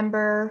just the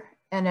member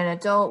and an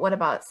adult? What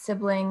about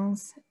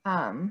siblings?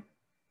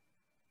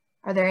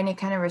 Are there any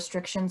kind of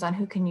restrictions on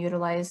who can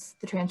utilize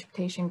the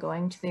transportation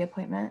going to the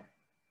appointment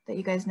that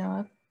you guys know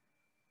of?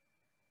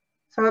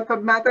 So if a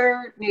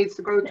mother needs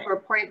to go to an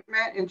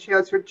appointment and she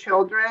has her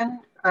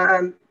children,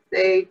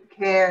 they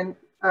can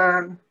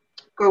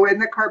go in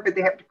the car, but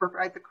they have to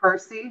provide the car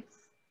seats.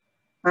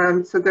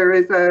 So there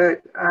is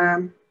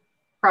a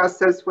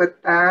process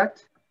with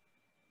that.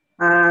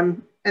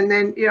 And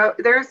then, you know,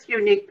 there's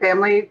unique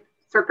family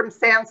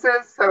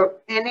circumstances. So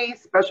any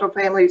special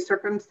family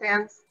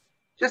circumstance,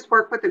 just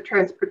work with the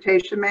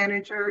transportation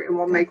manager and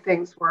we'll make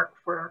things work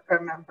for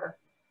a member.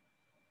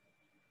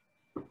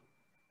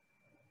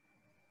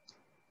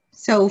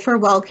 So for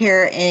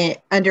WellCare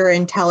under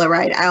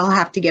IntelliRide, I'll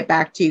have to get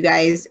back to you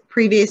guys.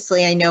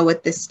 Previously, I know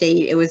with the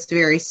state, it was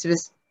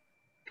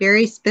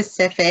very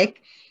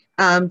specific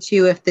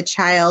to if the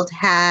child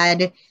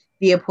had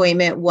the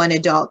appointment, one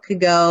adult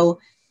could go.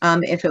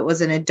 If it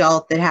was an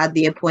adult that had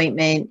the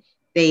appointment,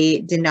 they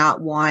did not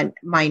want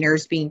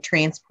minors being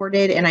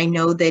transported. And I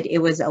know that it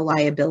was a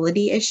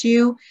liability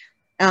issue,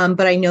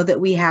 but I know that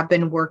we have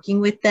been working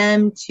with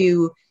them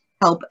to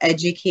help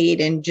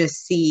educate and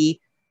just see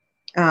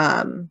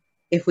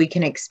if we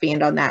can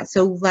expand on that.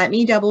 So let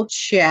me double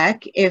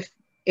check if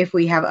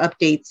we have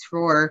updates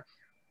for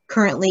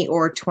currently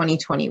or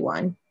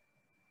 2021.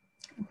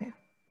 Okay.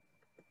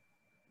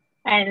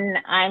 And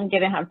I'm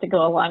going to have to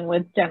go along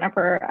with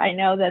Jennifer. I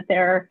know that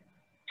there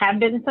have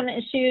been some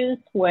issues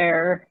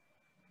where,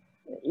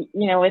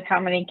 you know, with how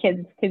many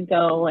kids could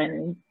go,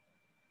 and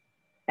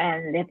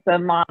if the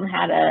mom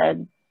had a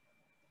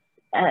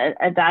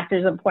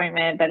doctor's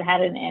appointment but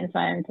had an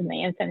infant and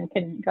the infant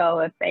couldn't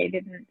go if they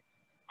didn't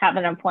have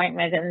an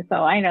appointment. And so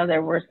I know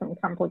there were some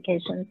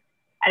complications.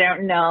 I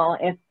don't know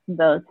if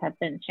those have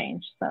been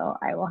changed, so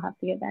I will have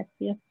to get back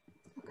to you.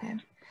 Okay.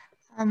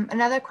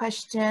 Another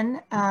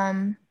question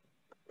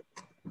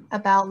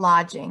about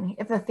lodging.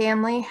 If a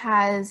family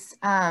has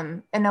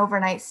an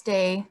overnight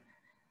stay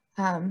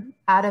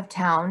out of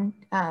town,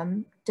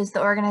 does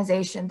the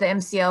organization, the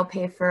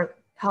MCO,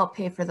 help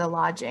pay for the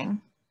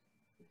lodging?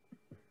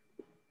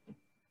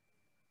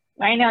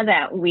 I know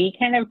that we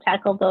kind of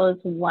tackle those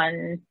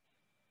one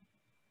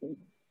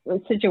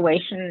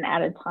situation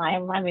at a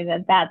time. I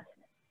mean, that's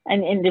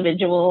an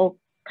individual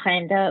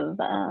kind of,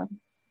 I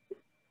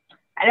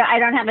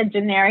don't have a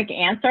generic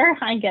answer,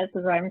 I guess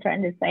is what I'm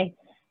trying to say.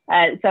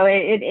 So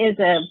it is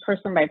a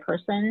person by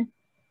person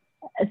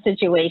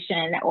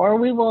situation, or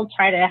we will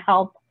try to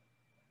help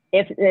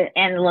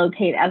and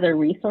locate other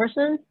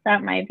resources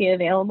that might be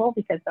available,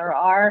 because there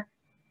are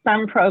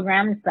some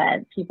programs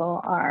that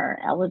people are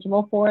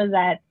eligible for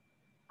that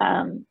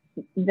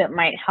that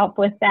might help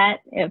with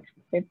that if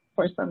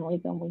for some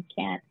reason we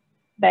can't.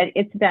 But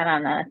it's done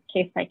on a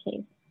case by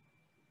case.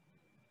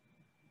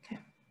 Okay.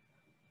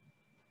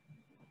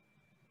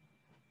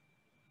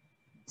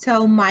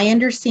 So my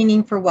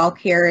understanding for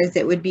WellCare is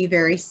it would be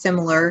very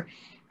similar.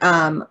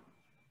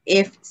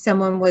 If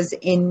someone was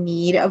in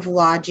need of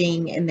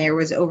lodging and there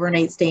was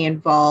overnight stay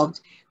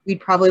involved,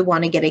 we'd probably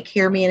want to get a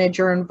care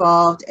manager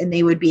involved, and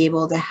they would be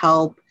able to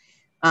help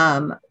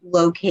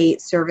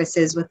locate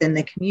services within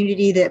the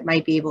community that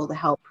might be able to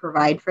help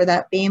provide for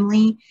that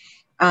family.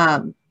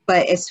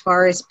 But as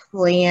far as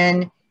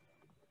plan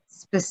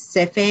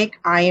specific,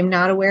 I am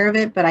not aware of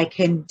it, but I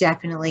can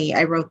definitely,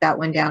 I wrote that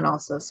one down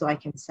also, so I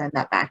can send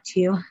that back to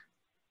you.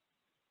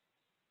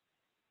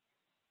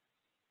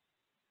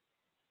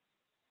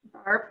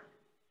 Barb?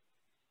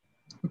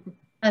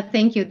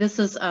 Thank you. This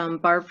is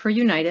Barb for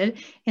United.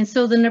 And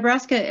so the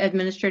Nebraska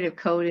Administrative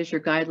Code is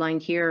your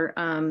guideline here.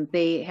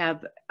 They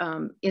have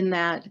in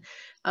that,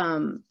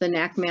 the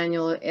NAC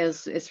manual,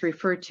 as it's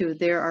referred to,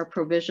 there are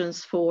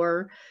provisions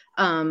for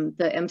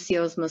the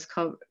MCOs must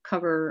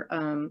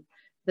cover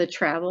the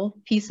travel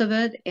piece of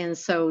it. And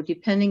so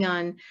depending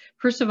on,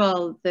 first of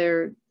all,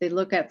 they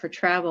look at for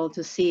travel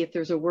to see if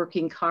there's a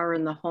working car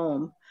in the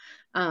home.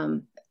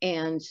 And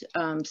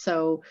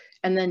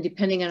then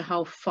depending on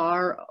how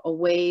far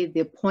away the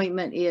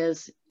appointment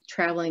is,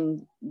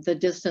 traveling the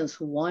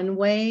distance one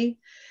way.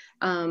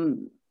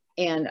 And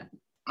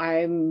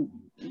I'm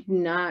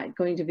not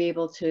going to be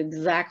able to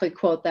exactly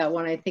quote that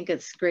one. I think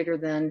it's greater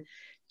than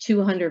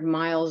 200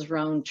 miles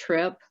round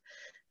trip.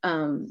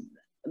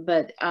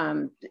 But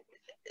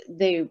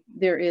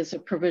there is a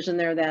provision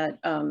there that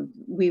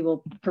we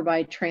will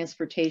provide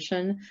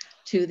transportation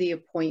to the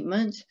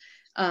appointment.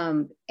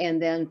 And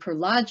then for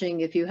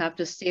lodging, if you have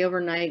to stay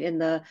overnight, in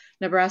the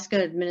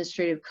Nebraska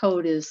Administrative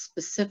Code is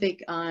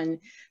specific on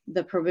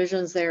the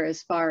provisions there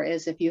as far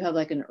as if you have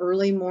like an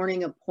early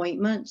morning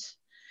appointment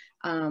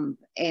and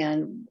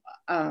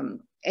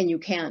you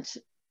can't,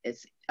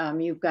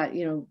 you've got,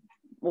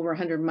 over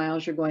 100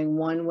 miles, you're going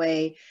one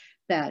way,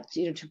 that,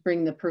 to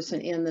bring the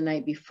person in the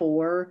night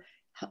before,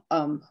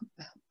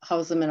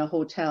 house them in a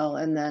hotel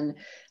and then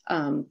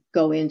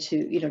go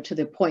into, to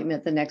the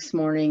appointment the next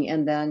morning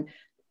and then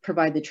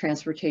provide the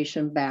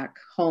transportation back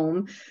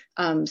home.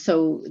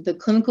 So the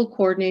clinical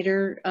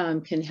coordinator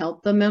can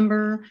help the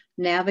member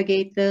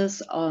navigate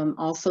this,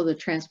 also the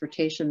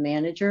transportation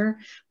manager,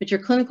 but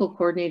your clinical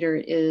coordinator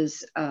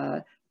is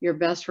your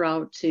best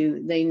route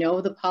to, they know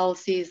the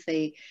policies,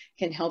 they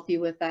can help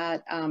you with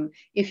that.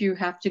 If you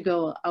have to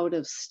go out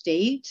of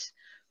state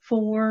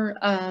for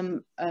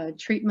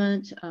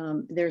treatment,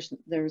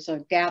 there's a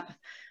gap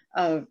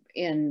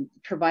in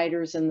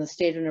providers in the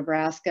state of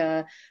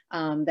Nebraska.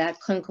 That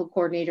clinical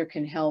coordinator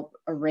can help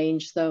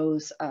arrange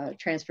those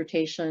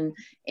transportation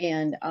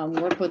and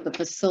work with the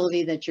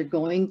facility that you're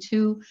going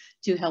to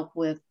help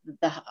with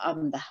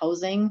the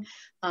housing.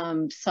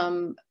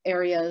 Some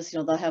areas,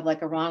 they'll have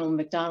like a Ronald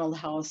McDonald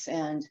House,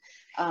 and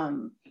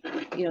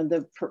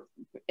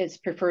it's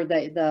preferred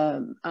that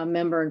the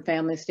member and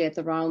family stay at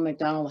the Ronald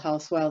McDonald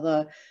House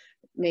while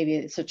maybe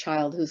it's a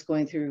child who's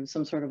going through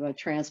some sort of a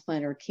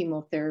transplant or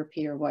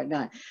chemotherapy or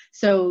whatnot.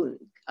 So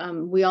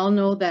we all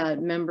know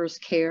that members'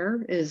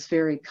 care is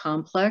very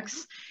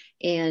complex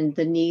and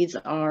the needs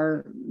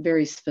are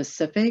very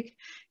specific.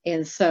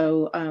 And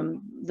so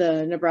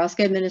the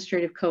Nebraska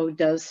Administrative Code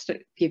does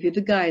give you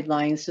the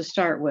guidelines to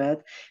start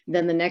with.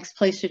 Then the next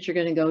place that you're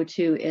going to go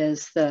to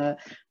is the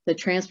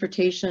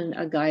transportation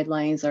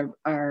guidelines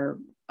are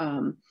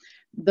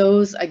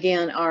those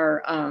again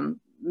are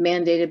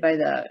mandated by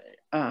the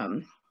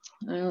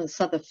it's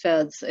not the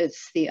feds,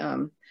 it's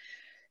the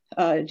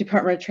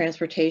Department of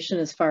Transportation,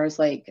 as far as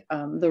like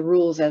the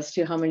rules as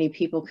to how many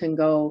people can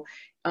go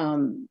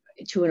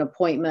to an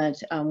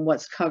appointment,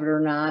 what's covered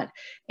or not.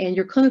 And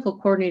your clinical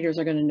coordinators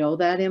are going to know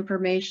that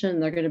information.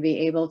 They're going to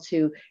be able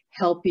to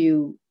help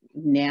you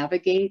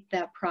navigate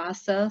that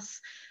process.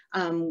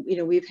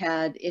 We've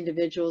had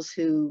individuals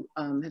who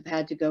have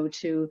had to go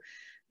to,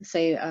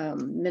 say,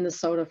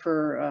 Minnesota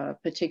for a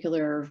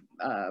particular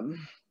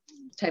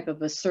type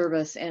of a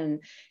service, and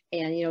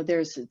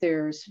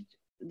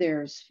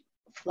there's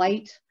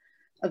flight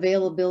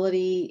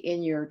availability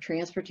in your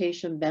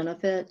transportation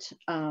benefit.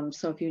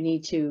 So if you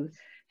need to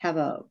have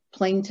a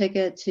plane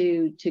ticket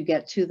to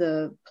get to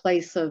the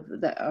place of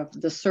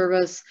the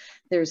service,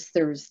 there's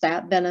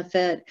that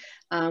benefit.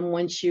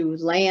 Once you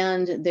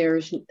land,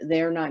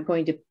 they're not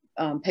going to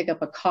pick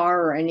up a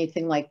car or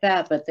anything like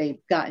that, but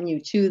they've gotten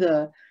you to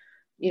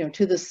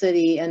the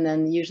city, and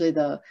then usually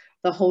the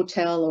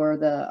hotel or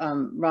the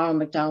Ronald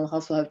McDonald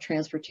House will have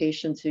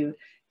transportation to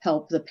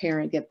help the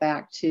parent get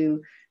back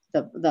to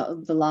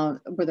the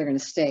lawn where they're going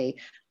to stay.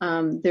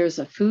 There's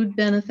a food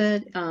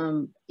benefit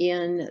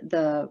in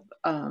the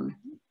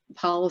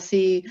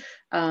policy.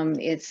 Again,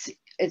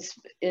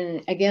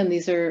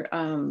 these are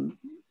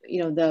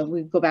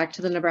we go back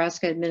to the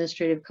Nebraska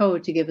Administrative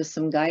Code to give us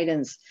some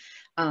guidance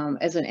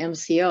as an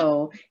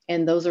MCO,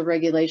 and those are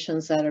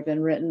regulations that have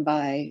been written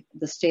by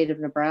the state of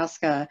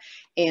Nebraska.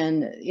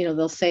 And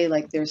they'll say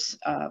like there's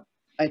a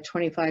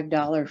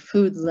 $25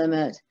 food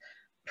limit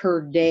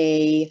per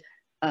day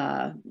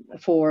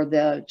for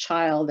the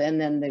child,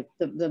 and then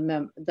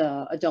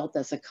the adult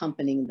that's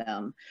accompanying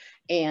them.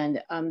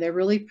 And they're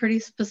really pretty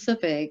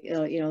specific.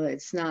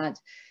 It's not.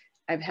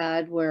 I've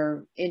had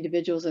where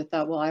individuals have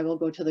thought, well, I will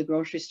go to the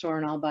grocery store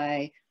and I'll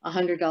buy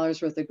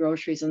 $100 worth of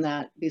groceries, and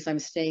that because I'm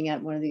staying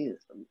at one of the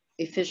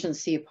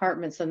efficiency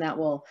apartments, and that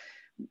will,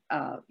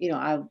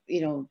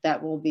 that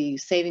will be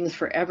savings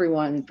for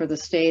everyone, for the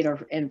state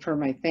and for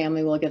my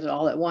family. We'll get it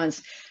all at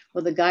once.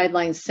 Well, the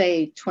guidelines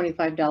say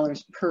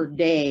 $25 per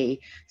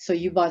day. So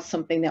you bought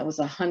something that was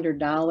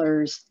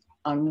 $100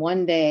 on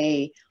one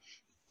day,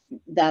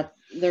 that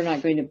they're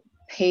not going to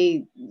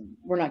pay.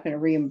 We're not going to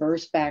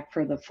reimburse back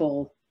for the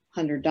full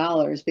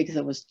 $100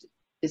 because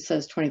it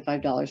says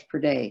 $25 per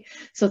day.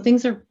 So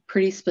things are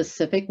pretty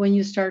specific when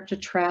you start to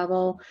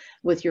travel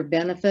with your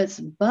benefits,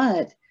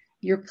 but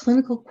your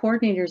clinical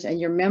coordinators and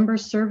your member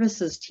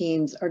services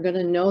teams are going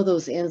to know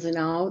those ins and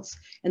outs,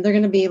 and they're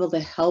going to be able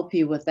to help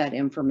you with that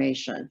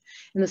information.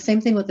 And the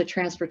same thing with the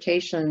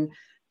transportation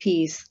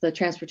piece. The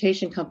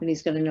transportation company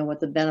is going to know what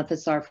the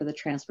benefits are for the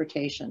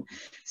transportation.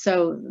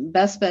 So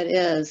best bet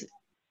is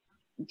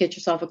get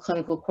yourself a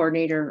clinical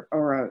coordinator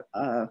or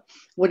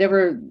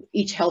whatever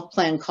each health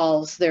plan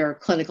calls their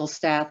clinical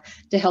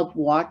staff to help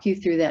walk you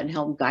through that and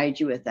help guide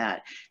you with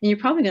that. And you're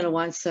probably going to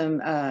want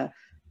some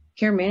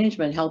care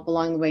management help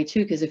along the way too,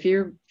 because if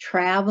you're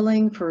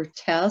traveling for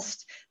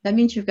tests, that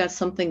means you've got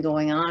something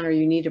going on or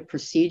you need a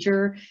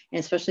procedure, and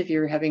especially if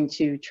you're having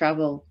to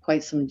travel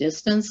quite some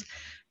distance,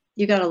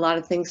 you got a lot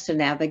of things to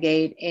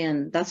navigate,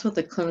 and that's what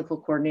the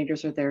clinical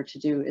coordinators are there to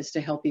do, is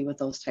to help you with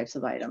those types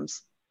of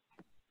items.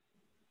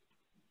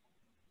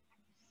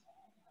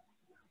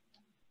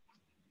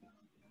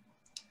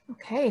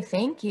 Okay,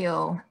 thank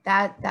you.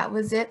 That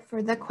was it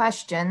for the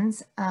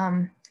questions.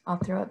 I'll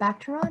throw it back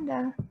to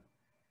Rhonda.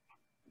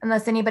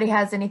 Unless anybody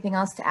has anything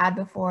else to add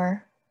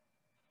before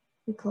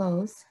we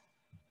close.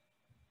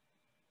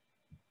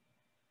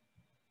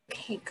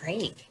 Okay,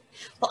 great.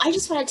 Well, I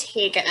just want to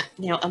take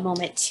a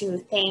moment to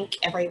thank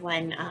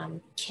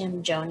everyone,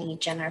 Kim, Joni,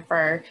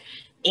 Jennifer,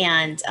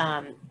 and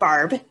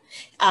Barb.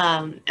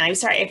 And I'm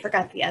sorry, I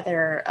forgot the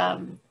other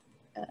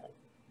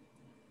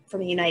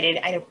from United.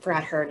 I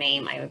forgot her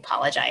name. I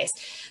apologize.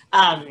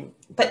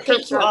 But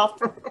thank you all.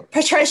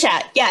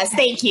 Patricia. Yes,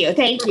 thank you.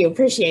 Thank you.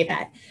 Appreciate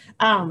that.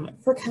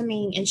 For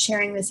coming and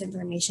sharing this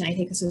information. I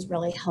think this was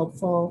really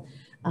helpful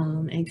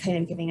and kind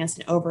of giving us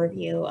an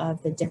overview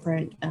of the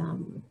different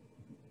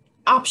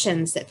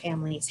options that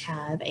families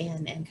have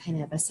and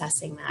kind of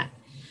assessing that.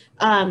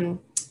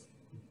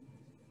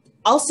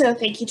 Also,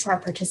 thank you to our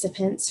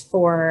participants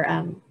for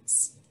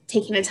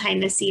taking the time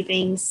this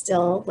evening,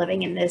 still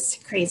living in this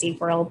crazy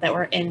world that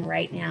we're in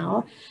right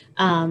now.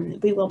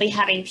 We will be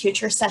having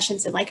future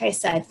sessions. And like I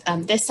said,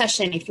 this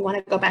session, if you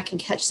want to go back and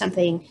catch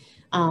something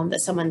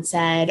that someone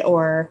said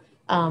or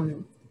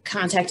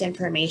contact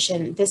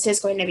information, this is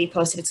going to be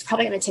posted. It's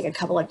probably going to take a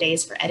couple of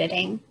days for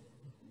editing,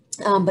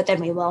 but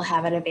then we will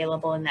have it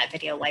available in that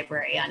video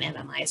library on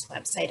MMI's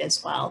website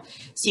as well.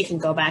 So you can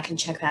go back and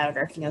check that out,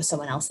 or if you know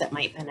someone else that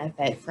might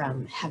benefit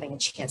from having a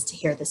chance to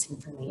hear this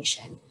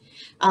information.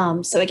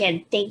 So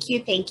again, thank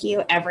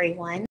you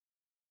everyone.